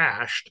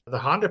trashed. The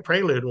Honda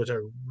Prelude was a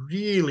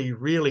really,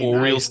 really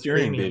Four-wheel nice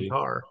steering, premium baby.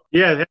 car.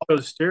 Yeah, that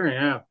was steering.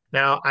 Yeah.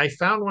 Now, I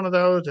found one of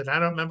those, and I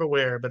don't remember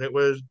where, but it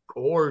was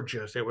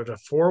gorgeous. It was a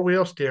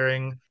 4-wheel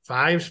steering,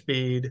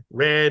 5-speed,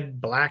 red,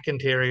 black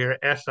interior,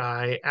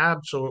 SI,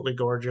 absolutely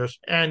gorgeous.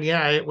 And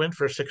yeah, it went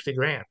for 60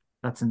 grand.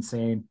 That's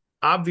insane.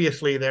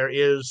 Obviously, there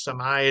is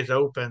some eyes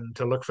open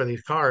to look for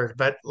these cars,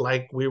 but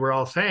like we were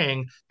all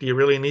saying, do you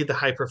really need the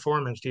high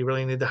performance? Do you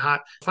really need the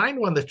hot? Find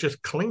one that's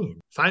just clean.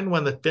 Find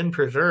one that's been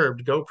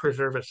preserved. Go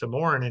preserve it some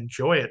more and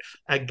enjoy it.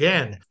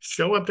 Again,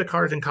 show up to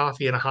Cars and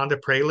Coffee in a Honda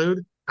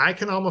Prelude. I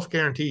can almost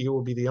guarantee you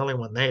will be the only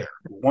one there.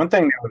 One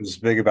thing that was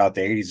big about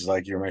the 80s is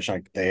like you were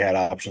mentioning, like they had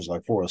options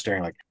like 4-wheel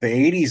steering. Like the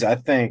 80s, I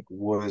think,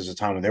 was a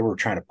time when they were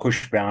trying to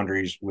push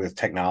boundaries with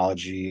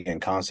technology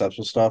and concepts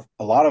and stuff.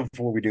 A lot of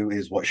what we do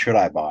is what should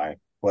I buy?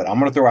 But I'm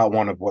going to throw out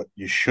one of what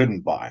you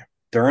shouldn't buy.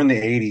 During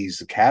the 80s,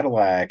 the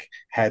Cadillac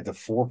had the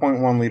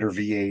 4.1 liter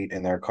V8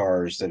 in their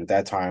cars that at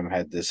that time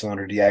had the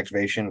cylinder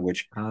deactivation,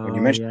 which when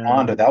you mentioned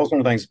Honda, that was one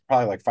of the things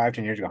probably like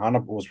 5-10 years ago.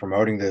 Honda was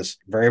promoting this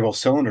variable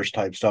cylinders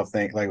type stuff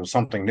thing, like it was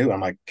something new.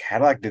 I'm like,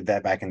 Cadillac did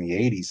that back in the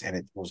 80s, and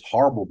it was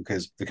horrible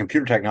because the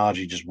computer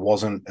technology just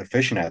wasn't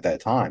efficient at that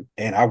time.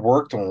 And I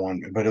worked on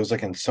one, but it was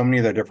like in so many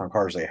of the different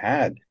cars they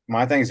had.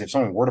 My thing is, if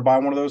someone were to buy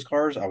one of those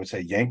cars, I would say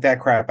yank that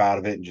crap out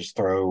of it and just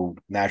throw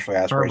naturally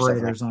aspirated stuff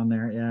Carburetors on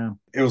there, yeah.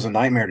 It was a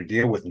nightmare to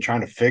deal with and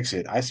trying to fix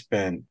it. I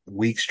spent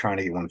weeks trying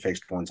to get one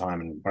fixed one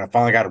time, and when I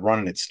finally got it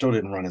running, it still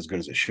didn't run as good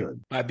as it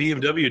should. My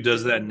BMW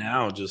does that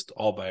now, just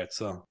all by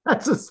itself.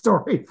 That's a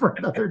story for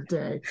another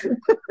day.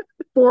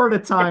 4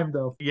 at a time,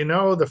 though.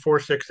 The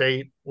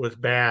 468 was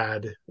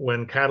bad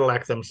when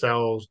Cadillac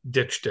themselves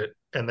ditched it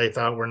and they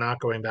thought we're not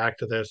going back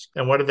to this.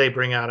 And what did they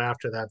bring out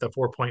after that? The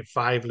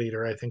 4.5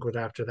 liter, I think, was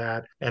after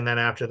that. And then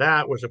after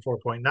that was a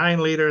 4.9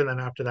 liter. And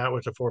then after that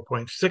was a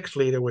 4.6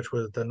 liter, which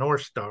was the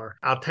North Star.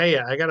 I'll tell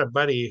you, I got a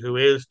buddy who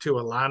is to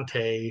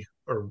Elante,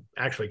 or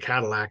actually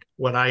Cadillac,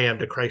 what I am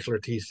to Chrysler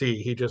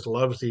TC. He just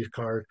loves these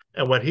cars.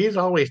 And what he's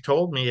always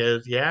told me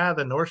is, yeah,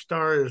 the North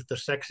Star is the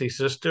sexy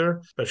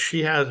sister, but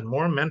she has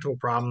more mental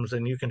problems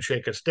than you can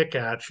shake a stick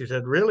at. She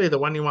said, really, the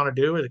one you want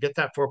to do is get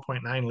that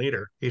 4.9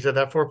 liter. He said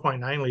that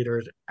 4.9 liter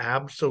is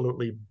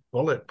absolutely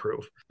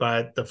bulletproof,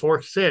 but the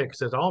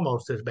 4.6 is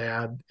almost as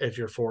bad as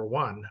your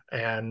 4.1.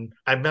 And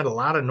I've met a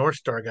lot of North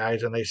Star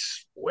guys and they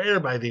swear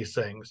by these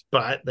things,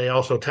 but they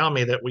also tell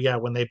me that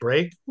when they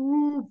break,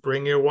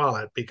 bring your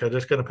wallet because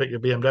it's going to put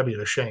your BMW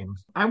to shame.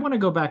 I want to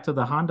go back to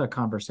the Honda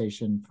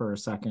conversation for a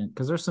second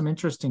because there's some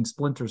interesting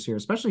splinters here,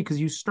 especially because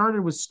you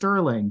started with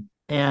Sterling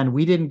and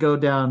we didn't go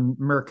down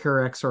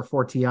Mercurex or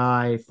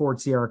 4TI, Ford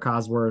Sierra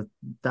Cosworth,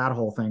 that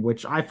whole thing,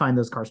 which I find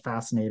those cars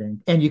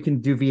fascinating. And you can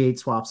do V8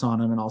 swaps on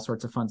them and all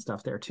sorts of fun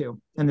stuff there too.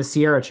 And the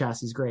Sierra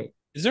chassis is great.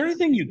 Is there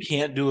anything you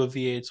can't do a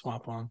V8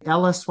 swap on?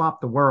 LS swap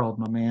the world,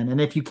 my man.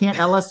 And if you can't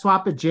LS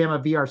swap it, jam a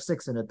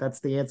VR6 in it. That's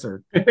the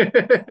answer.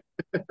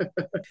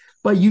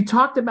 But you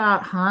talked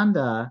about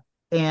Honda,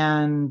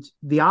 and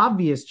the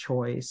obvious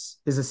choice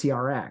is a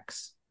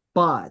CRX.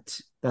 But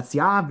that's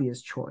the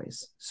obvious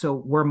choice. So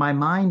where my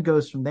mind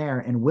goes from there,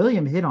 and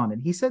William hit on it,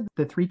 he said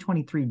the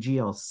 323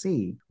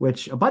 GLC,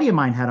 which a buddy of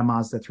mine had a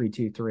Mazda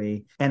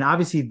 323. And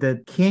obviously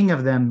the king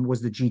of them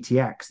was the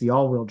GTX, the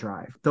all-wheel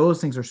drive.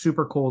 Those things are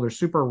super cool. They're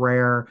super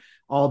rare,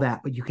 all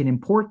that. But you can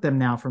import them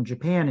now from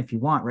Japan if you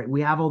want, right?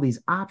 We have all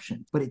these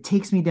options. But it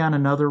takes me down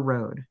another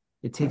road.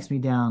 It takes me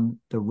down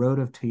the road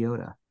of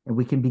Toyota. And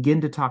we can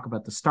begin to talk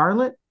about the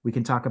Starlet. We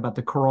can talk about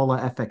the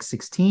Corolla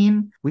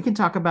FX16. We can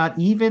talk about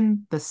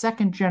even the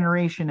second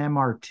generation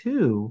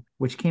MR2,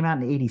 which came out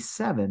in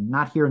 87,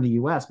 not here in the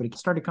US, but it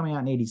started coming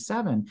out in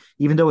 87,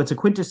 even though it's a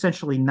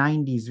quintessentially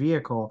 90s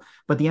vehicle.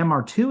 But the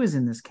MR2 is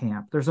in this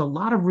camp. There's a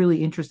lot of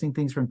really interesting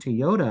things from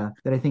Toyota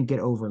that I think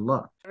get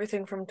overlooked.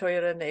 Everything from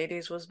Toyota in the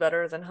 80s was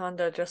better than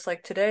Honda, just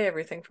like today,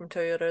 everything from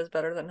Toyota is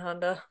better than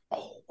Honda.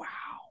 Oh, wow,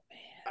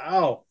 man.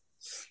 Oh,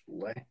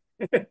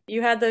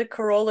 You had the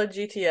Corolla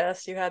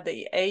GTS, you had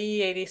the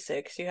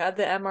AE86, you had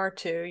the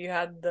MR2, you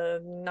had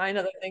the 9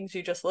 other things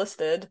you just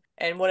listed.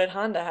 And what did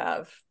Honda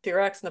have?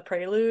 T-Rex and the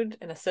Prelude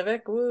and a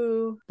Civic?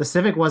 Woo. The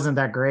Civic wasn't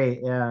that great,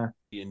 yeah.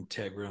 The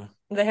Integra.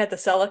 They had the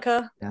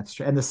Celica. That's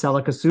true. And the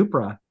Celica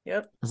Supra.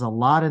 Yep. There's a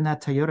lot in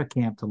that Toyota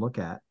camp to look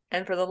at.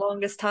 And for the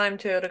longest time,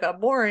 Toyota got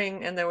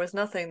boring and there was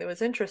nothing that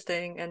was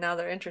interesting. And now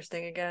they're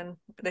interesting again.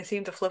 They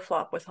seem to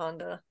flip-flop with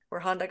Honda, where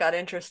Honda got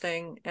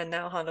interesting and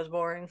now Honda's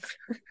boring.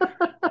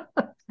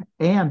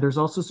 And there's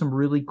also some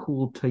really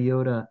cool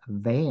Toyota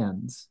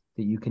vans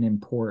that you can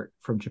import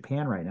from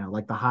Japan right now,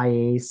 like the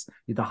Hiace,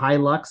 the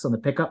Hilux on the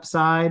pickup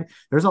side.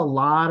 There's a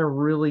lot of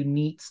really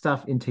neat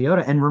stuff in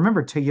Toyota. And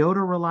remember,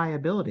 Toyota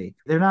reliability.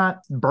 They're not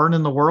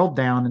burning the world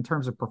down in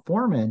terms of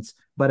performance,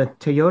 but a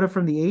Toyota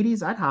from the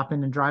 80s, I'd hop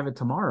in and drive it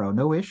tomorrow.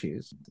 No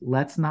issues.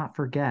 Let's not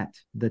forget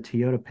the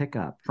Toyota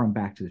pickup from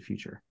Back to the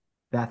Future.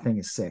 That thing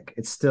is sick.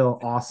 It's still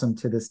awesome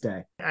to this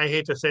day. I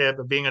hate to say it,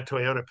 but being a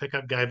Toyota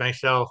pickup guy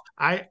myself,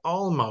 I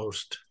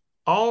almost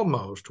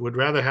would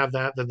rather have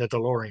that than the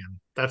DeLorean.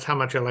 That's how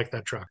much I like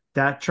that truck.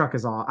 That truck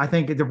is all. I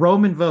think the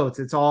Roman votes,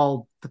 it's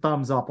all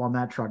thumbs up on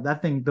that truck.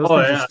 That thing, those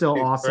things are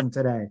still awesome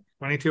today.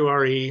 22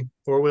 RE,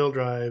 4-wheel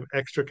drive,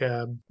 extra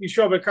cab. You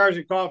show up at Cars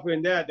and Coffee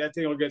and that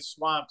thing will get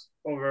swamped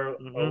over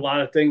a lot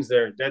of things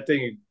there. That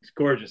thing is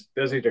gorgeous.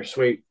 Those things are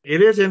sweet.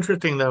 It is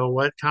interesting, though,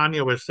 what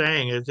Tanya was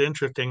saying. It's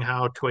interesting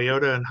how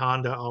Toyota and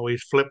Honda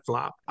always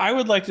flip-flop. I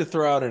would like to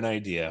throw out an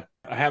idea.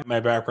 I have my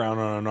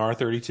background on an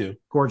R32.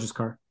 Gorgeous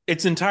car.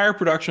 Its entire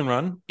production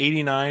run,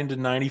 89 to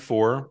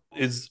 94,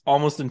 is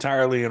almost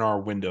entirely in our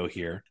window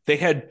here. They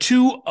had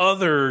 2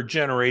 other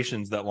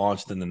generations that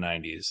launched in the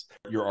 90s.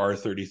 Your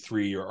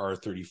R33, your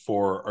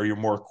R34 are your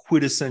more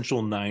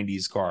quintessential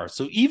 90s cars.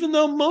 So even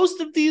though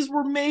most of these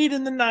were made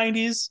in the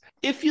 90s,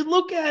 if you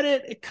look at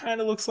it, it kind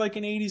of looks like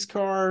an 80s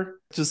car.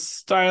 Just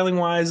styling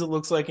wise, it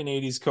looks like an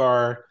 80s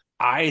car.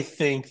 I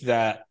think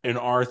that an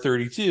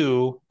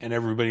R32, and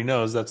everybody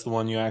knows that's the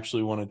one you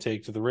actually want to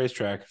take to the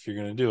racetrack if you're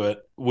going to do it,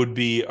 would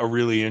be a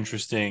really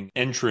interesting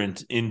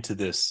entrant into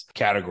this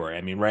category.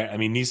 I mean, right? I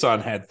mean,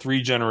 Nissan had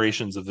 3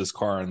 generations of this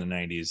car in the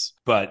 90s,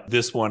 but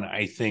this one,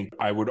 I think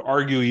I would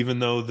argue, even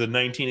though the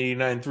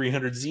 1989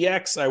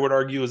 300ZX, I would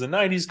argue is a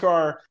 90s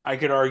car, I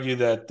could argue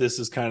that this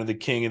is kind of the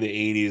king of the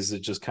 80s.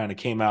 It just kind of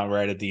came out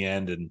right at the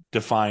end and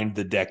defined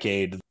the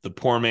decade. The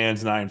poor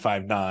man's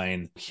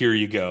 959. Here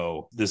you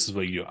go. This is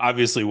what you do.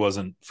 Obviously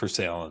wasn't for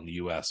sale in the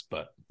US,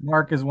 but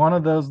Mark, is one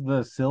of those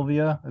the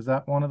Sylvia? Is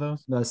that one of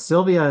those? The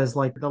Sylvia is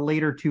like the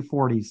later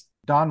 240s.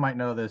 Don might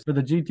know this. For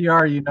the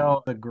GTR, you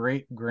know the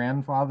great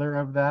grandfather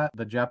of that,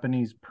 the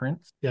Japanese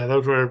Prince. Yeah,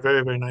 those were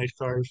very, very nice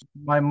cars.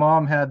 My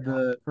mom had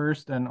the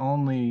first and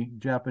only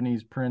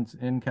Japanese Prince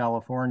in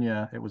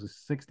California. It was a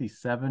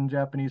 67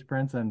 Japanese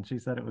Prince, and she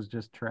said it was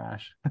just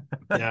trash.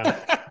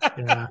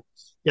 Yeah.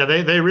 Yeah,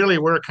 they really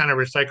were kind of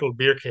recycled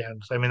beer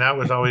cans. I mean, that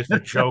was always the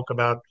joke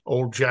about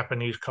old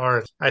Japanese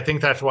cars. I think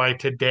that's why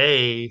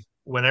today,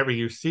 whenever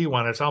you see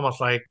one, it's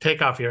almost like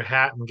take off your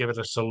hat and give it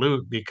a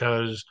salute,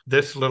 because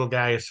this little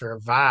guy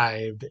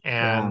survived,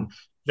 and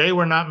they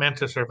were not meant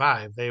to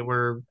survive. They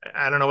were,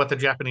 I don't know what the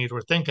Japanese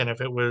were thinking,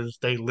 if it was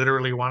they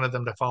literally wanted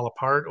them to fall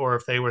apart, or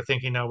if they were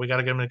thinking, no, we got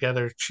to get them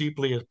together as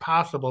cheaply as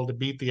possible to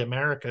beat the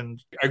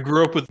Americans. I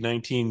grew up with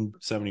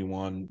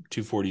 1971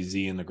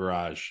 240Z in the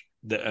garage.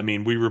 I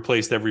mean, we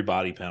replaced every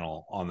body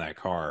panel on that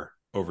car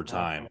over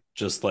time,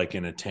 just like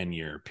in a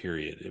 10-year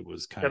period. It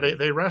was kind of...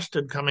 They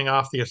rusted coming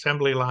off the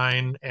assembly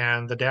line,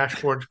 and the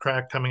dashboard's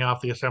cracked coming off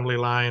the assembly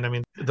line. I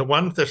mean, the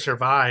ones that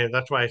survive,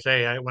 that's why I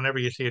say, whenever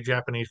you see a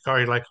Japanese car,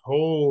 you're like,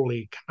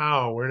 holy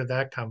cow, where did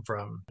that come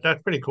from?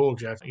 That's pretty cool,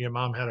 Jeff. Your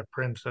mom had a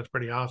Prince. That's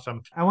pretty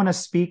awesome. I want to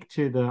speak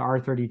to the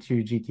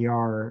R32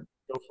 GTR.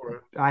 Go for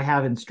it. I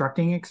have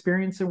instructing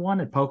experience in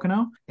one at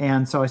Pocono.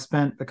 And so I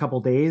spent a couple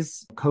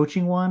days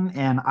coaching one.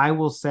 And I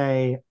will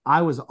say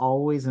I was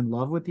always in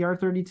love with the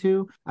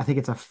R32. I think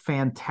it's a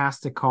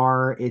fantastic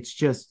car. It's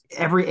just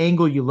every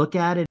angle you look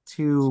at it,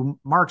 to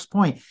Mark's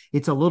point,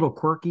 it's a little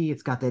quirky.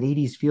 It's got that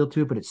 80s feel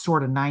to it, but it's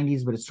sort of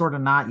 90s, but it's sort of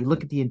not. You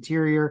look at the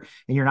interior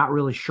and you're not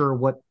really sure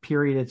what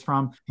period it's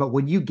from. But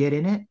when you get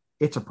in it,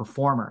 it's a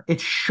performer.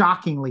 It's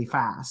shockingly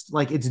fast.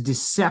 Like, it's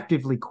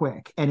deceptively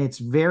quick, and it's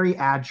very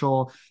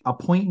agile, a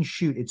point and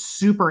shoot. It's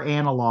super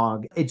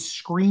analog. It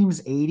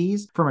screams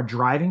 80s from a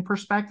driving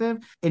perspective.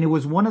 And it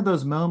was one of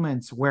those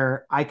moments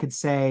where I could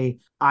say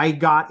I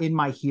got in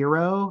my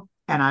hero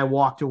and I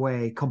walked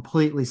away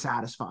completely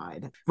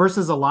satisfied,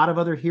 versus a lot of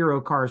other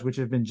hero cars, which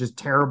have been just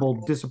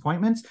terrible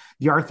disappointments.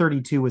 The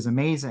R32 was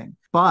amazing,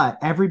 but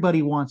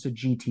everybody wants a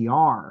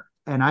GTR.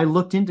 And I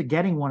looked into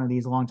getting one of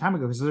these a long time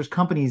ago because there's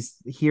companies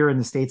here in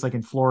the States, like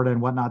in Florida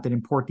and whatnot, that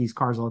import these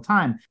cars all the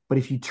time. But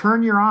if you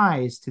turn your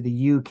eyes to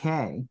the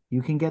UK,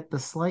 you can get the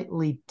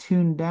slightly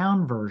tuned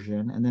down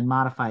version and then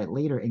modify it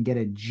later and get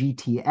a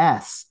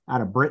GTS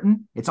out of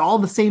Britain. It's all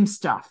the same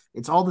stuff.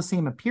 It's all the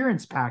same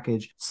appearance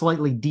package,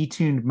 slightly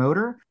detuned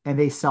motor, and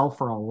they sell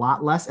for a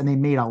lot less. And they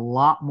made a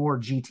lot more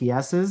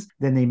GTSs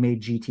than they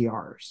made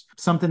GTRs.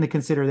 Something to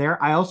consider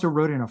there. I also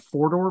rode in a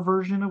four-door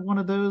version of one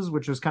of those,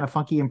 which was kind of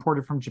funky,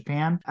 imported from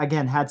Japan.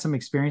 Again, had some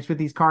experience with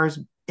these cars.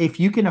 If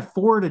you can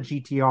afford a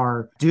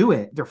GTR, do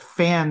it. They're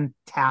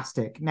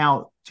fantastic.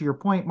 Now, to your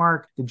point,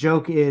 Mark, the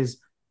joke is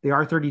the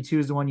R32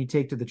 is the one you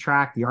take to the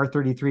track. The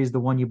R33 is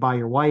the one you buy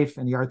your wife,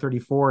 and the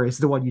R34 is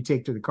the one you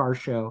take to the car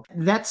show.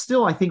 That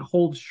still, I think,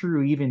 holds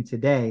true even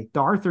today.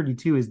 The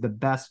R32 is the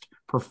best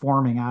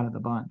performing out of the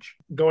bunch.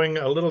 Going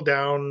a little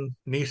down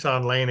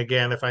Nissan lane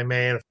again, if I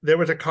may, there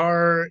was a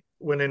car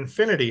when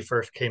Infiniti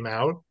first came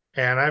out,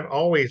 and I've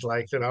always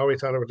liked it. I always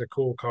thought it was a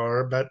cool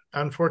car, but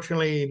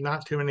unfortunately,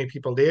 not too many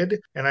people did.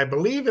 And I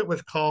believe it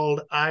was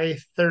called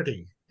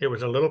i30. It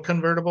was a little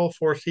convertible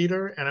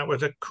four-seater, and it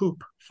was a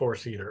coupe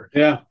four-seater.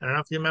 Yeah. I don't know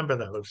if you remember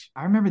those.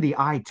 I remember the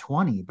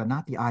i20, but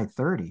not the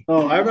i30.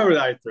 Oh, I remember the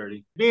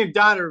i30. Me and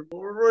Don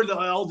we're the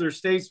elder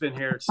statesmen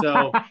here,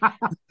 so.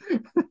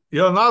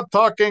 You're not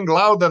talking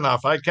loud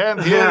enough. I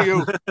can't hear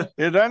you.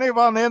 Is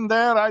anyone in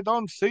there? I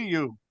don't see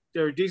you.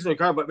 They're a decent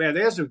car, but man,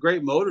 they had some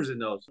great motors in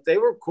those. They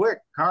were quick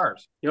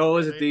cars.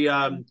 Was it the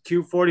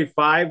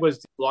Q45 was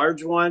the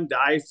large one? The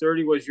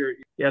i30 was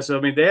so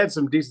I mean, they had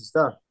some decent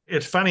stuff.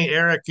 It's funny,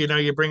 Eric,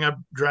 you bring up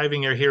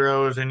driving your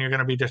heroes and you're going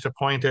to be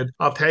disappointed.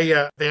 I'll tell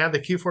you, they had the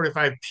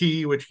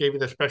Q45T, which gave you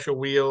the special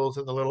wheels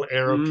and the little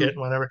aero kit and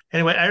whatever.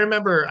 Anyway, I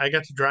remember I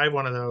got to drive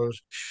one of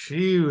those.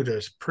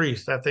 Judas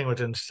Priest, that thing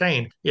was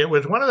insane. It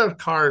was one of those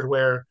cars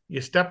where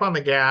you step on the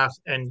gas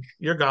and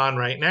you're gone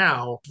right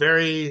now.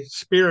 Very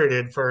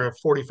spirited for a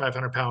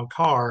 4,500 pound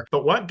car.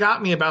 But what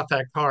got me about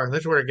that car, and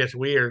this is where it gets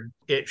weird,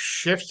 it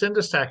shifts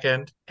into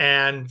second,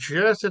 and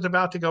just as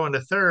about to go into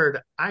third,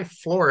 I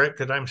floor it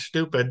because I'm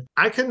stupid.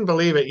 I couldn't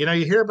believe it. You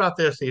hear about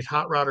these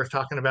hot rodders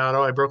talking about,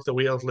 I broke the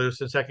wheels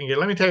loose in second gear.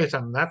 Let me tell you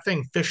something. That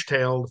thing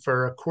fishtailed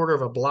for a quarter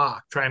of a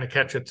block trying to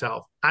catch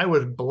itself. I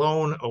was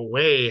blown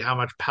away how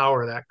much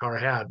power that car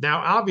had. Now,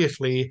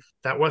 obviously,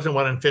 that wasn't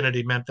what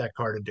Infiniti meant that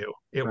car to do.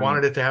 It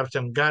wanted it to have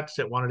some guts.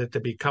 It wanted it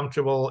to be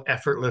comfortable,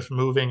 effortless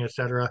moving,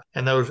 etc.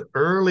 And those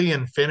early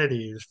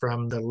Infinitis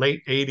from the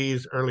late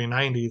 80s, early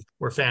 90s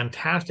were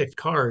fantastic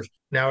cars.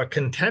 Now, a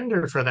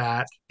contender for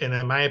that, and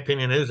in my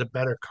opinion is a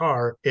better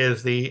car,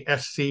 is the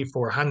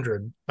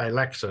SC400 by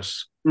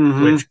Lexus.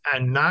 Which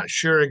I'm not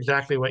sure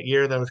exactly what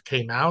year those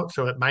came out,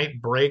 so it might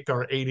break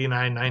our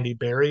 89, 90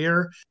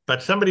 barrier.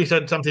 But somebody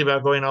said something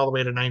about going all the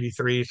way to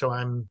 93, so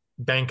I'm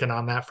banking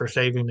on that for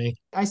saving me.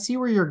 I see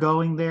where you're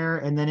going there.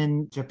 And then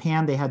in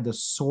Japan, they had the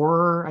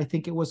Soarer, I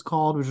think it was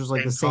called, which was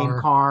like the same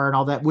car and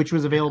all that, which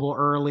was available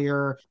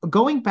earlier.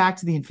 Going back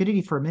to the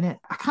Infiniti for a minute,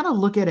 I kind of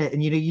look at it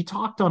and, you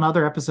talked on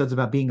other episodes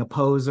about being a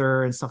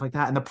poser and stuff like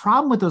that. And the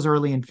problem with those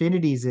early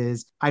Infinitis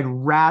is I'd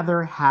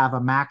rather have a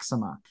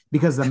Maxima,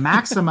 because the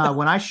Maxima,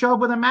 when I show up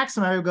with a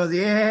Maxima, everyone goes,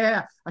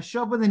 yeah. I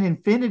show up with an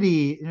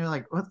Infiniti and you're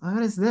like,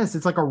 what is this?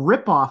 It's like a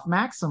ripoff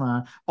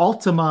Maxima,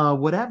 Altima,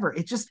 whatever.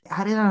 It just,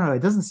 I don't know.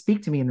 It doesn't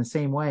speak to me in the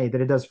same way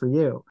that it does for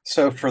you.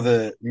 So for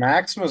the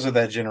Maximas of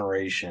that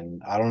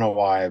generation, I don't know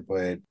why,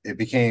 but it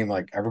became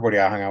like everybody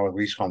I hung out with,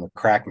 we used to call them the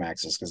crack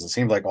Maxes, because it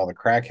seemed like all the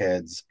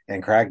crackheads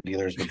and crack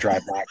dealers would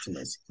drive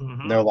Maximas.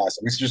 No less.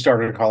 We just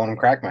started calling them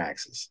crack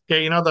Maxes. Yeah,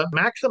 the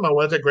Maxima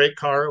was a great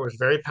car. It was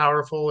very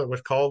powerful. It was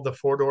called the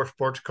four-door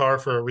sports car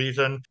for a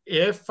reason.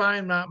 If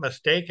I'm not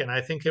mistaken, I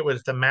think it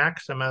was the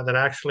Maxima that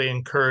actually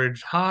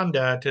encouraged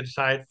Honda to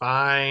decide,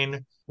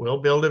 fine,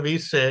 we'll build a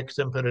V6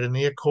 and put it in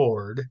the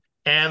Accord.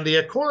 And the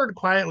Accord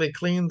quietly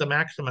cleaned the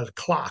Maxima's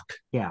clock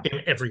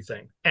in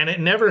everything. And it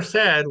never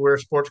said we're a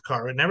sports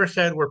car. It never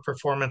said we're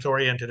performance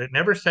oriented. It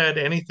never said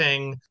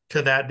anything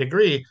to that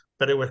degree,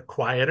 but it was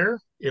quieter.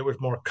 It was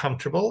more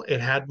comfortable. It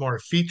had more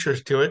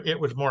features to it. It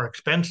was more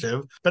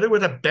expensive, but it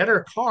was a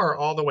better car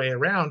all the way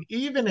around,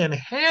 even in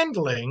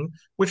handling,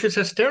 which is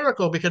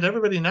hysterical because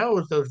everybody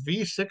knows those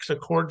V6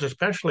 Accords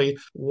especially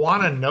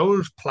want a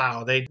nose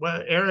plow.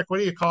 Eric, what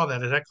do you call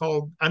that? Is that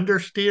called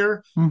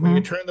understeer? When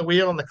you turn the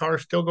wheel and the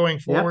car's still going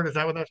forward? Is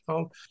that what that's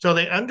called? So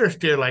they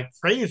understeer like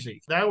crazy.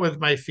 That was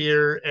my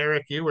fear.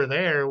 Eric, you were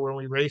there when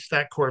we raced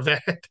that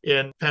Corvette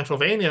in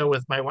Pennsylvania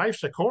with my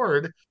wife's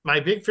Accord. My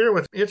big fear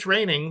was it's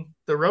raining.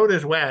 The road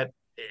is wet.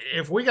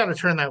 If we got to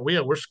turn that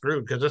wheel, we're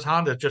screwed because this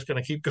Honda is just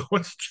going to keep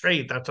going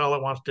straight. That's all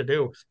it wants to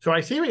do. So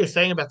I see what you're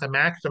saying about the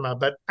Maxima,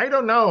 but I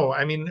don't know.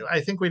 I mean,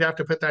 I think we'd have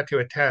to put that to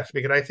a test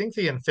because I think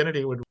the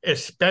Infiniti would,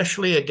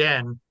 especially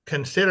again,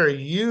 consider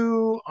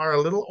you are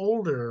a little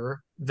older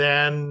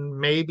than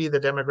maybe the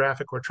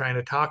demographic we're trying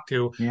to talk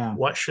to.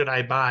 What should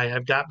I buy?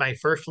 I've got my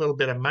first little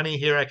bit of money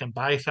here. I can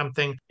buy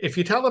something. If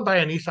you tell them buy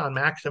a Nissan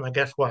Maxima,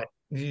 guess what?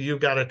 You've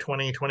got a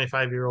 20,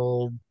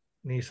 25-year-old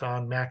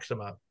Nissan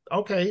Maxima.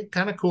 okay,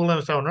 kind of cool in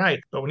its own right.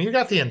 But when you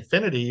got the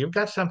Infiniti, you've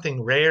got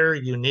something rare,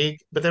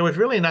 unique, but there was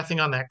really nothing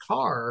on that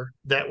car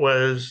that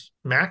was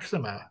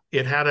Maxima.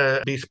 It had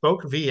a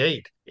bespoke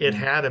V8. It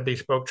had a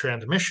bespoke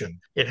transmission.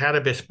 It had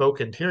a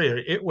bespoke interior.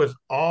 It was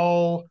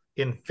all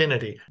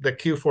Infiniti, the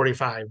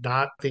Q45,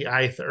 not the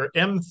or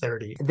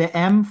M30. The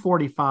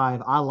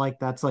M45, I like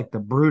that's like the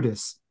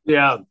Brutus.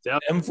 Yeah,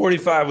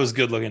 M45 was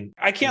good looking.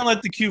 I can't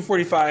let the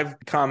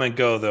Q45 comment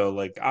go though.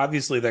 Like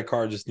obviously that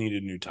car just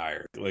needed new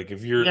tire. Like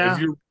if you're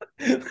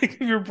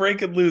if you're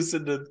breaking loose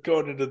into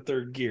going into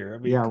third gear. I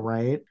mean, yeah,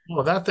 right.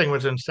 Well, that thing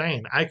was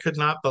insane. I could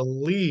not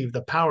believe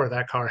the power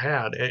that car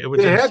had. It was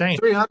it insane. had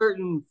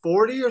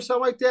 340 or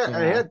something like that. Yeah.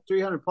 It had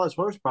 300 plus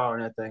horsepower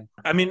in that thing.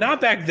 I mean,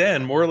 not back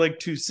then, more like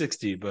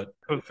 260, but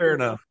fair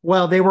enough.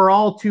 Well, they were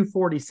all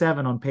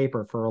 247 on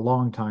paper for a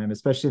long time,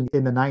 especially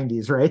in the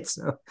 90s, right?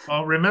 So,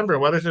 well, remember,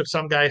 what is it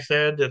some guy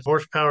said? That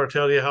horsepower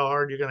tells you how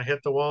hard you're going to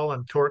hit the wall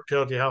and torque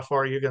tells you how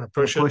far you're going to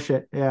push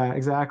it. Yeah,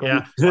 exactly.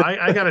 Yeah,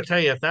 I got to tell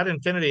you, if that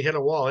Infiniti hit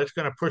a wall, it's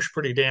going to push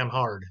pretty damn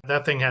hard.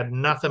 That thing had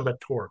nothing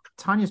but torque.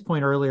 Tanya's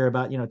point earlier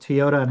about,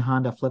 Toyota and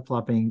Honda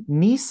flip-flopping,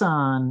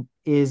 Nissan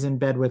is in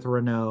bed with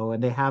Renault,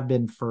 and they have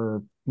been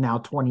for now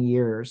 20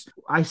 years.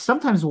 I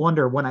sometimes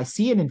wonder when I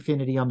see an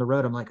Infiniti on the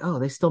road, I'm like, oh,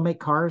 they still make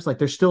cars? Like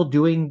they're still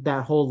doing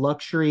that whole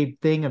luxury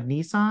thing of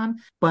Nissan.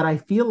 But I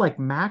feel like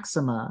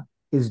Maxima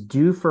is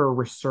due for a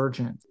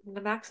resurgence.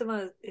 The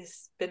Maxima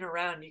has been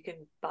around. You can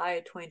buy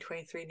a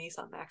 2023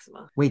 Nissan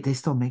Maxima. Wait, they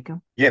still make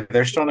them? Yeah,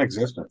 they're still in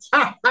existence.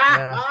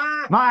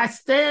 I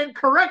stand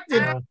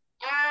corrected.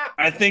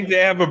 I think they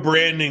have a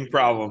branding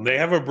problem. They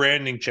have a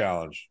branding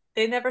challenge.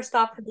 They never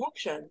stopped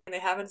production. And they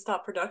haven't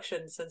stopped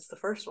production since the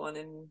first one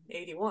in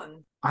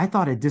 81. I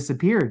thought it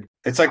disappeared.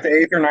 It's like the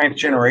 8th or 9th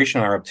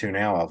generation are up to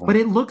now of them. But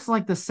it looks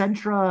like the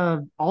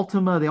Sentra,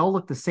 Altima, they all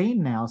look the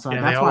same now. So Yeah,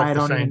 that's why I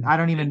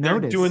don't even They're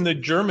notice. doing the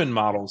German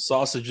model,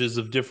 sausages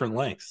of different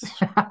lengths.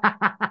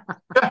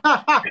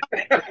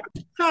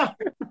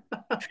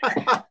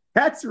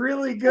 That's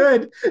really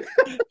good.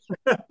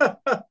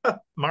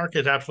 Mark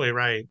is absolutely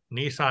right.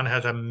 Nissan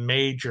has a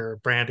major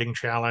branding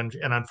challenge,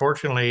 and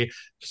unfortunately,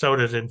 so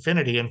does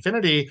Infiniti.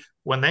 Infiniti,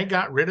 when they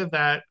got rid of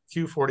that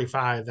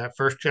Q45, that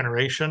first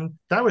generation,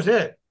 that was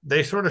it.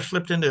 They sort of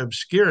slipped into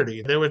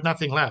obscurity. There was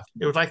nothing left.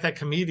 It was like that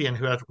comedian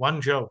who has one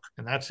joke,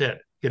 and that's it.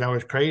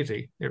 It's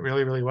crazy. It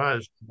really, really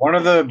was. One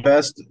of the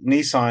best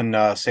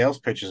Nissan sales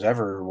pitches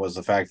ever was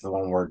the fact of the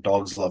one where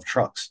dogs love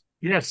trucks.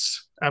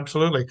 Yes,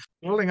 absolutely.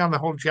 Building on the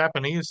whole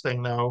Japanese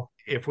thing, though,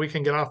 if we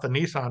can get off the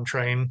Nissan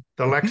train,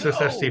 the Lexus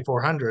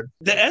SC400.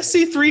 The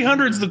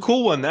SC300 is the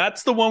cool one.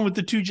 That's the one with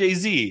the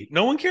 2JZ.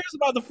 No one cares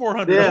about the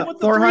 400. Yeah,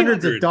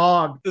 400's a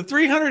dog. The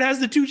 300 has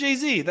the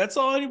 2JZ. That's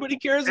all anybody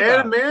cares and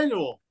about. a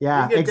manual.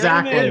 Yeah,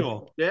 exactly.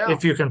 Manual. Yeah.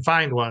 If you can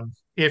find one.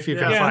 If you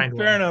can find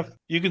one. Fair enough.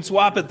 You can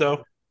swap it,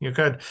 though. You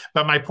could.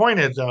 But my point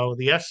is, though,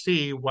 the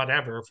SC,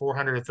 whatever,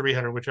 400 or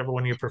 300, whichever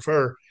one you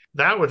prefer,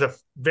 that was a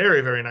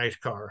very, very nice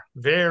car.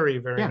 Very,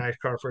 very nice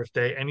car for its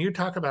day. And you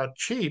talk about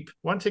cheap.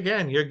 Once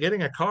again, you're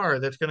getting a car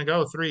that's going to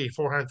go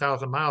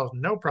 400,000 miles,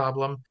 no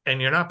problem.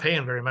 And you're not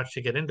paying very much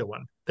to get into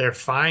one. They're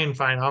fine,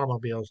 fine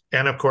automobiles.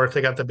 And of course,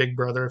 they got the big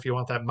brother. If you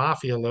want that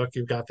mafia look,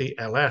 you've got the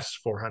LS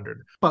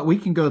 400. But we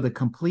can go the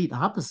complete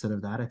opposite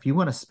of that. If you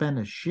want to spend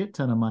a shit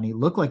ton of money,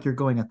 look like you're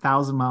going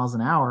 1,000 miles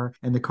an hour,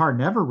 and the car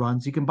never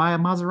runs, you can buy a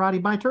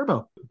Maserati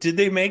bi-turbo. Did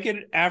they make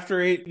it after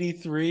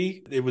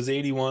 83? It was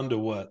 81 to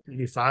what?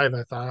 85,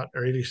 I thought,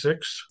 or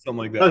 86. Something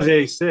like that. That was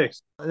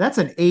 86. That's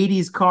an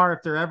 80s car if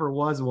there ever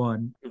was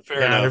one.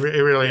 Fair enough.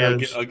 It really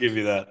is. I'll give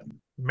you that.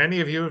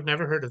 Many of you have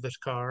never heard of this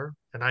car,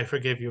 and I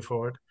forgive you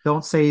for it.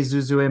 Don't say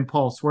Isuzu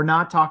Impulse. We're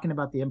not talking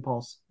about the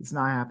Impulse. It's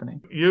not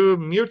happening. You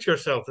mute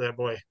yourself there,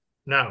 boy.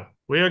 Now,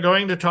 we are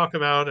going to talk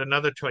about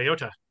another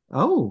Toyota.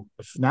 Oh,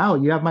 now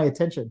you have my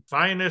attention.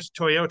 Finest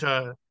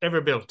Toyota ever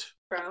built.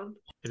 Brown.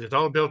 It is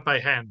all built by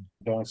hand.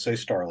 Don't say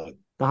Starlet.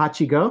 The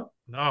Hachigo?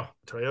 No,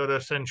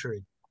 Toyota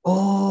Century.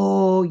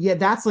 Oh, yeah,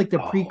 that's like the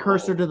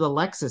precursor to the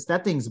Lexus.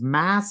 That thing's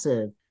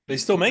massive. They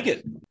still make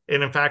it.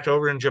 And in fact,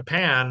 over in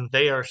Japan,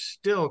 they are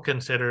still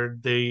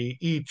considered the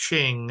I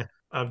Ching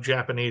of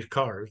Japanese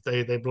cars.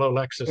 They blow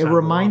Lexus. It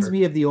reminds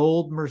me of the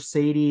old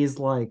Mercedes,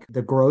 like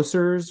the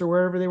Grossers or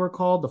wherever they were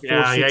called, the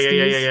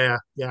 460s.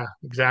 Yeah,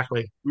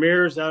 exactly.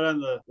 Mirrors out on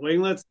the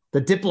winglets. The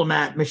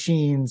Diplomat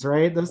machines,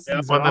 right? Those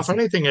things are Well, the awesome.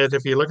 funny thing is,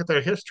 if you look at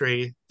their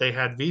history, they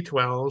had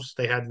V12s,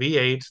 they had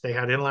V8s, they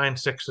had inline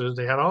sixes,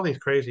 they had all these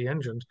crazy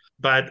engines.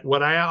 But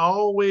what I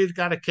always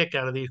got a kick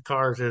out of these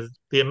cars is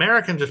the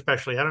Americans,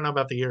 especially, I don't know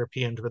about the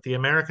Europeans, but the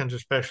Americans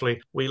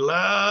especially, we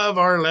love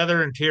our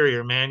leather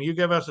interior, man. You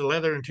give us a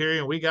leather interior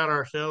and we got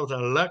ourselves a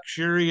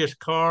luxurious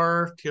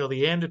car till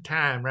the end of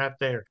time right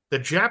there. The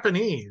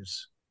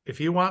Japanese,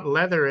 if you want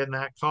leather in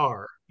that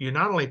car, you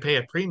not only pay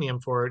a premium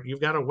for it,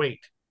 you've got to wait,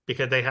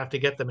 because they have to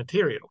get the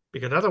material,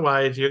 because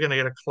otherwise you're going to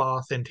get a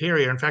cloth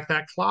interior. In fact,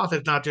 that cloth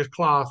is not just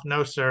cloth.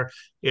 No, sir,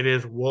 it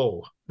is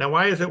wool. Now,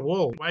 why is it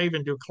wool? Why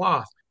even do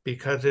cloth?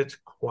 Because it's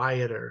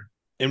quieter.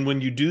 And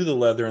when you do the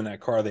leather in that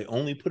car, they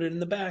only put it in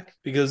the back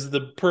because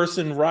the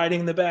person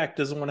riding the back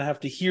doesn't want to have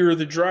to hear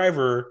the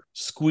driver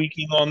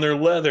squeaking on their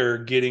leather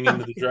getting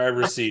into the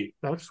driver's seat.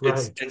 That's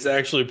right. It's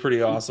actually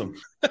pretty awesome.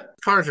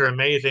 Cars are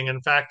amazing. In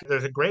fact,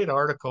 there's a great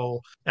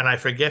article, and I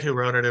forget who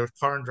wrote it. It was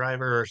Car and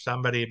Driver or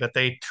somebody, but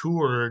they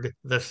toured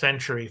the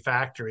Century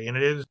factory. And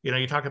it is,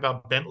 you talk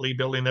about Bentley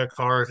building their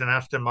cars and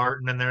Aston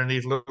Martin, and they're in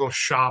these little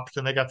shops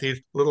and they got these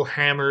little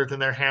hammers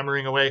and they're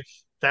hammering away.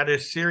 That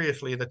is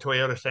seriously the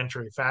Toyota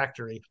Century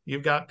factory.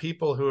 You've got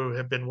people who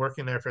have been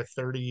working there for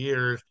 30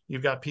 years.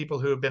 You've got people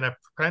who have been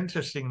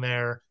apprenticing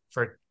there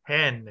for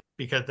 10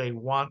 because they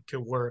want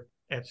to work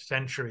at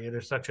Century. It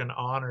is such an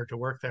honor to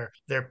work there.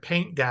 Their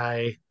paint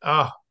guy,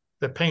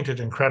 the paint is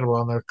incredible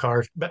on their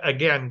cars. But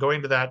again,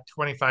 going to that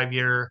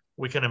 25-year,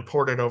 we can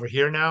import it over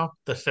here now.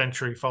 The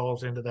Century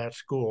falls into that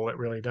school. It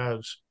really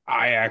does.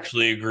 I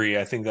actually agree.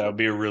 I think that would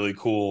be a really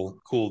cool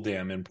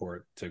damn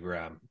import to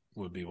grab.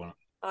 Would be one.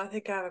 I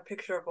think I have a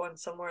picture of one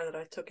somewhere that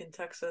I took in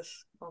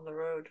Texas on the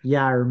road.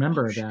 Yeah, I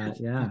remember that.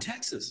 Yeah. In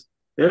Texas.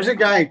 There's a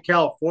guy in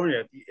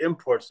California that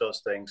imports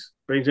those things,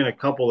 brings in a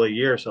couple a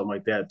year, something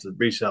like that, to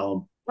resell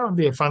them. That would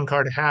be a fun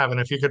car to have. And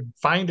if you could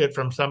find it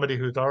from somebody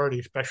who's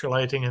already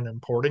specializing in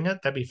importing it,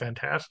 that'd be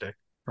fantastic.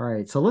 All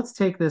right, so let's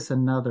take this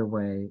another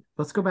way.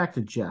 Let's go back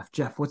to Jeff.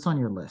 Jeff, what's on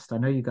your list? I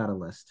know you got a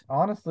list.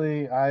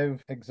 Honestly,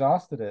 I've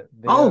exhausted it.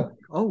 Dang,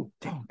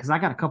 because I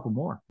got a couple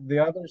more. The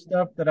other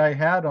stuff that I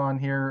had on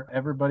here,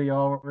 everybody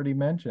already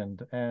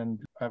mentioned, and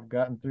I've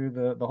gotten through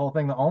the whole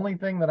thing. The only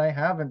thing that I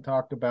haven't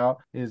talked about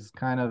is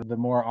kind of the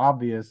more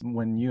obvious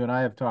when you and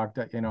I have talked.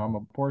 I'm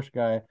a Porsche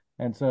guy.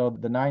 And so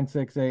the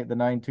 968, the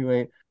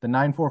 928, the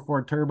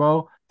 944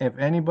 turbo, if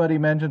anybody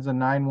mentions a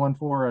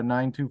 914 or a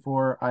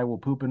 924, I will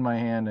poop in my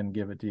hand and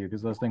give it to you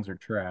because those things are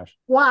trash.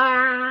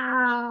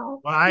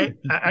 Wow. Well, I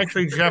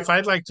actually, Jeff,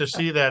 I'd like to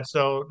see that.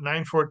 So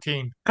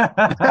 914.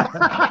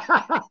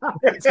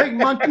 It's like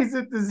monkeys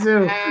at the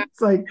zoo. It's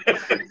like,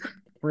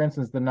 for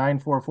instance, the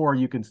 944,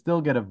 you can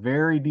still get a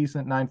very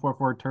decent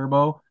 944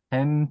 turbo,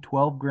 10,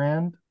 12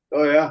 grand.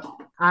 Oh, yeah.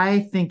 I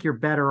think you're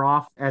better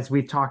off, as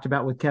we've talked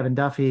about with Kevin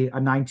Duffy, a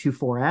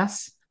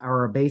 924S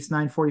or a base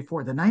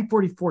 944. The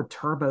 944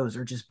 turbos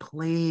are just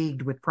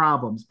plagued with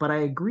problems, but I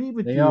agree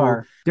with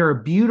you. They're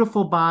a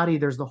beautiful body.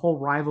 There's the whole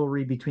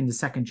rivalry between the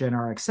second gen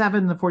RX-7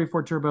 and the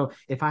 44 turbo.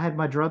 If I had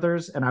my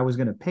druthers and I was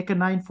going to pick a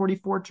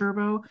 944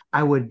 turbo,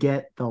 I would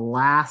get the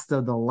last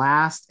of the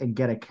last and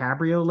get a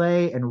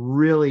cabriolet and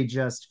really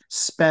just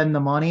spend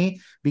the money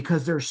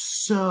because they're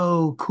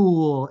so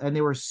cool and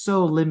they were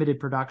so limited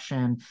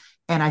production.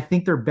 And I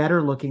think they're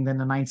better looking than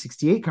the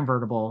 968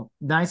 convertible.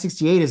 The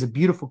 968 is a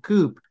beautiful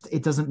coupe.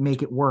 It doesn't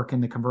make it work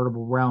in the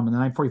convertible realm. And the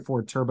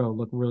 944 turbo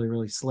look really,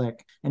 really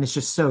slick. And it's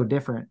just so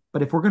different.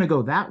 But if we're going to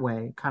go that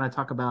way, kind of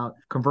talk about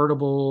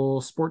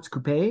convertible sports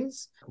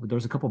coupes,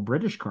 there's a couple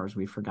British cars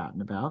we've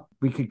forgotten about.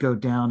 We could go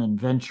down and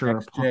venture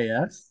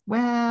XJS?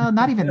 Well,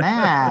 not even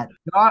that.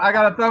 I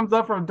got a thumbs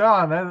up from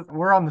Don.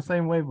 We're on the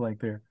same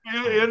wavelength here.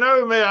 You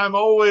know me, I'm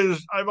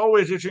always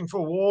itching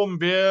for warm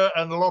beer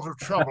and a lot of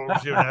troubles,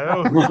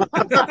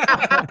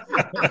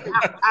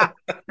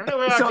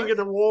 Anyway, I can get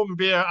a warm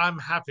beer, I'm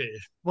happy.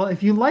 Well,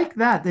 if you like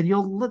that, then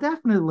you'll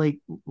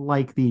definitely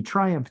like the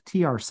Triumph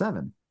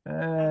TR7.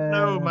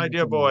 No, my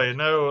dear boy,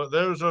 no,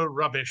 those are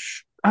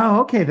rubbish.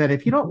 Oh, okay, then.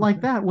 If you don't like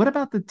that, what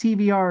about the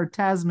TVR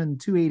Tasman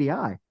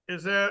 280i?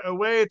 Is there a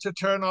way to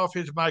turn off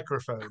his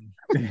microphone?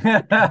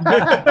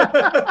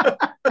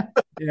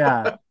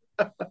 Yeah.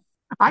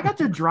 I got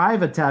to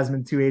drive a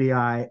Tasman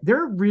 280i.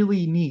 They're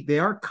really neat. They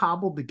are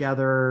cobbled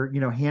together,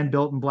 hand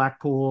built in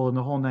Blackpool and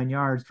the whole 9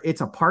 yards.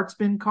 It's a parts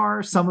bin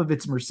car. Some of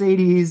it's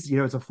Mercedes.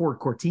 It's a Ford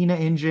Cortina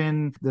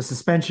engine. The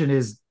suspension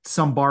is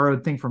some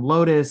borrowed thing from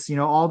Lotus,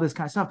 all this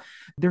kind of stuff.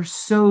 They're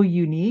so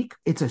unique.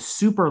 It's a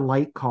super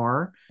light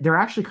car. They're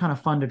actually kind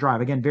of fun to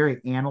drive. Again, very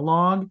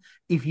analog.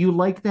 If you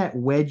like that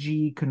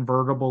wedgy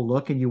convertible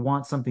look and you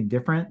want something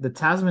different, the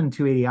Tasman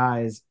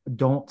 280i's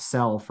don't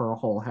sell for a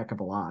whole heck of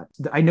a lot.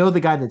 I know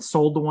the guy that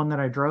sold the one that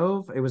I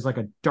drove. It was like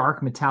a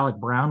dark metallic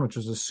brown, which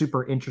was a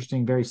super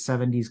interesting, very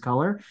 70s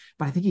color.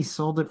 But I think he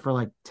sold it for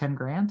like 10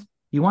 grand.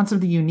 You want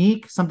something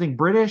unique, something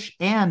British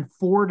and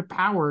Ford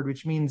powered,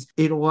 which means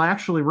it will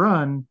actually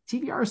run.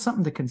 TVR is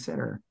something to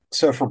consider.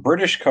 So for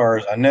British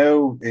cars, I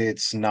know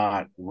it's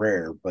not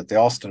rare, but the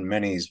Austin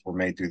Minis were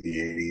made through the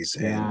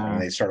 80s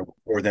and they started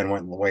before then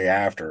went way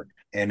after.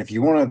 And if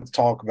you want to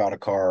talk about a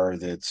car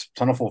that's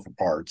plentiful for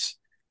parts,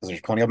 because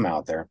there's plenty of them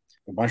out there,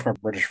 a bunch of my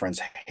British friends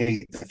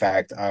hate the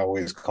fact I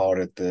always called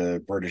it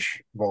the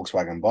British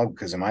Volkswagen Bug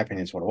because in my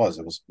opinion, it's what it was.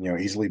 It was,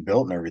 easily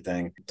built and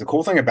everything. The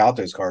cool thing about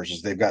those cars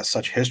is they've got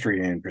such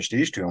history and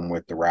prestige to them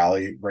with the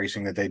rally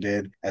racing that they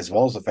did, as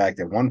well as the fact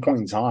that at one point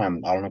in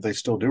time, I don't know if they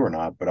still do or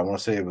not, but I want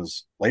to say it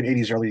was late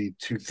 80s, early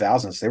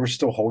 2000s, they were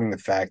still holding the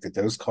fact that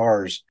those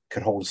cars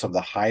could hold some of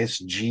the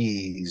highest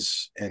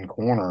G's in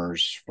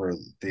corners for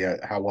the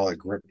how well it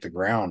gripped the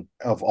ground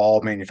of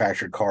all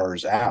manufactured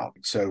cars out.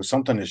 So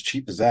something as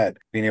cheap as that,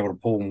 being able to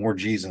pull more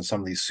G's than some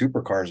of these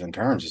supercars in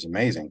turns is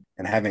amazing.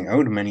 And having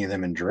owned many of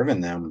them and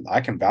driven them,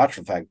 I can vouch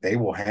for the fact they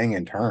will hang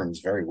in turns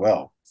very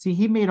well. See,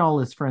 he made all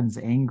his friends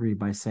angry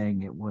by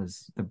saying it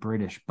was the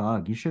British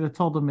Bug. You should have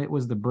told them it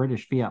was the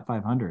British Fiat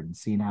 500 and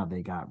seen how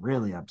they got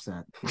really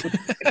upset.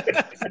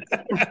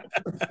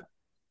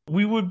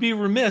 We would be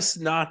remiss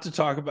not to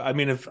talk about, I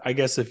mean,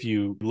 if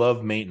you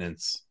love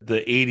maintenance, the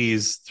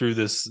 80s through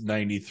this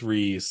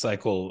 93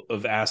 cycle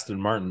of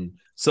Aston Martin,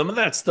 some of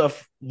that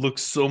stuff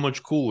looks so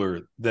much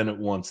cooler than it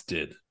once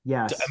did.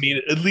 Yes. I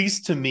mean, at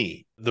least to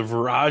me, the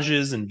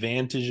Virages and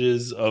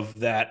Vantages of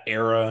that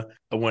era,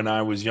 when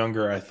I was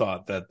younger, I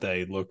thought that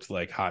they looked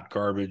like hot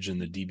garbage,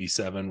 and the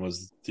DB7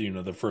 was,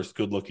 the first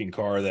good looking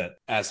car that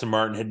Aston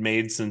Martin had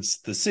made since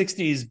the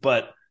 60s.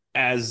 But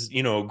as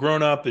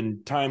grown up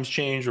and times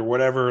change or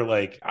whatever,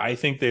 like, I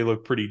think they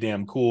look pretty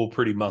damn cool,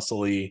 pretty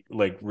muscly,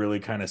 like really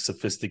kind of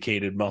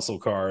sophisticated muscle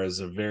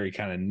cars, a very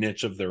kind of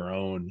niche of their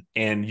own.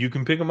 And you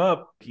can pick them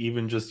up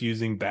even just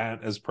using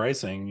BAT as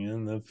pricing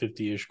in the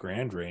 50-ish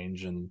grand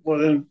range. And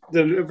well,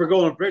 then if we're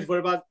going British, what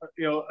about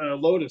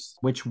Lotus?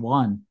 Which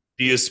one?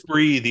 The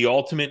Esprit, the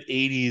ultimate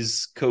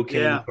 80s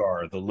cocaine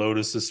car, the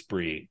Lotus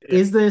Esprit.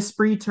 Is the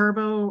Esprit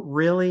Turbo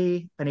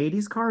really an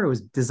 80s car? It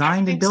was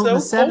designed and built in the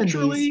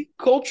 70s.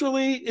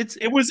 Culturally,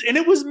 it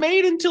was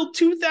made until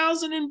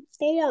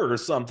 2004 or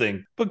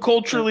something. But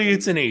culturally,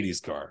 it's an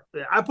 80s car.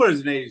 I put it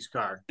as an 80s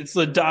car. It's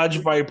the Dodge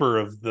Viper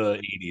of the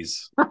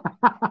 80s.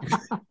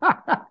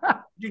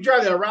 You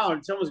drive that around,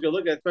 and someone's going to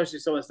look at it, especially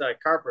someone's not a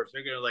car person.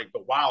 They're going to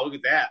go, wow, look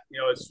at that.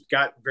 It's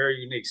got very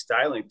unique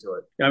styling to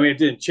it. I mean, it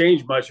didn't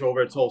change much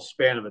over its whole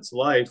span of its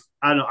life.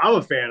 I don't know. I'm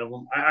a fan of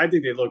them. I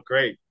think they look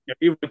great.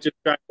 Even with just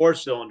got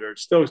 4-cylinder, it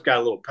still got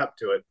a little pep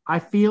to it. I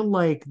feel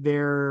like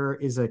there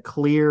is a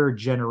clear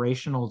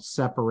generational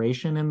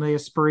separation in the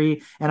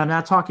Esprit. And I'm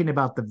not talking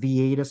about the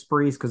V8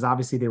 Esprits, because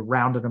obviously they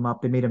rounded them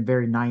up. They made them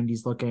very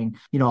 90s looking,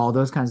 all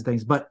those kinds of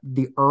things. But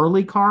the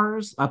early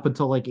cars up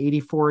until like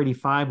 84,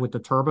 85 with the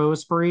turbo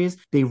Esprits,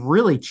 they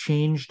really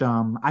changed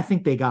them. I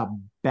think they got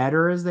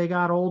better as they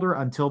got older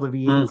until the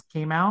V8s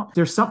came out.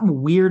 There's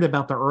something weird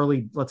about the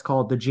early, let's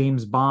call it the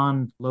James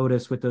Bond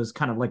Lotus, with those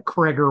kind of like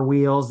Kreger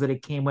wheels that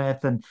it came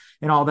with and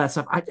all that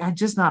stuff. I'm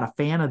just not a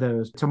fan of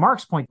those. To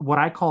Mark's point, what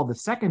I call the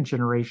second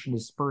generation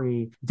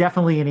Esprit,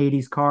 definitely an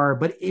 80s car,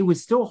 but it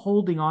was still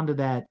holding on to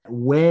that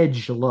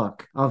wedge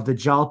look of the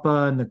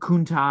Jalpa and the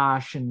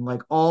Countach and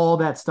like all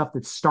that stuff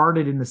that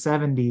started in the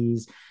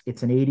 70s.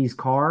 It's an 80s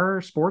car,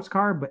 sports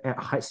car, but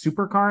a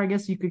supercar, I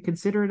guess you could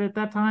consider it at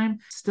that time.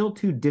 Still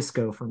too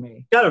disco for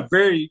me. Got a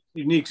very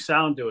unique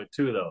sound to it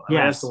too, though. I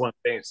mean, that's the one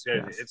thing.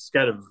 It's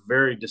got a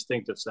very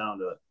distinctive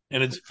sound to it.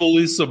 And it's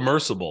fully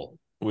submersible,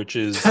 which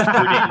is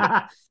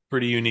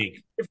pretty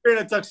unique. If you're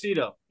in a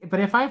tuxedo.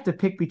 But if I have to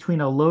pick between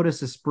a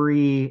Lotus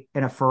Esprit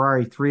and a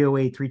Ferrari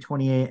 308,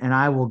 328, and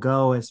I will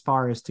go as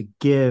far as to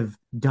give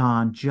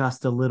Don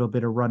just a little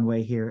bit of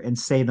runway here and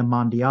say the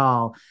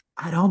Mondial,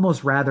 I'd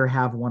almost rather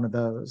have one of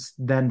those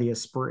than the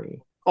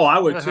Esprit. Oh, I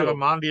would have a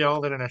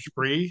Mondial than an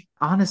Esprit.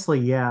 Honestly,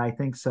 yeah, I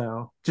think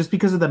so. Just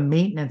because of the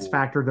maintenance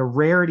factor, the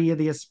rarity of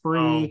the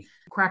Esprit.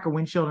 Crack a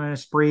windshield in an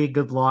Esprit,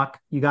 good luck.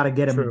 You got to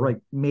get them like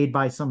made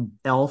by some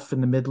elf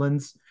in the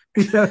Midlands.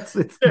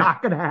 It's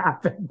not going to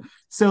happen.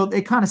 So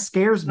it kind of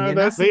scares me.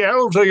 No, the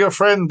elves are your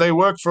friend. They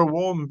work for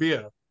warm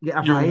beer.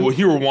 Yeah,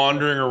 you were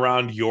wandering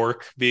around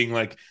York being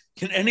like,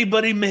 can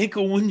anybody make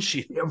a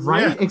windshield?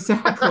 Right? Yeah.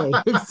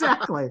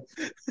 Exactly.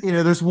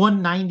 There's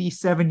one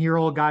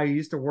 97-year-old guy who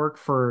used to work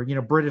for,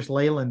 British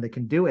Leyland that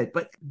can do it.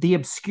 But the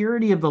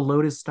obscurity of the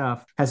Lotus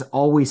stuff has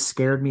always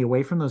scared me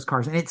away from those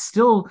cars. And it's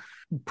still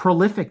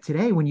prolific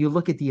today when you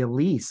look at the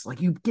Elise.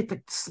 Like, you get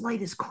the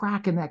slightest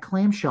crack in that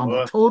clamshell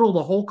and total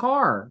the whole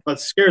car. That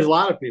scares a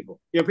lot of people.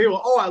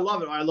 People, I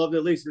love it. I love the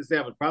Elise. This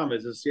the problem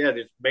is there's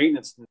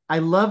maintenance. I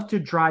love to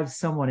drive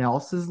someone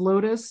else's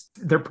Lotus.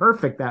 They're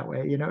perfect that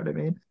way. You know what I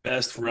mean?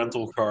 Best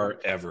rental car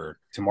ever.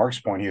 To Mark's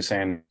point, he was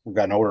saying we've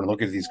gotten older and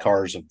look at these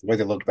cars the way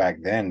they looked back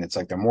then. It's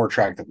like they're more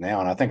attractive now.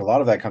 And I think a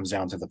lot of that comes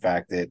down to the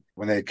fact that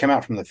when they came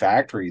out from the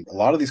factory, a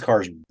lot of these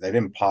cars, they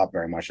didn't pop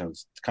very much. It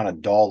was kind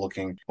of dull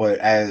looking. But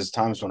as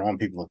times went on,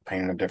 people have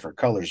painted them different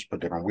colors, put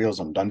different wheels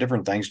on them, done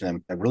different things to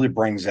them. It really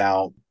brings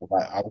out,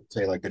 I would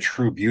say, like the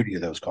true beauty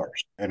of those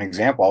cars. An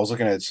example, I was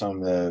looking at some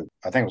of the,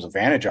 I think it was a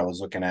Vantage I was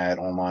looking at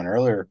online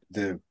earlier.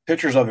 The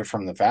pictures of it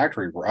from the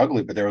factory were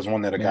ugly, but there was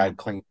one that a guy had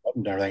cleaned up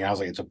and everything. And I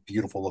was like, it's a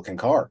beautiful looking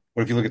car.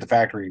 But if you look at the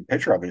factory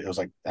picture of it, it was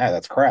like,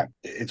 that's crap.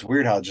 It's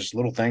weird how just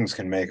little things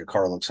can make a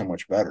car look so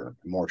much better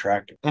and more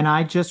attractive. And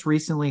I just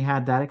recently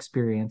had that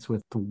experience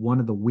with one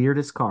of the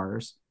weirdest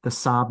cars, the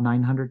Saab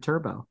 900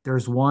 Turbo.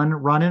 There's one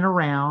running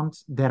around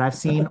that I've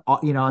seen,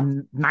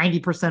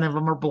 90% of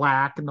them are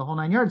black and the whole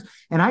 9 yards.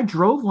 And I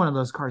drove one of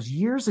those cars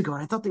years ago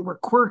and I thought they were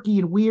quirky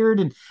and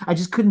weird. And I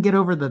just couldn't get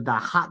over the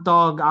hot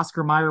dog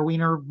Oscar Mayer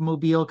Wiener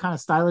mobile kind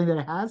of styling that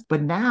it has.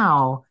 But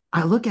now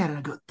I look at it and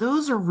I go,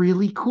 those are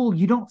really cool.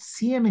 You don't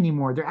see them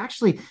anymore. They're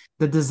actually,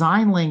 the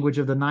design language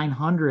of the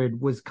 900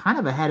 was kind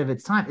of ahead of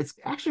its time. It's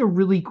actually a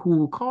really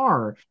cool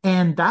car.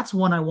 And that's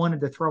one I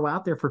wanted to throw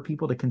out there for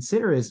people to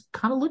consider is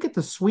kind of look at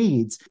the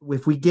Swedes.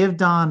 If we give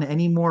Don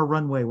any more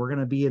runway, we're going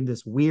to be in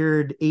this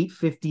weird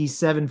 850,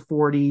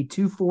 740,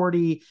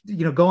 240,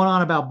 going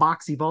on about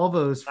boxy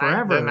Volvos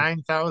forever. The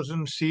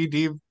 9000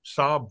 CD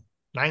Saab.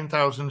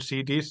 9000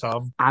 CD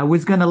Saab. I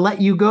was going to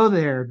let you go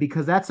there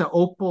because that's an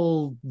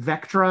Opel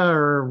Vectra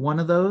or one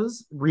of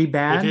those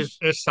rebadged. It is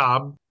a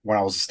Saab. When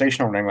I was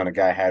stationed over in England, a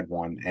guy had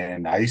one,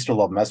 and I used to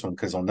love messing with him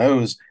because on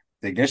those,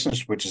 the ignition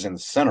switch is in the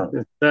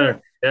center.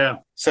 Yeah.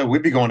 So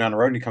we'd be going down the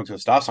road and you come to a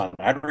stop sign.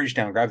 I'd reach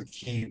down, grab the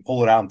key,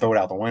 pull it out, and throw it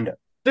out the window.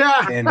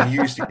 Yeah. And he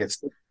used to get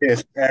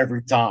pissed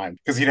every time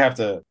because he'd have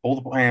to pull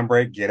the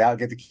handbrake, get out,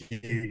 get the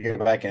key, get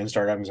back in,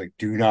 start up. He's like,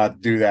 do not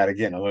do that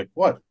again. I'm like,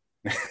 what?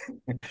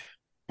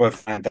 But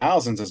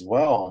 9000s as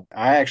well.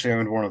 I actually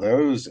owned one of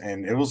those,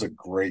 and it was a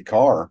great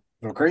car.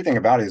 The great thing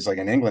about it is, like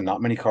in England,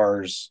 not many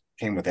cars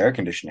came with air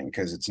conditioning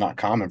because it's not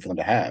common for them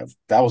to have.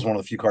 That was one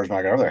of the few cars when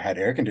I got over there had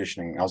air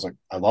conditioning. I was like,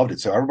 I loved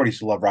it. So everybody used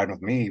to love riding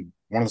with me.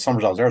 One of the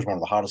summers I was there was one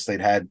of the hottest they'd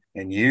had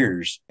in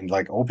years, and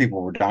like old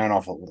people were dying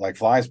off like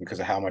flies because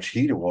of how much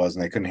heat it was,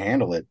 and they couldn't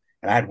handle it.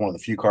 And I had one of the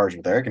few cars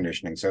with air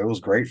conditioning, so it was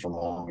great for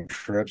long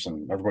trips,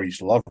 and everybody used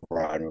to love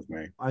riding with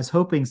me. I was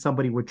hoping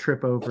somebody would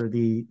trip over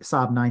the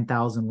Saab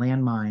 9000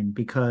 landmine,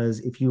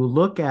 because if you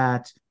look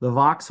at the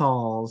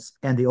Vauxhalls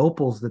and the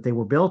Opels that they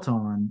were built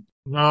on,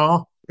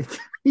 no.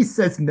 He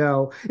says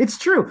no. It's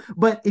true.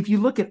 But if you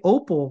look at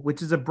Opel,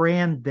 which is a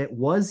brand that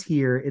was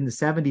here in the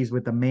 70s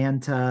with the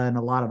Manta and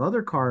a lot of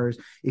other cars,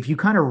 if you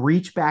kind of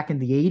reach back in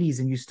the 80s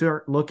and you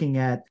start looking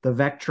at the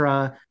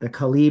Vectra, the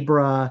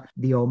Calibra,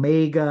 the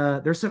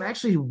Omega, there's some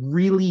actually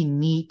really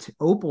neat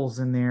Opels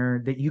in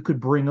there that you could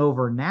bring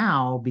over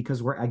now,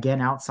 because we're,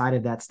 again, outside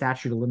of that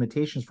statute of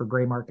limitations for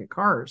gray market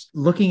cars.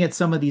 Looking at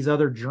some of these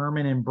other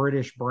German and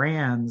British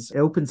brands, it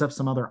opens up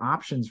some other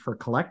options for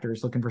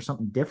collectors looking for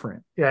something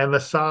different. Yeah, and the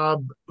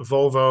Saab,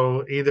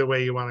 Volvo, either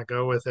way you want to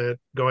go with it,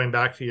 going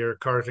back to your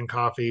cars and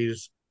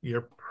coffees,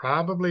 you're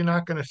probably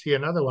not going to see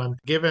another one.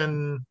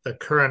 Given the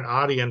current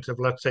audience of,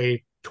 let's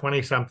say,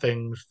 20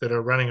 somethings that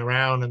are running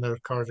around in those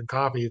cars and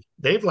coffees,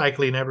 they've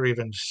likely never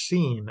even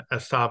seen a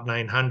Saab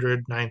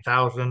 900,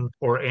 9000,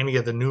 or any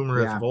of the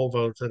numerous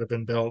Volvos that have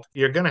been built.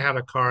 You're going to have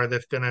a car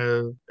that's going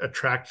to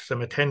attract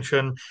some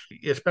attention,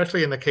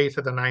 especially in the case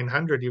of the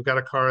 900. You've got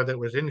a car that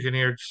was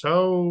engineered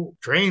so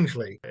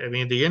strangely. I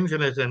mean, the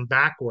engine is in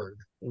backward.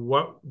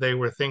 What they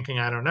were thinking,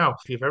 I don't know.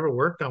 If you've ever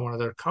worked on one of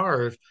their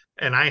cars,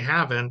 and I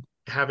haven't,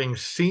 having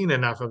seen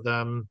enough of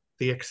them,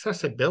 the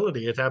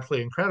accessibility is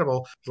absolutely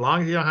incredible, as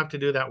long as you don't have to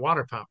do that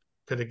water pump.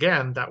 Because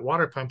again, that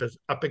water pump is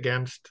up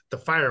against the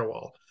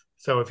firewall.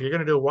 So if you're going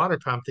to do a water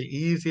pump, the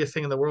easiest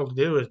thing in the world to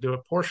do is do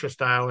a Porsche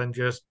style and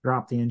just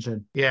drop the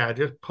engine. Yeah,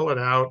 just pull it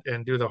out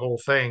and do the whole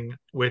thing,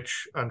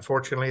 which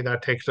unfortunately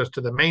that takes us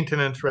to the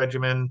maintenance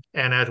regimen.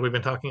 And as we've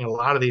been talking, a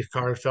lot of these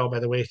cars fell by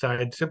the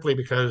wayside simply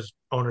because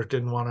owners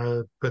didn't want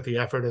to put the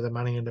effort or the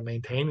money into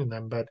maintaining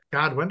them. But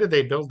God, when did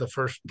they build the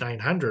first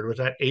 900? Was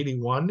that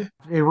 81?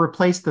 It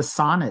replaced the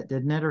Sonnet,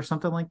 didn't it, or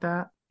something like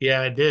that?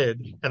 Yeah, it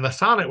did. And the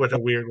Sonnet was a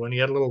weird one.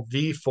 You had a little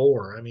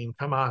V4. I mean,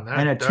 come on.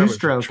 And a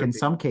two-stroke in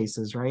some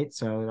cases, right?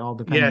 So it all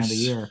depends on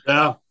the year.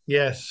 Yeah.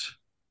 Yes.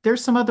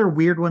 There's some other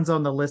weird ones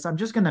on the list. I'm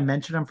just going to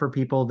mention them for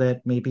people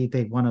that maybe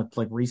they want to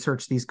like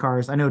research these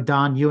cars. I know,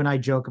 Don, you and I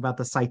joke about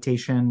the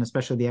Citation,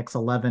 especially the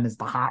X11 is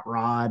the hot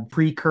rod,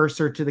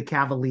 precursor to the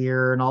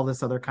Cavalier and all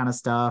this other kind of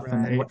stuff.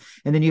 Right.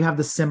 And then you have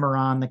the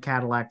Cimarron, the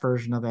Cadillac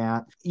version of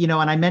that. And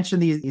I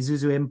mentioned the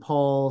Isuzu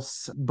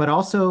Impulse, but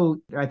also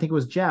I think it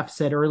was Jeff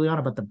said early on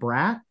about the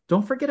Brat.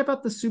 Don't forget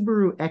about the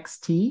Subaru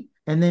XT.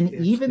 And then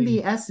even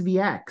the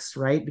SVX,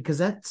 right? Because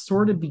that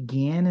sort of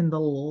began in the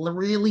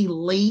really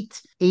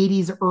late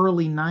 80s,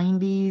 early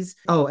 90s.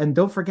 Oh, and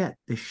don't forget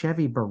the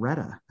Chevy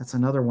Beretta. That's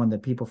another one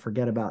that people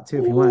forget about too.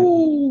 If you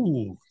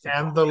want.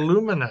 And the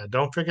Lumina.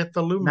 Don't forget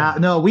the Lumina.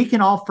 No, we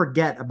can all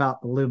forget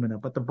about the Lumina,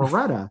 but the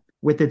Beretta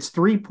with its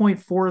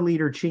 3.4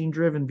 liter chain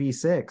driven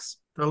V6.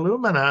 The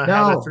Lumina had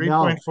a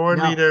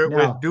 3.4 liter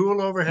with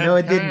dual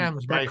overhead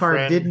cams. That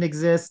car didn't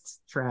exist.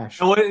 Trash.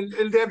 Oh,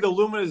 and they have the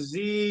Lumina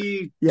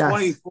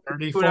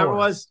Z24, whatever it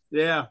was.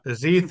 Yeah. The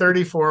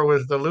Z34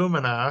 was the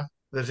Lumina.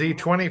 The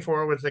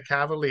Z24 was the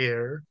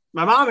Cavalier.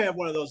 My mom had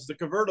one of those, the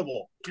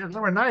convertible. Yeah, they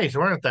were nice,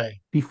 weren't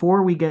they?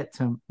 Before we get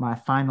to my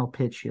final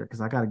pitch here,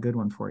 because I got a good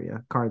one for you,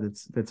 a car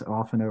that's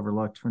often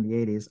overlooked from the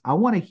 80s, I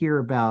want to hear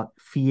about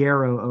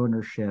Fiero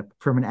ownership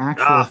from an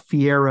actual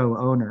Fiero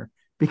owner.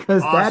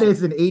 Because that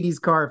is an 80s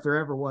car if there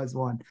ever was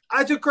one.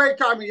 It's a great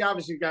car. I mean,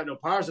 obviously, you got no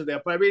powers of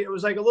that, but I mean, it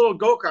was like a little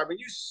go-kart. I mean,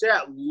 you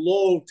sat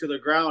low to the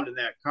ground in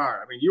that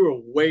car. I mean, you were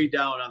way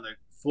down on the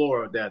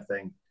floor of that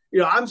thing.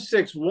 I'm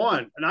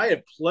 6'1", and I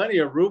had plenty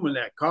of room in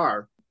that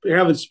car.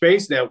 Having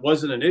space in that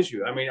wasn't an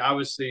issue. I mean,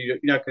 obviously, you're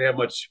not going to have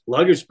much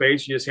luggage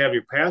space. You just have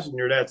your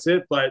passenger, that's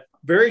it. But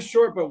very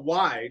short but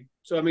wide.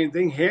 So, I mean,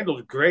 thing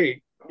handled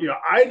great.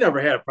 I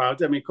never had a problem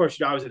with it. I mean, of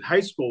course, I was in high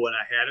school when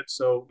I had it,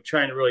 so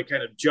trying to really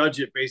kind of judge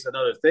it based on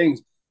other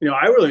things.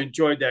 I really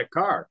enjoyed that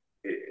car.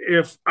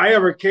 If I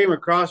ever came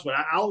across one,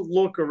 I'll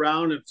look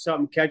around if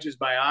something catches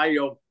my eye.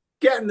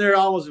 Getting there, I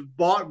almost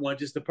bought one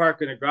just to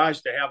park in the garage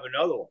to have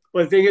another one.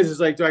 But the thing is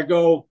like, do I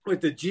go with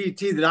the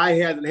GT that I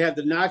had that had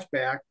the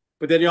notchback?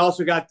 But then you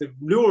also got the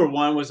newer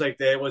one was like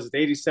the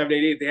 87,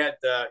 88. They had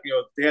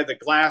they had the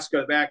glass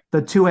go back.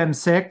 The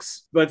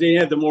 2M6. But they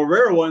had the more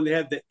rare one. They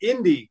had the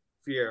Indy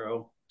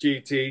Fiero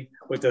GT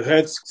with the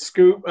head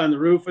scoop on the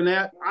roof and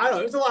that. I don't know.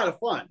 It was a lot of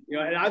fun.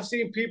 And I've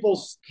seen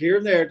people here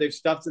and there, they've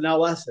stuffed an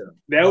LS in them.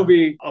 That would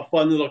be a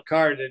fun little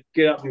car to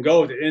get up and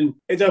go with it. And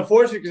it's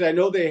unfortunate because I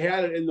know they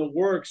had it in the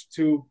works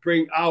to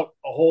bring out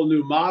a whole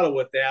new model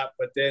with that,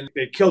 but then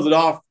they killed it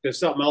off because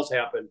something else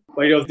happened.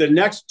 But, the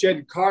next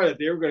gen car that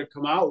they were going to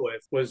come out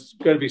with was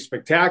going to be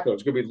spectacular.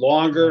 It's going to be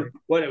longer.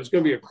 It was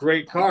going to be a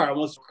great car. I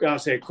almost going to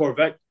say a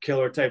Corvette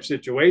killer type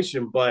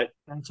situation, but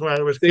that's why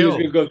it was killed. It was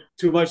going to go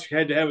too much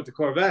head to head with the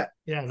Corvette.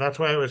 Yeah, that's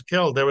why it was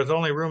killed. There was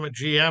only room at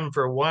GM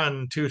for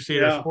one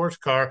two-seater sports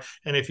car.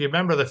 And if you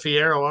remember, the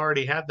Fiero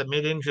already had the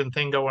mid-engine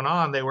thing going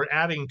on. They were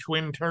adding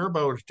twin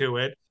turbos to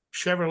it.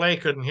 Chevrolet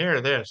couldn't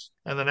hear this.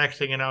 And the next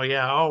thing you know,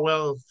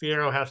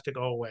 Fiero has to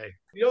go away.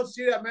 You don't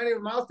see that many of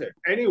them out there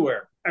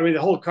anywhere. I mean,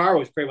 the whole car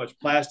was pretty much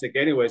plastic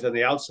anyways on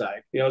the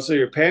outside. So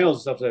your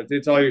panels and stuff,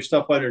 it's all your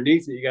stuff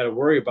underneath that you got to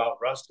worry about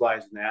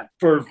rust-wise and that.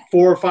 For $4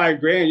 or $5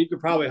 grand, you could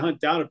probably hunt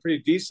down a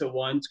pretty decent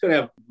one. It's going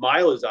to have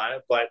mileage on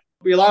it, but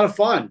it'll be a lot of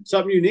fun,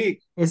 something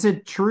unique. Is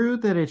it true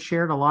that it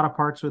shared a lot of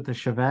parts with the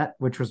Chevette,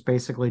 which was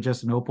basically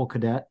just an Opel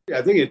Kadett? Yeah,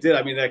 I think it did.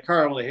 I mean, that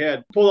car only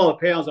pulled all the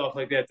panels off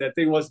like that. That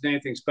thing wasn't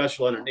anything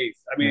special underneath.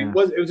 I mean,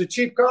 it was a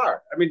cheap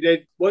car. I mean,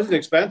 it wasn't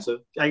expensive.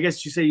 I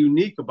guess you say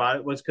unique about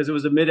it was because it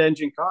was a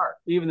mid-engine car.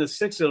 Even the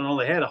six-cylinder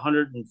only had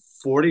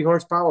 140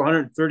 horsepower,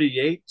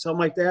 138, something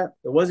like that.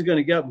 It wasn't going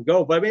to get up and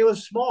go, but I mean, it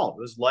was small.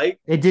 It was light.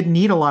 It didn't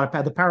need a lot of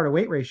power. The power to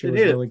weight ratio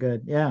was really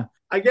good. Yeah.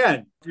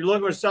 Again, if you're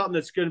looking for something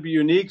that's going to be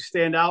unique,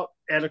 stand out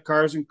at a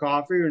Cars and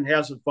Coffee and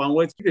have some fun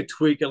with, you could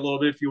tweak it a little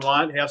bit if you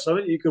want, have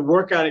something. You could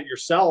work on it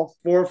yourself.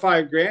 $4 or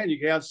 $5 grand, you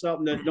can have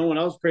something that no one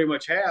else pretty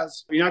much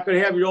has. You're not going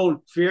to have your own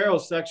Fiero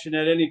section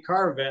at any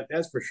car event,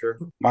 that's for sure.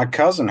 My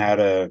cousin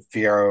had a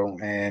Fiero,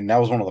 and that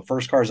was one of the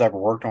first cars I ever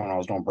worked on. I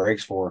was doing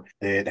brakes for.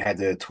 It had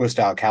the twist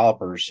out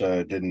calipers, so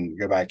it didn't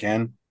go back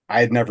in. I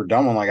had never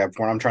done one like that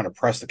before. I'm trying to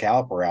press the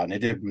caliper out, and it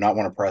did not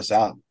want to press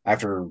out.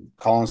 After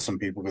calling some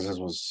people, because this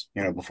was,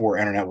 before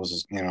internet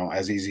was,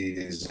 as easy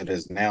as it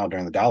is now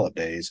during the dial-up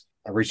days,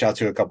 I reached out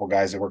to a couple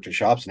guys that worked at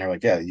shops, and they're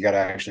like, yeah, you got to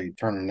actually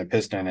turn in the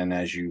piston and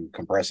as you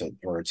compress it,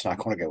 or it's not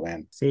going to go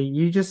in. See,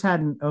 you just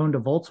hadn't owned a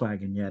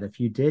Volkswagen yet. If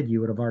you did,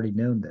 you would have already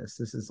known this.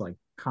 This is like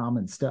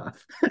common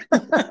stuff.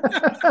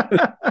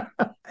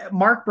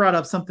 Mark brought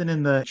up something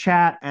in the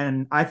chat,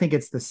 and I think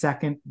it's the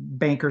second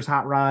Banker's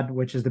hot rod,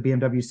 which is the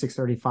BMW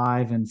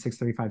 635 and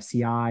 635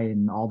 Ci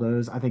and all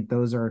those. I think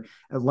those are,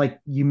 like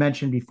you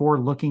mentioned before,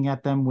 looking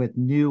at them with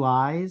new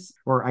eyes,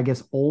 or I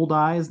guess old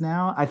eyes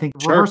now. I think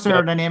reverse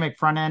aerodynamic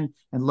front end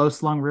and low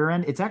slung rear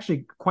end, it's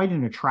actually quite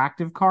an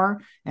attractive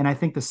car. And I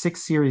think the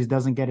 6 Series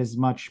doesn't get as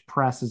much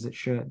press as it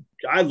should.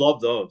 I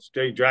love those.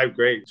 They drive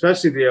great,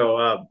 especially the,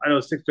 I know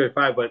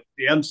 635, but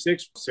the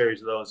M6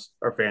 series of those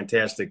are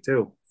fantastic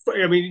too.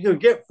 I mean, you can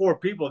get 4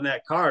 people in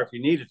that car if you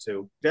needed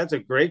to. That's a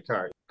great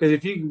car. Because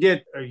if you can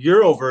get a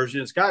Euro version,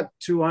 it's got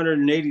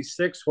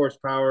 286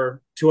 horsepower,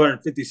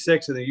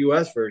 256 in the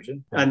US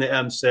version on the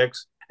M6.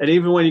 And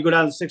even when you go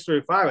down to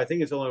 635, I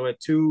think it's only like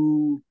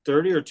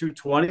 230 or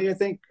 220, I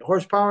think,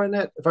 horsepower in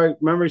that, if my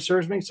memory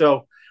serves me.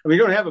 So, I mean,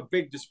 you don't have a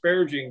big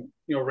disparaging,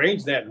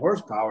 range that in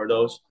horsepower,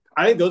 those.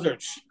 I think those are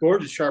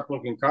gorgeous,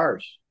 sharp-looking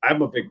cars.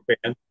 I'm a big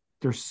fan.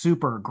 They're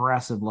super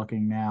aggressive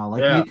looking now.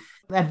 Like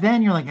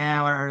then you're like,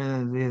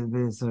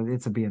 it's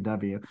a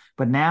BMW.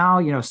 But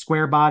now,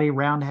 square body,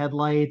 round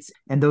headlights,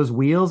 and those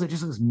wheels, it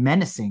just looks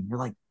menacing. You're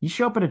like, you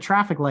show up at a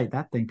traffic light,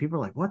 that thing, people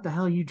are like, what the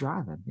hell are you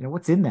driving?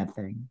 What's in that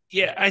thing?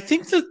 Yeah, I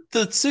think that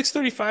the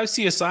 635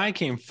 CSI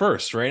came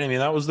first, right? I mean,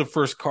 that was the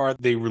first car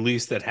they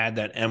released that had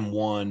that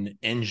M1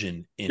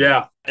 engine in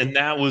it. And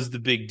that was the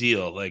big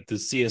deal. Like the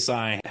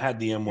CSI had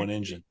the M1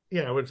 engine.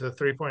 Yeah, it was a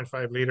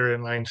 3.5 liter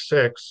inline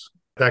six.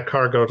 That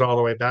car goes all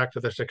the way back to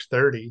the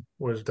 630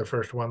 was the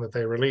first one that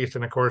they released.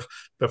 And of course,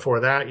 before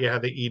that, you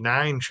had the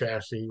E9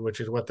 chassis, which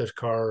is what this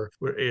car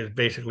is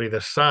basically the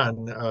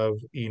son of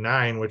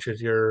E9, which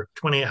is your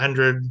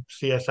 2800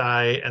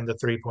 CSI and the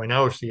 3.0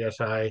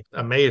 CSI.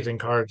 Amazing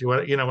cars.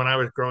 When I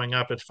was growing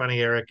up, it's funny,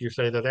 Eric, you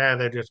say that,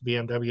 they're just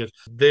BMWs.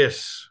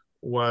 This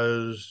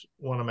was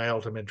one of my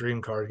ultimate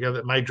dream cars.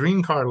 My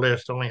dream car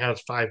list only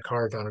has 5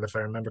 cars on it, if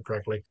I remember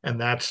correctly,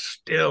 and that's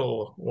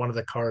still one of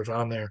the cars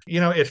on there.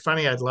 It's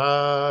funny. I'd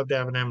love to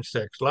have an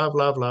M6. Love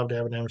to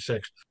have an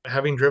M6.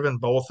 Having driven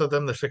both of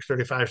them, the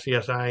 635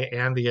 CSI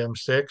and the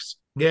M6,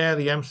 Yeah,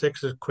 the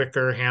M6 is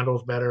quicker,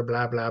 handles better,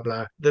 blah, blah,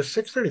 blah. The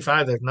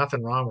 635, there's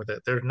nothing wrong with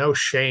it. There's no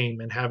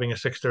shame in having a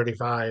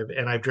 635.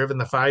 And I've driven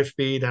the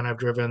 5-speed and I've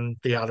driven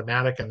the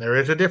automatic, and there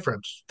is a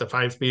difference. The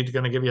 5-speed is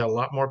going to give you a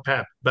lot more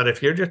pep. But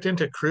if you're just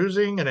into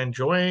cruising and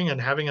enjoying and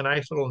having a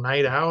nice little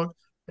night out,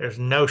 there's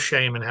no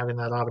shame in having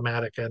that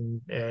automatic.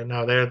 And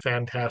no, they're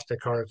fantastic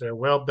cars. They're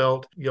well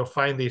built. You'll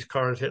find these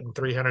cars hitting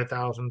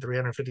 300,000,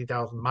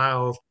 350,000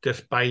 miles,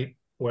 despite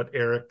what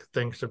Eric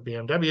thinks of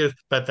BMWs,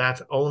 but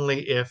that's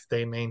only if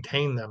they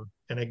maintain them.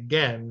 And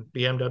again,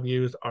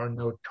 BMWs are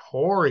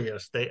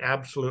notorious. They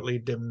absolutely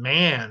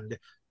demand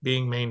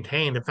being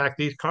maintained. In fact,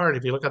 these cars,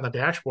 if you look on the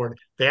dashboard,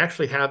 they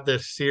actually have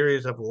this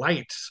series of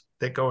lights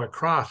that go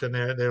across, and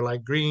they're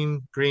like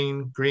green,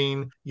 green,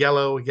 green,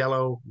 yellow,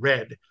 yellow,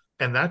 red.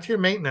 And that's your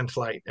maintenance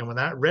light. And when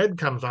that red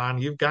comes on,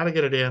 you've got to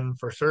get it in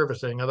for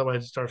servicing.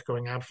 Otherwise, it starts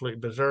going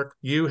absolutely berserk.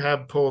 You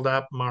have pulled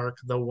up, Mark,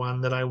 the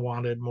one that I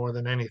wanted more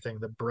than anything.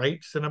 The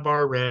bright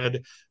Cinnabar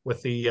red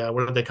with the,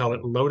 what do they call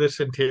it? Lotus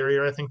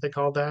interior, I think they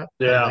called that.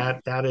 Yeah.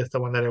 And that is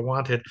the one that I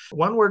wanted.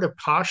 One word of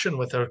caution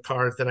with those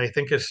cars that I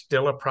think is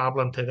still a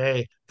problem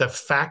today. The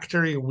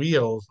factory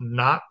wheels,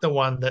 not the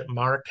one that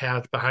Mark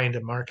has behind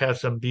him. Mark has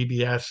some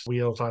BBS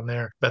wheels on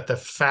there, but the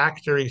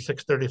factory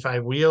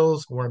 635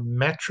 wheels were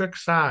metric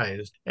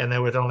sized, and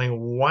there was only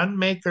one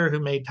maker who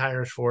made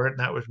tires for it, and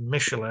that was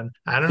Michelin.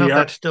 I don't know if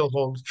that still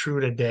holds true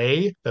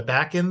today, but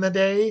back in the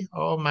day,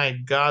 oh my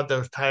God,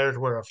 those tires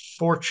were a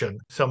fortune.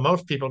 So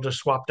most people just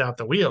swapped out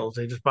the wheels.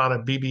 They just bought a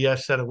BBS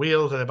set of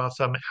wheels and they bought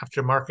some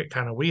aftermarket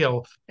kind of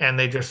wheel, and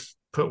they just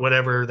put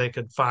whatever they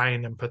could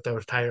find and put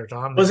those tires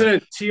on there. Wasn't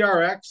it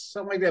TRX,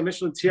 something like that?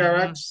 Michelin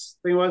TRX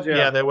thing was?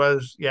 Yeah, there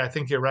was. Yeah, I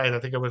think you're right. I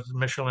think it was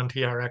Michelin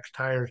TRX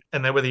tires,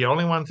 and they were the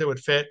only ones that would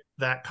fit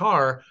that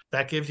car.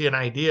 That gives you an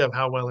idea of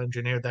how well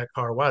engineered that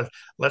car was.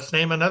 Let's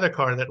name another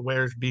car that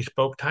wears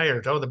bespoke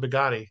tires. Oh, the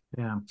Bugatti.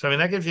 Yeah. So, I mean,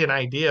 that gives you an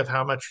idea of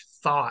how much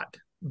thought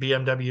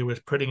BMW was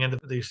putting into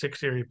these 6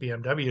 Series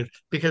BMWs,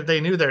 because they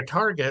knew their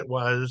target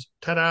was,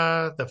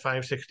 ta-da, the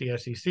 560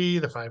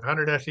 SEC, the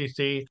 500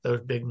 SEC,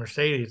 those big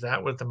Mercedes.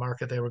 That was the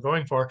market they were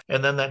going for.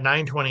 And then that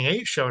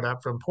 928 showed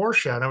up from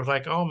Porsche, and I was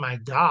like, oh my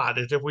God,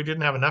 as if we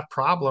didn't have enough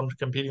problems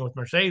competing with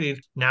Mercedes,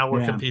 now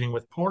we're competing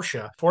with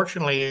Porsche.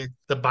 Fortunately,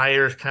 the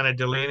buyers kind of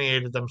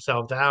delineated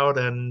themselves out,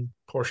 and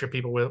Porsche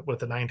people with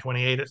the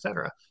 928, et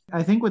cetera.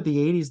 I think with the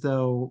 80s,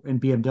 though, in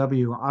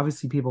BMW,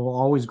 obviously people will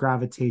always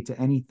gravitate to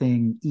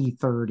anything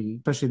E30,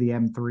 especially the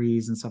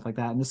M3s and stuff like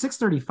that. And the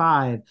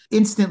 635,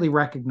 instantly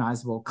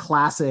recognizable,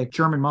 classic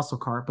German muscle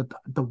car. But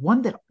the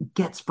one that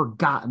gets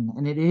forgotten,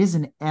 and it is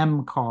an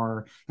M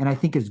car, and I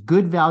think is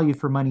good value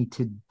for money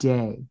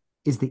today,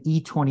 is the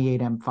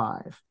E28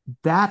 M5.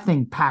 That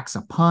thing packs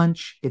a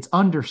punch. It's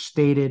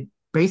understated.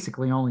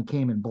 Basically only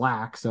came in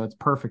black, so it's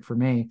perfect for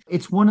me.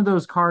 It's one of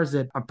those cars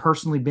that I've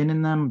personally been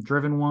in them,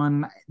 driven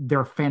one.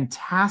 They're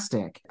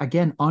fantastic.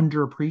 Again,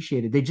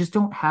 underappreciated. They just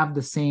don't have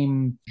the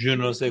same... Je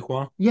ne sais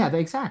quoi. Yeah,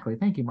 exactly.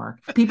 Thank you, Mark.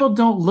 People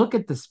don't look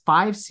at this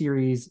 5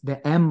 Series, the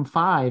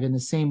M5, in the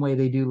same way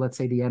they do, let's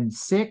say, the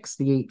M6,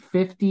 the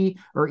 850,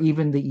 or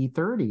even the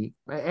E30.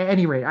 At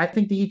any rate, I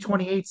think the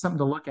E28 is something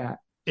to look at.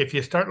 If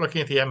you start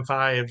looking at the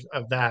M5s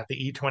of that,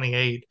 the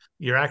E28,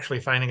 you're actually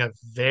finding a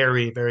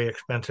very, very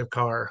expensive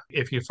car.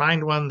 If you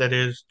find one that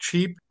is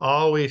cheap,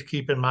 always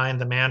keep in mind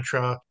the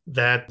mantra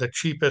that the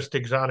cheapest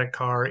exotic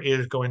car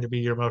is going to be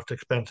your most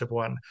expensive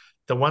one.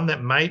 The one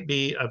that might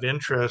be of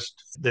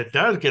interest that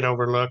does get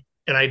overlooked,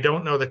 and I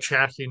don't know the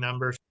chassis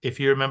numbers. If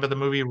you remember the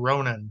movie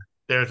Ronin,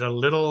 there's a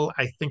little,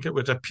 I think it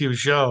was a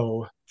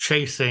Peugeot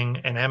chasing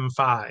an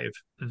M5.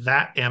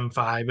 That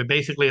M5, it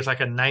basically is like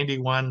a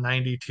 91,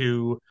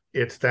 92.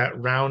 It's that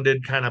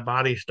rounded kind of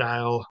body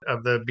style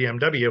of the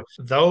BMW.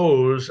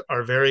 Those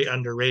are very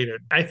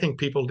underrated. I think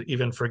people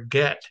even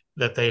forget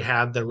that they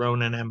had the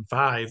Ronin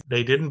M5.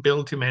 They didn't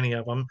build too many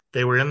of them.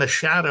 They were in the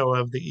shadow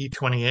of the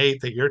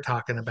E28 that you're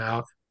talking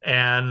about.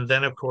 And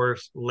then, of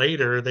course,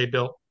 later they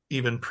built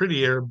even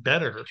prettier,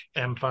 better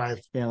M5.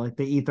 Yeah, like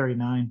the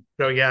E39.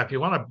 So yeah, if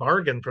you want a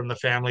bargain from the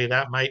family,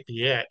 that might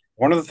be it.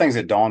 One of the things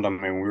that dawned on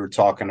me when we were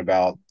talking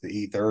about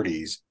the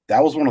E30s,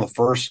 that was one of the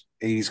first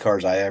 80s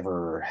cars I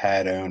ever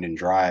had owned and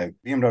drive.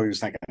 BMW was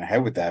thinking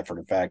ahead with that for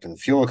the fact of the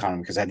fuel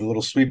economy, because it had a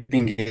little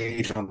sweeping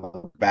gauge on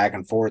the back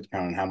and forth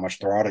depending on how much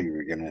throttle you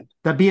were getting it.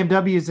 The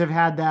BMWs have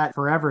had that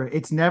forever.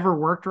 It's never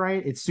worked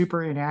right. It's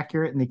super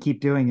inaccurate, and they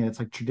keep doing it. It's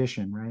like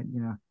tradition, right?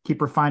 You know,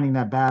 keep refining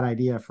that bad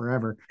idea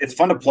forever. It's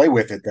fun to play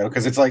with it, though,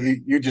 because it's like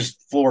you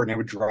just floor it and it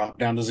would drop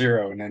down to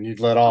 0, and then you'd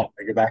let off,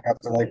 take it back up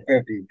to like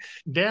 50.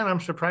 Dan, I'm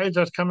surprised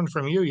that's coming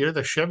from you. You're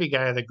the Chevy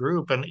guy of the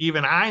group. And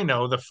even I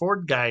know, the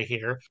Ford guy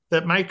here,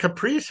 that my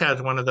Caprice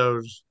has one of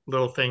those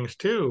little things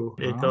too.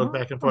 It goes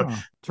back and forth.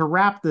 To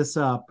wrap this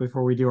up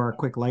before we do our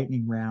quick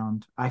lightning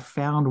round, I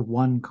found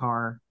one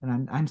car,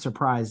 and I'm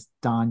surprised,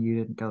 Don, you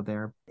didn't go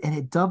there. And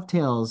it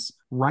dovetails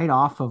right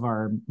off of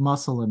our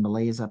Muscle and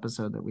Malaise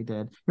episode that we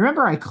did.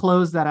 Remember, I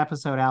closed that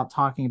episode out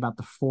talking about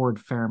the Ford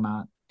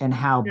Fairmont and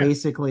how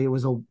basically it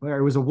was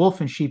a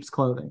wolf in sheep's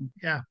clothing.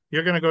 Yeah,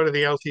 you're going to go to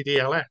the LTD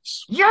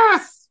LX.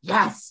 Yes!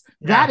 Yes,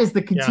 Yeah, that is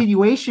the yeah.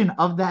 continuation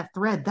of that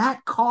thread.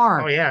 That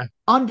car, Oh yeah,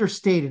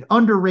 understated,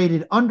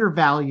 underrated,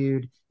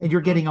 undervalued, and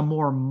you're getting a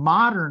more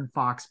modern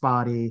Fox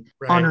body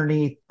right,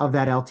 underneath of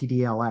that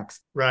LTD-LX.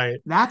 right.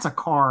 That's a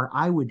car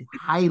I would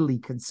highly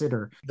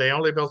consider. They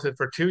only built it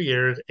for 2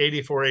 years,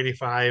 84,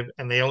 85,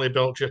 and they only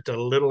built just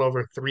a little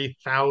over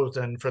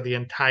 3,000 for the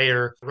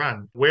entire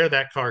run. Where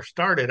that car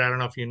started, I don't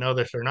know if you know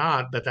this or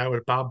not, but that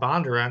was Bob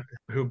Bondurant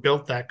who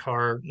built that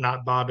car,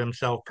 not Bob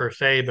himself per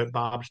se, but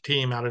Bob's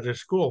team out of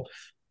his school.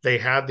 They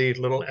had these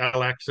little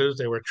LXs.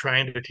 They were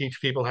trying to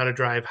teach people how to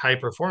drive high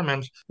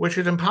performance, which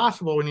is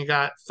impossible when you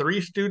got 3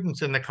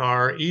 students in the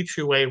car, each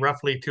who weigh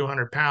roughly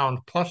 200 pounds,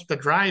 plus the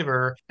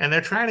driver, and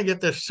they're trying to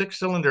get this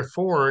 6-cylinder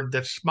Ford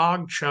that's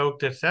smog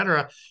choked,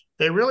 etc.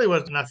 There really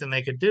was nothing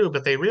they could do,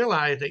 but they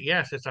realized that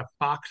yes, it's a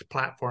Fox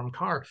platform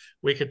car.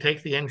 We could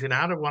take the engine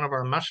out of one of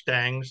our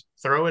Mustangs,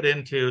 throw it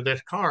into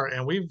this car,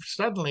 and we've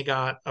suddenly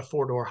got a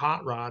 4-door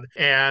hot rod.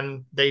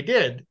 And they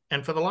did.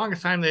 And for the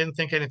longest time, they didn't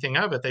think anything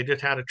of it. They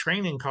just had a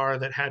training car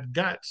that had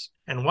guts.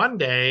 And one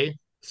day,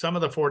 some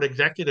of the Ford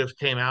executives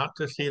came out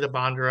to see the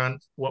Bondurant,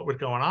 what was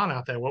going on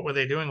out there, what were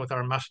they doing with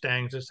our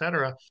Mustangs,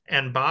 etc.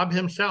 And Bob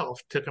himself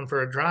took him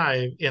for a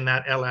drive in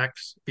that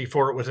LX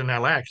before it was an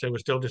LX. It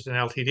was still just an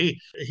LTD.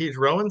 He's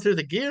rolling through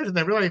the gears, and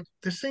they realize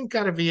this thing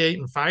got a V8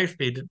 and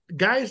 5-speed.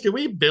 Guys, do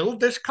we build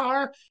this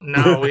car?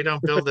 No, we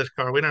don't build this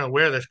car. We don't know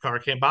where this car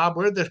came. Bob,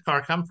 where'd this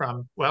car come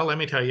from? Well, let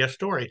me tell you a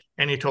story.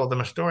 And he told them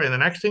a story. And the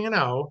next thing you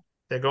know,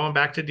 they're going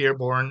back to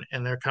Dearborn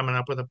and they're coming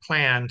up with a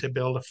plan to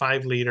build a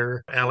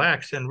 5-liter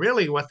LX. And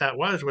really, what that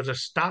was a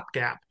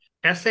stopgap.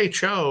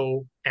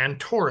 SHO and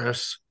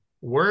Taurus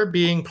were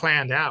being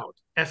planned out.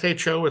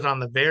 SHO was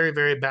on the very,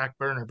 very back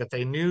burner, but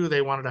they knew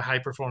they wanted a high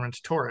performance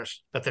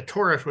Taurus, but the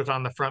Taurus was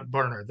on the front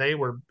burner. They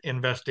were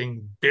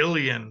investing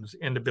billions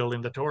into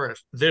building the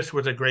Taurus. This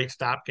was a great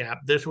stopgap.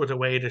 This was a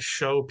way to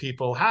show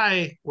people,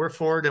 hi, we're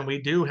Ford and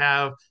we do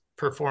have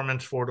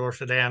performance 4-door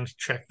sedans.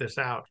 Check this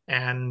out.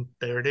 And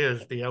there it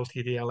is, the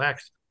LTD-LX,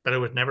 but it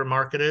was never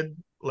marketed.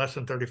 Less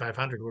than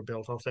 3,500 were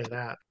built, I'll say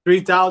that.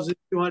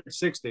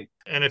 3,260.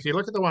 And if you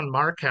look at the one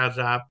Mark has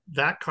up,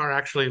 that car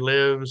actually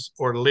lives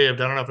or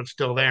lived, I don't know if it's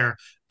still there,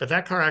 but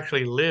that car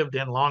actually lived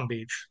in Long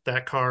Beach.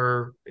 That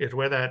car is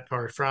where that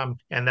car is from.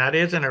 And that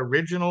is an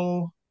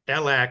original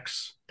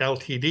LX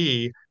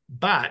LTD,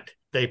 but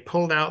they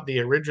pulled out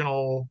the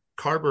original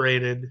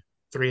carbureted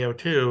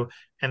 302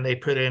 and they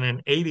put in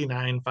an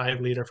 89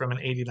 5-liter from an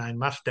 89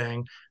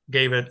 Mustang,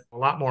 gave it a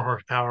lot more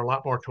horsepower, a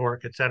lot more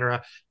torque,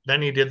 etc.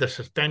 Then he did the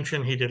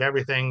suspension, he did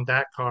everything.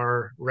 That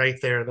car right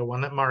there, the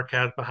one that Mark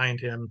has behind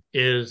him,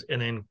 is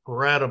an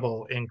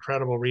incredible,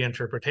 incredible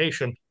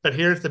reinterpretation. But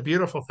here's the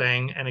beautiful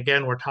thing, and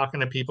again, we're talking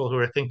to people who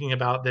are thinking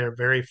about their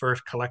very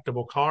first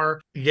collectible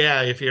car.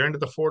 Yeah, if you're into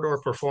the 4-door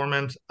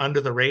performance,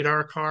 under the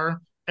radar car,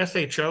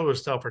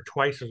 SHOs sell for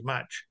twice as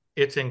much.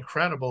 It's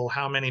incredible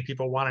how many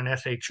people want an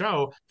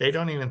SHO. They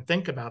don't even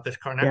think about this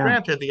car. Now,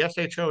 granted, the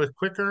SHO is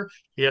quicker,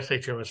 the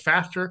SHO is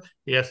faster,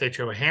 the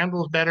SHO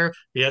handles better,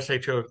 the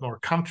SHO is more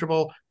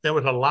comfortable. There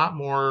was a lot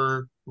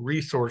more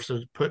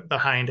resources put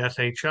behind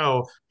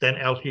SHO than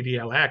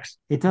LTD-LX.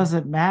 It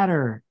doesn't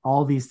matter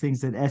all these things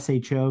that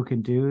SHO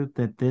can do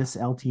that this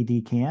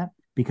LTD can't,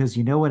 because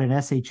you know what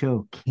an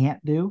SHO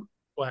can't do?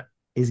 What?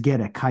 Is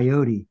get a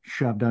Coyote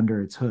shoved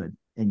under its hood.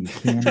 And you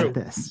can with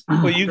this.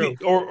 Well, you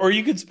could, or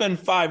you could spend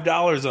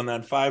 $5 on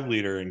that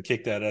 5-liter and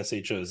kick that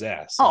SHO's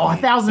ass. Oh,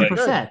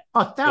 1,000%.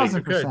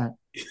 1,000%.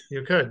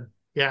 You could.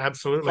 Yeah,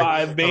 absolutely.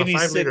 Maybe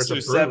 $6 or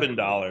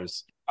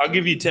 $7. I'll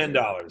give you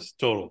 $10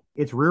 total.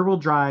 It's rear-wheel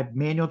drive,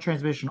 manual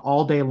transmission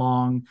all day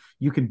long.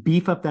 You can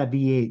beef up that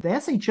V8.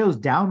 The SHO's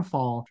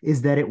downfall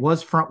is that it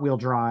was front-wheel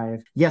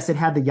drive. Yes, it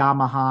had the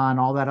Yamaha and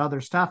all that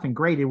other stuff, and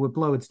great, it would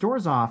blow its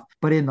doors off.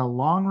 But in the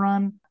long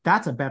run,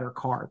 that's a better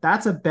car.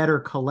 That's a better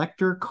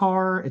collector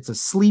car. It's a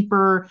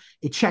sleeper.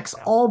 It checks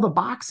all the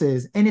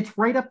boxes. And it's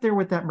right up there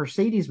with that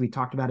Mercedes we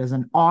talked about as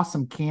an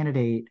awesome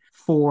candidate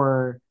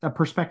for a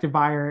prospective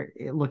buyer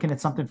looking at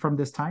something from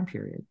this time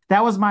period.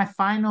 That was my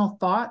final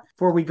thought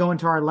before we go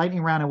into our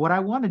lightning round. And what I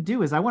want to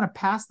do is I want to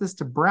pass this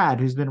to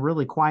Brad, who's been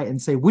really quiet,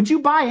 and say, would you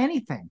buy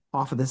anything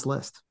off of this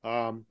list?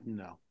 No.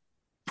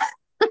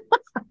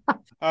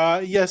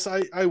 Yes,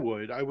 I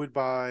would. I would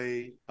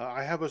buy,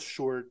 I have a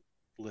short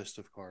list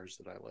of cars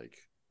that I like.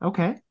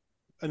 Okay.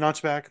 A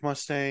notchback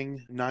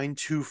Mustang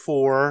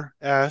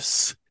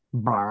 924S.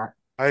 Bar.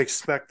 I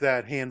expect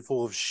that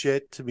handful of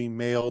shit to be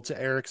mailed to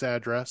Eric's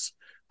address.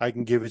 I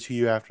can give it to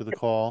you after the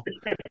call.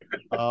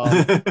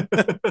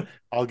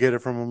 I'll get it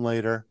from him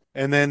later.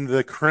 And then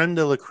the creme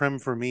de la creme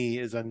for me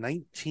is a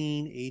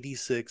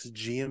 1986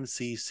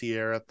 GMC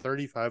Sierra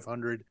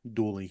 3500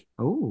 dually.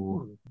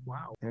 Oh,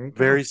 wow.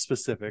 Very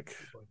specific,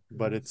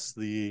 but it's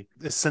the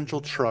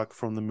essential truck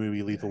from the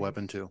movie Lethal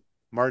Weapon 2.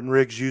 Martin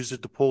Riggs used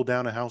it to pull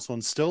down a house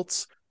on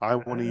stilts. I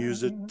want to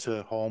use it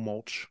to haul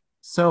mulch.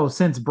 So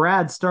since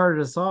Brad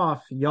started us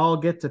off, y'all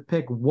get to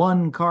pick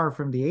one car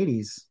from the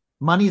 80s.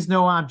 Money's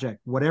no object.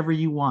 Whatever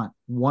you want.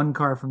 One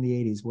car from the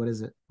 80s. What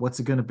is it? What's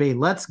it going to be?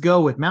 Let's go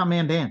with Mountain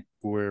Man Dan.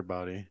 Where,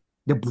 buddy?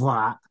 The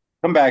blah.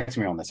 Come back to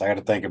me on this. I got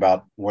to think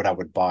about what I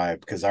would buy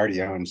because I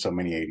already own so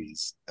many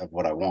 80s of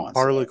what I want.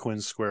 So.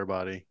 Harlequin square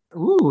body.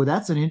 Ooh,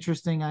 that's an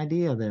interesting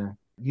idea there.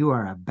 You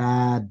are a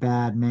bad,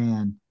 bad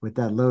man with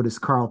that Lotus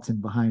Carlton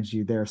behind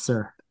you there,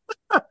 sir.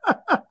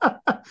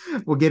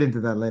 We'll get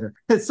into that later.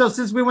 So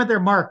since we went there,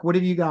 Mark, what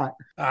have you got?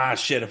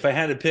 Shit. If I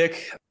had to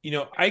pick,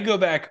 I go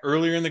back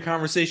earlier in the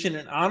conversation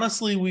and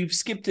honestly, we've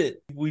skipped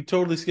it. We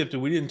totally skipped it.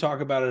 We didn't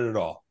talk about it at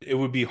all. It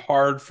would be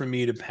hard for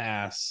me to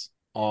pass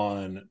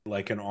on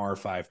like an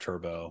R5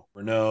 turbo.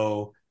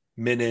 Renault,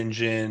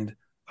 mid-engined,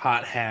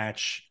 hot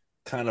hatch,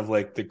 kind of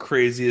like the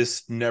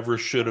craziest, never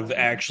should have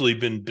actually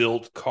been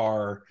built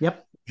car.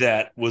 Yep.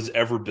 That was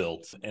ever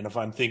built. And if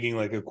I'm thinking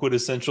like a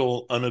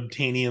quintessential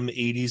unobtainium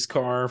 80s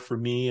car for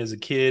me as a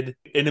kid,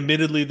 and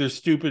admittedly they're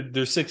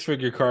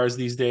six-figure cars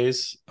these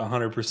days,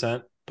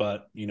 100%.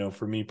 But,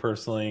 for me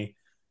personally,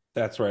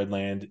 that's where I'd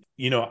land.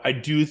 I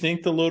do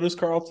think the Lotus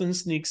Carlton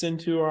sneaks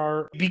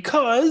into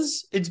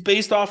because it's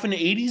based off an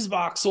 80s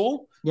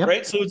Vauxhall, yep.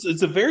 Right? So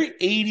it's a very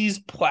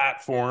 80s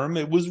platform.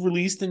 It was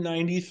released in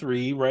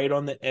 93, right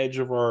on the edge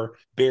of our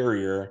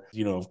barrier.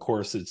 Of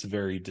course, it's a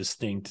very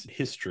distinct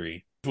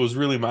history. It was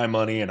really my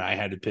money and I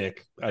had to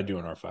pick. I'd do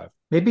an R5.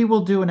 Maybe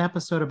we'll do an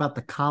episode about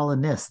the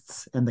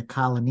colonists and the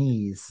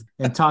colonies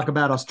and talk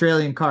about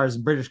Australian cars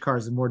and British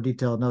cars in more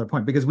detail at another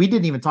point, because we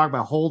didn't even talk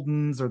about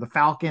Holdens or the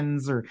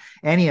Falcons or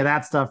any of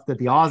that stuff that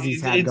the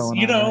Aussies had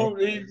going on.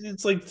 Right?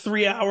 It's like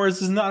 3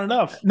 hours is not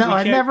enough. No,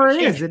 it never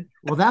is.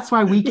 Well, that's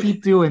why we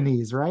keep doing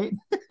these, right?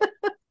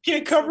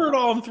 Can't cover it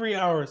all in 3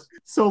 hours.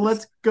 So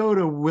let's go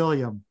to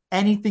William.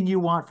 Anything you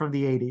want from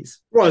the 80s.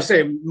 Well, I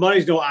say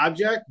money's no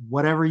object.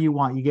 Whatever you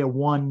want. You get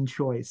one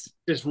choice.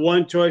 Just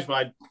one choice, but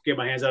I'd get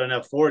my hands on an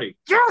F40.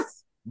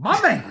 Yes!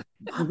 My man!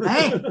 My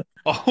man!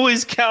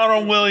 Always count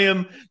on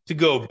William to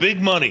go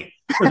big money.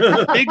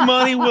 Big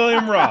money,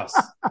 William Ross.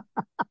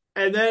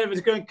 And then if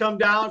it's going to come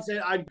down,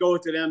 I'd go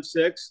with an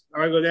M6.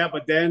 Or I'd go that,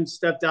 but then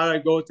stepped out,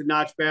 I'd go with the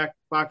notchback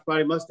Fox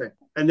body Mustang.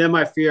 And then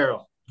my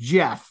Fiero.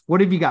 Jeff,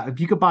 what have you got? If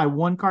you could buy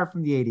one car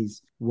from the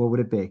 80s, what would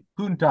it be?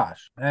 Countach.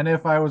 And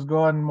if I was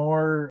going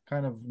more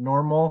kind of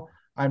normal,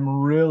 I'm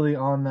really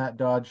on that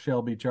Dodge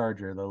Shelby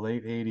Charger, the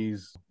late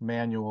 80s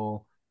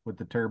manual with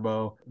the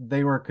turbo.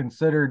 They were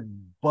considered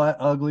butt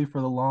ugly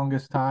for the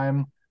longest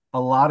time.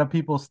 A lot of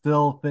people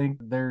still think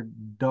they're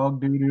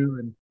dog doo-doo.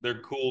 And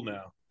they're cool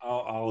now.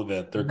 I'll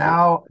admit they're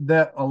now cool.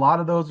 That a lot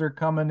of those are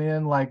coming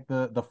in, like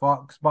the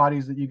Fox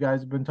bodies that you guys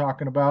have been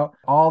talking about.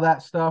 All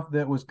that stuff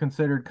that was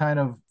considered kind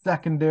of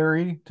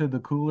secondary to the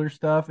cooler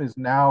stuff is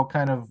now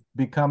kind of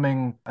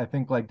becoming, I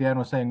think, like Dan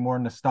was saying, more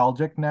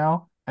nostalgic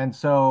now. And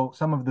so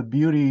some of the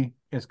beauty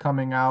is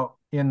coming out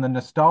in the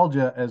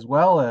nostalgia, as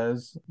well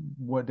as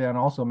what Dan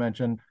also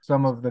mentioned,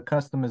 some of the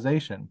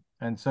customization.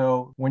 And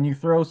so when you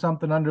throw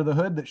something under the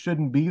hood that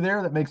shouldn't be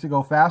there, that makes it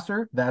go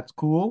faster, that's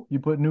cool. You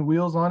put new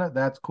wheels on it,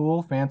 that's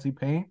cool. Fancy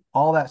paint,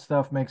 all that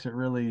stuff makes it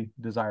really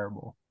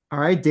desirable. All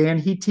right, Dan,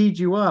 he teed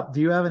you up.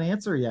 Do you have an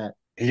answer yet?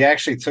 He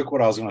actually took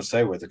what I was going to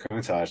say with the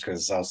Countach,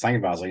 because I was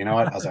thinking about it. I was like, you know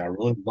what? I was like, I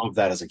really loved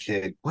that as a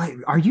kid. Wait,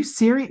 are you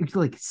serious?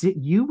 Like,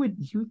 you would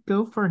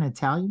go for an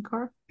Italian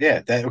car?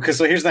 Yeah, because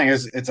so here's the thing: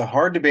 it's a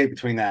hard debate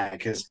between that,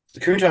 because the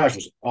Countach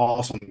was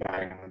awesome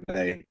back in the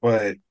day,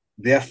 but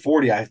the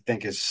F40 I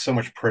think is so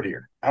much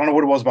prettier. I don't know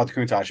what it was about the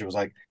Countach. It was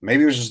like,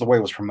 maybe it was just the way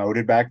it was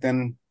promoted back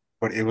then,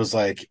 but it was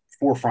like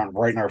forefront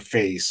right in our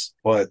face.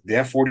 But the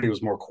F40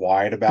 was more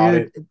quiet about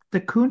it.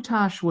 The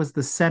Countach was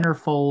the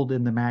centerfold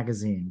in the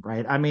magazine,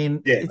 right? I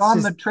mean, yeah, it's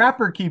on the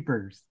Trapper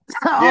Keepers.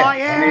 Oh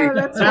yeah,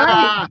 that's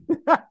right.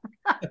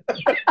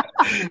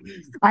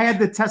 I had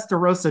the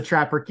Testarossa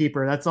Trapper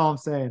Keeper. That's all I'm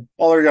saying.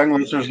 All our young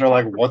listeners are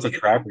like, what's a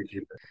Trapper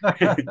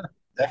Keeper?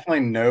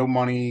 Definitely no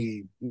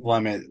money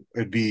limit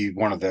would be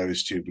one of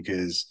those two,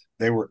 because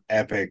they were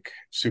epic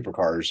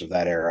supercars of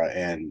that era,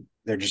 and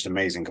they're just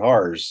amazing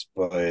cars.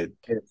 But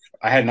if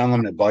I had an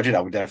unlimited budget,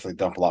 I would definitely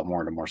dump a lot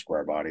more into more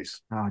square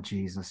bodies. Oh,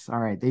 Jesus. All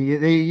right.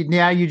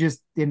 Now you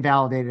just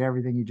invalidated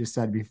everything you just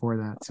said before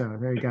that. So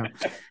there you go.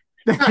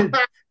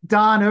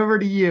 Don, over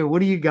to you. What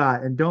do you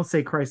got? And don't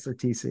say Chrysler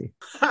TC.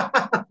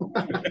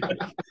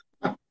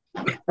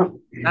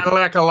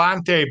 Cadillac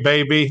Alante,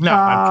 baby.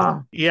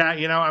 No, yeah,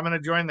 I'm going to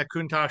join the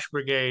Countach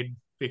brigade,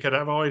 because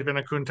I've always been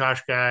a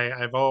Countach guy.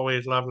 I've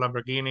always loved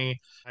Lamborghini.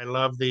 I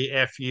love the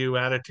FU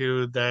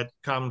attitude that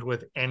comes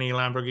with any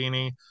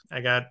Lamborghini.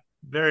 I got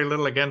very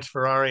little against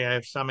Ferrari. I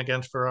have some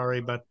against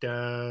Ferrari, but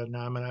no,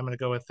 I'm going to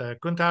go with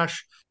Countach.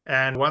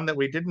 And one that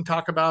we didn't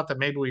talk about that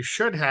maybe we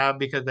should have,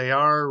 because they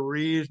are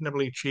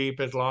reasonably cheap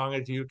as long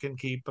as you can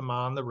keep them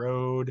on the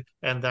road,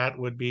 and that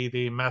would be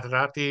the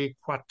Maserati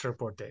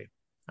Quattroporte.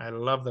 I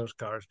love those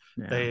cars.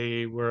 Yeah.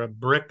 They were a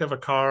brick of a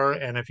car,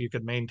 and if you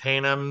could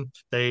maintain them,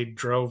 they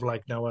drove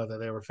like no other.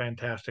 They were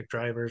fantastic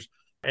drivers.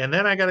 And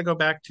then I got to go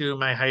back to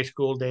my high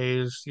school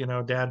days.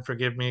 Dad,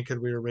 forgive me, because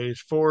we were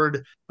raised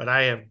Ford, but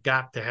I have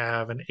got to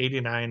have an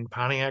 89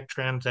 Pontiac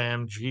Trans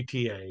Am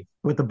GTA.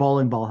 With the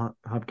bowling ball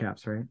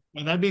hubcaps, right?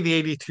 And that'd be the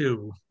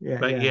 82. Yeah,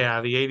 but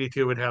yeah, the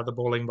 82 would have the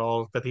bowling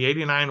balls, but the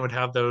 89 would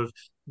have those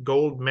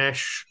gold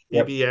mesh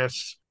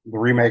ABS The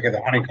remake of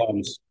the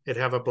Honeycombs.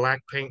 It'd have a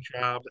black paint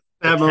job,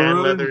 the That tan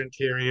maroon. leather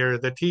interior,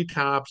 the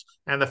T-tops,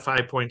 and the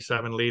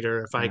 5.7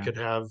 liter if I Yeah. could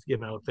have,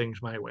 things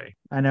my way.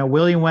 I know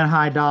William went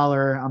high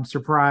dollar. I'm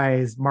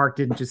surprised Mark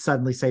didn't just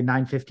suddenly say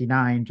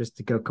 959 just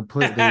to go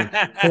completely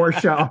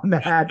Porsche on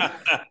that.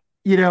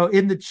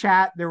 In the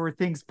chat, there were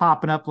things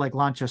popping up like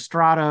Lancia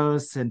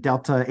Stratos and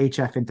Delta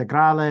HF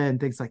Integrale and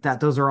things like that.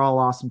 Those are all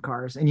awesome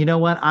cars. And you know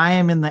what? I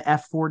am in the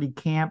F40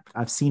 camp.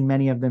 I've seen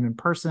many of them in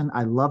person.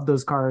 I love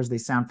those cars. They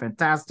sound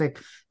fantastic.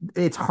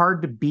 It's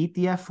hard to beat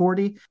the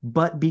F40,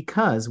 but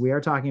because we are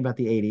talking about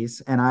the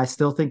 80s, and I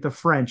still think the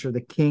French are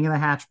the king of the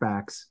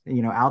hatchbacks,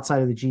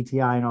 outside of the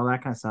GTI and all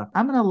that kind of stuff,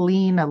 I'm going to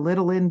lean a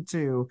little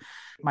into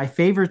my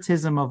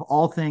favoritism of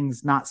all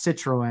things not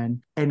Citroën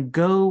and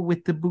go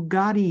with the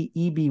Bugatti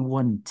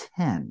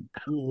EB110.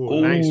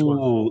 Ooh, nice one.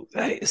 Ooh,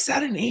 is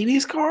that an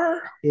 80s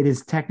car? It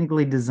is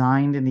technically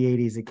designed in the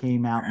 80s. It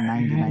came out in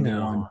I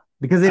 1991 know.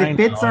 because I it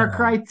fits our know.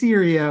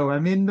 criteria.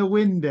 I'm in the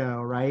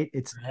window, right?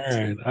 All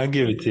right, I'll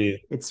give it to you.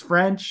 It's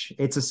French.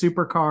 It's a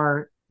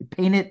supercar.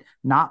 Paint it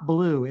not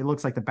blue. It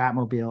looks like the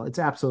Batmobile. It's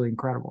absolutely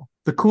incredible.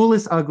 The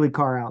coolest ugly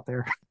car out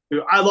there.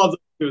 Dude, I love them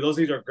too. Those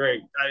things are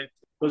great.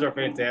 Those are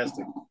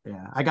fantastic.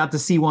 Yeah, I got to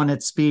see one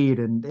at speed,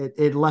 and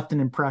it left an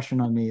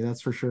impression on me.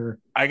 That's for sure.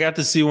 I got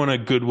to see one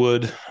at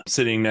Goodwood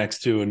sitting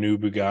next to a new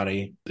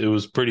Bugatti. It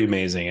was pretty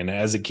amazing. And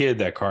as a kid,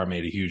 that car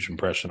made a huge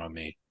impression on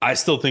me. I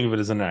still think of it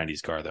as a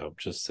 90s car, though,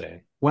 just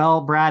saying. Well,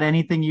 Brad,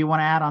 anything you want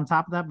to add on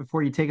top of that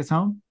before you take us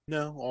home?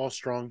 No, all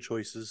strong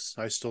choices.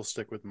 I still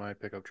stick with my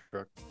pickup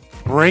truck.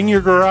 Bring your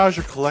garage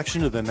or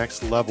collection to the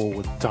next level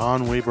with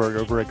Don Wayberg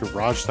over at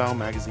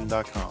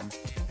GarageStyleMagazine.com.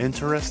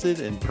 Interested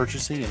in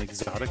purchasing an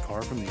exotic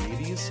car from the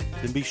 80s?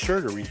 Then be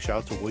sure to reach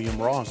out to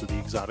William Ross at the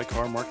Exotic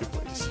Car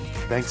Marketplace.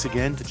 Thanks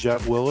again to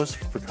Jeff Willis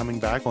for coming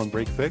back on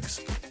Break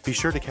Fix. Be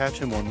sure to catch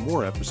him on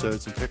more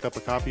episodes and pick up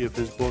a copy of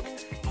his book,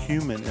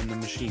 Human and the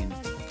Machine.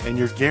 And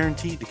you're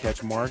guaranteed to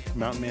catch Mark,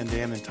 Mountain Man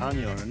Dan, and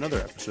Tanya on another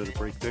episode of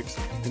Break Fix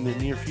in the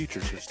near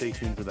future, so stay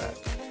tuned for that.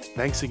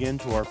 Thanks again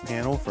to our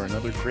panel for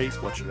another great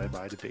What Should I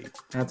Buy debate.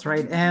 That's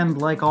right.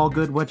 And like all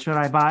good What Should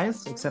I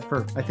Buys, except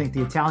for, I think,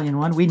 the Italian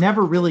one, we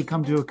never really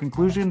come to a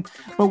conclusion,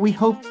 but we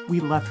hope we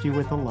left you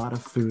with a lot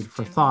of food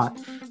for thought.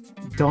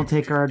 Don't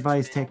take our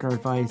advice, take our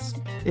advice.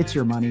 It's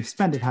your money.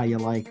 Spend it how you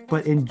like,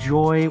 but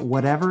enjoy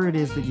whatever it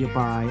is that you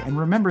buy. And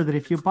remember that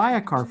if you buy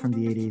a car from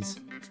the 80s,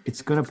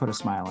 it's going to put a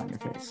smile on your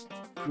face.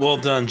 Well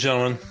done,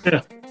 gentlemen.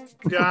 Good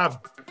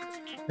job.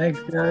 Thanks,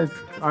 guys.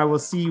 I will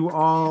see you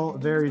all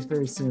very,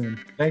 very soon.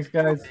 Thanks,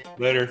 guys.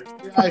 Later.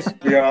 Guys,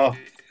 Yeah.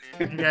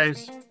 You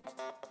guys.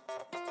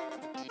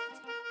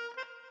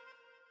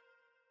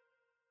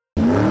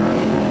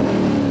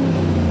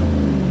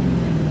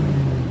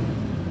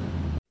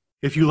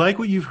 If you like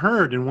what you've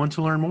heard and want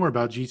to learn more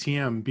about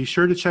GTM, be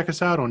sure to check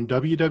us out on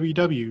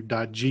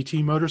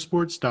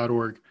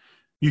www.gtmotorsports.org.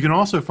 You can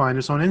also find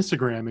us on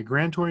Instagram at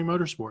Grand Touring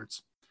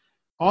Motorsports.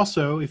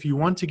 Also, if you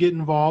want to get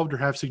involved or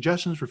have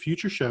suggestions for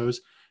future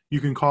shows, you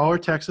can call or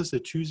text us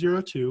at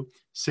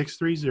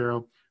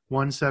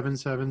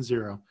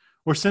 202-630-1770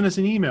 or send us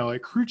an email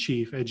at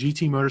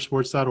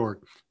crewchief@gtmotorsports.org.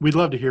 We'd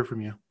love to hear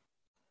from you.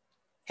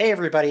 Hey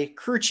everybody,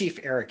 Crew Chief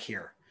Eric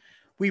here.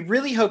 We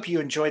really hope you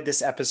enjoyed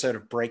this episode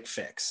of Break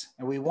Fix,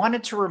 and we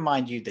wanted to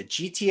remind you that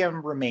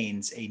GTM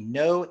remains a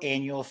no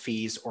annual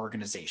fees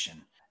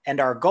organization,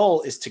 and our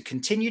goal is to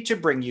continue to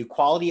bring you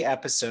quality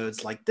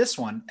episodes like this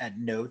one at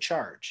no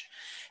charge.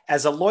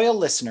 As a loyal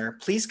listener,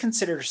 please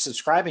consider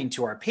subscribing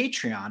to our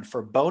Patreon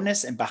for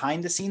bonus and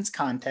behind-the-scenes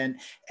content,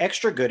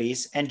 extra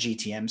goodies, and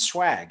GTM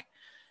swag.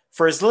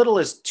 For as little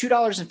as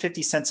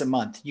 $2.50 a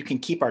month, you can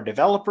keep our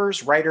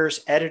developers, writers,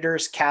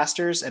 editors,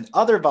 casters, and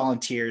other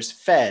volunteers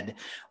fed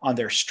on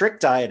their strict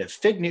diet of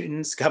Fig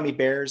Newtons, gummy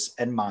bears,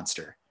 and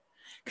Monster.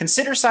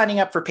 Consider signing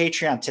up for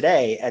Patreon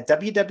today at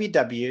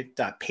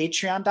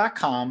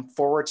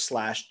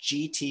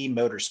www.patreon.com/GT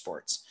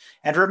Motorsports.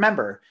 And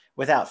remember,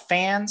 without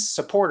fans,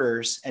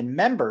 supporters, and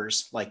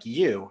members like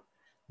you,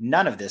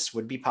 none of this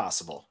would be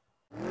possible.